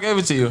 subscribe. oh, I gave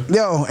it to you.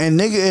 Yo, and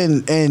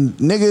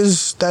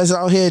niggas that's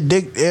out here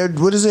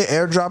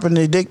airdropping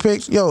their dick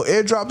pics. Yo,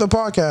 airdrop the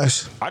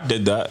podcast. I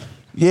did that.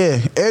 Yeah,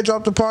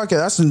 airdrop the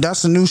podcast.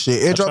 That's the new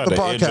shit. I Airdrop tried the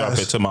to airdrop it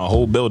podcast. to my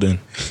whole building.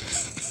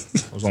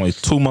 There's only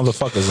 2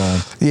 motherfuckers on.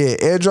 Yeah,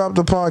 airdrop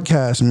the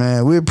podcast,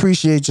 man. We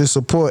appreciate your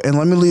support. And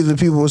let me leave the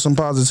people with some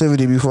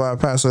positivity before I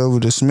pass it over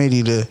to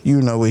Smitty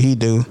to what he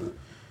do.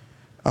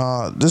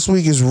 This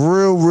week is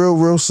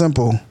real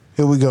simple.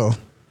 Here we go.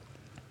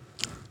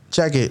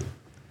 Check it.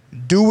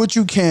 Do what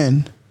you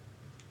can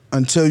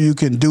until you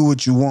can do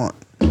what you want.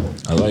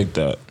 I like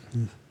that.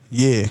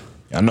 Yeah.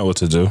 I know what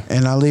to do.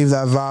 And I leave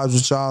that vibes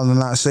with y'all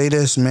and I say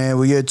this, man.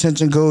 Where your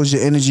attention goes,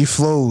 your energy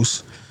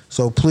flows.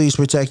 So please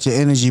protect your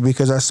energy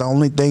because that's the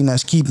only thing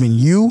that's keeping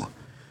you.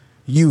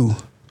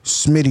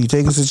 Smitty,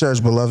 take us to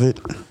church, beloved.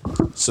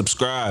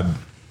 Subscribe,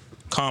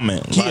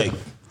 comment, Yeah.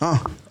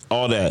 like,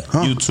 all that.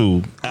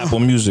 YouTube, Apple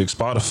Music,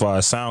 Spotify,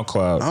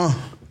 SoundCloud.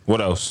 What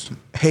else?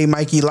 Hey,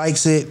 Mikey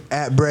likes it.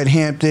 At Brett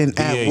Hampton.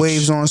 At BH.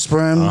 Waves on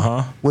Swim.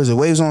 What is it?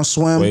 Waves on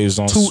Swim. Waves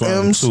on 2 Swim,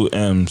 M's. 2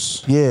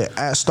 M's. Yeah.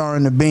 At Star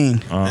in the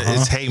Bean.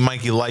 It's Hey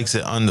Mikey likes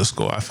it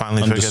 _ I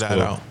finally figured that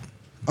Underscore. out.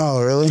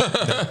 Oh, really?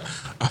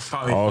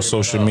 All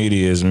social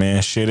medias,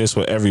 man. Share this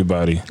with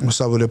everybody.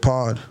 What's up with the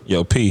pod?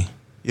 Yo, P.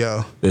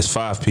 Yo. There's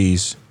 5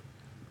 P's.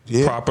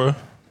 Yeah.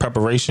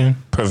 Preparation,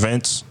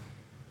 prevents,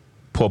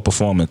 poor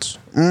performance.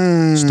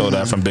 Stole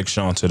that from Big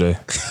Sean today.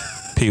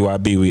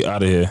 PYB, we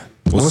out of here.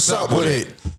 What's up with it?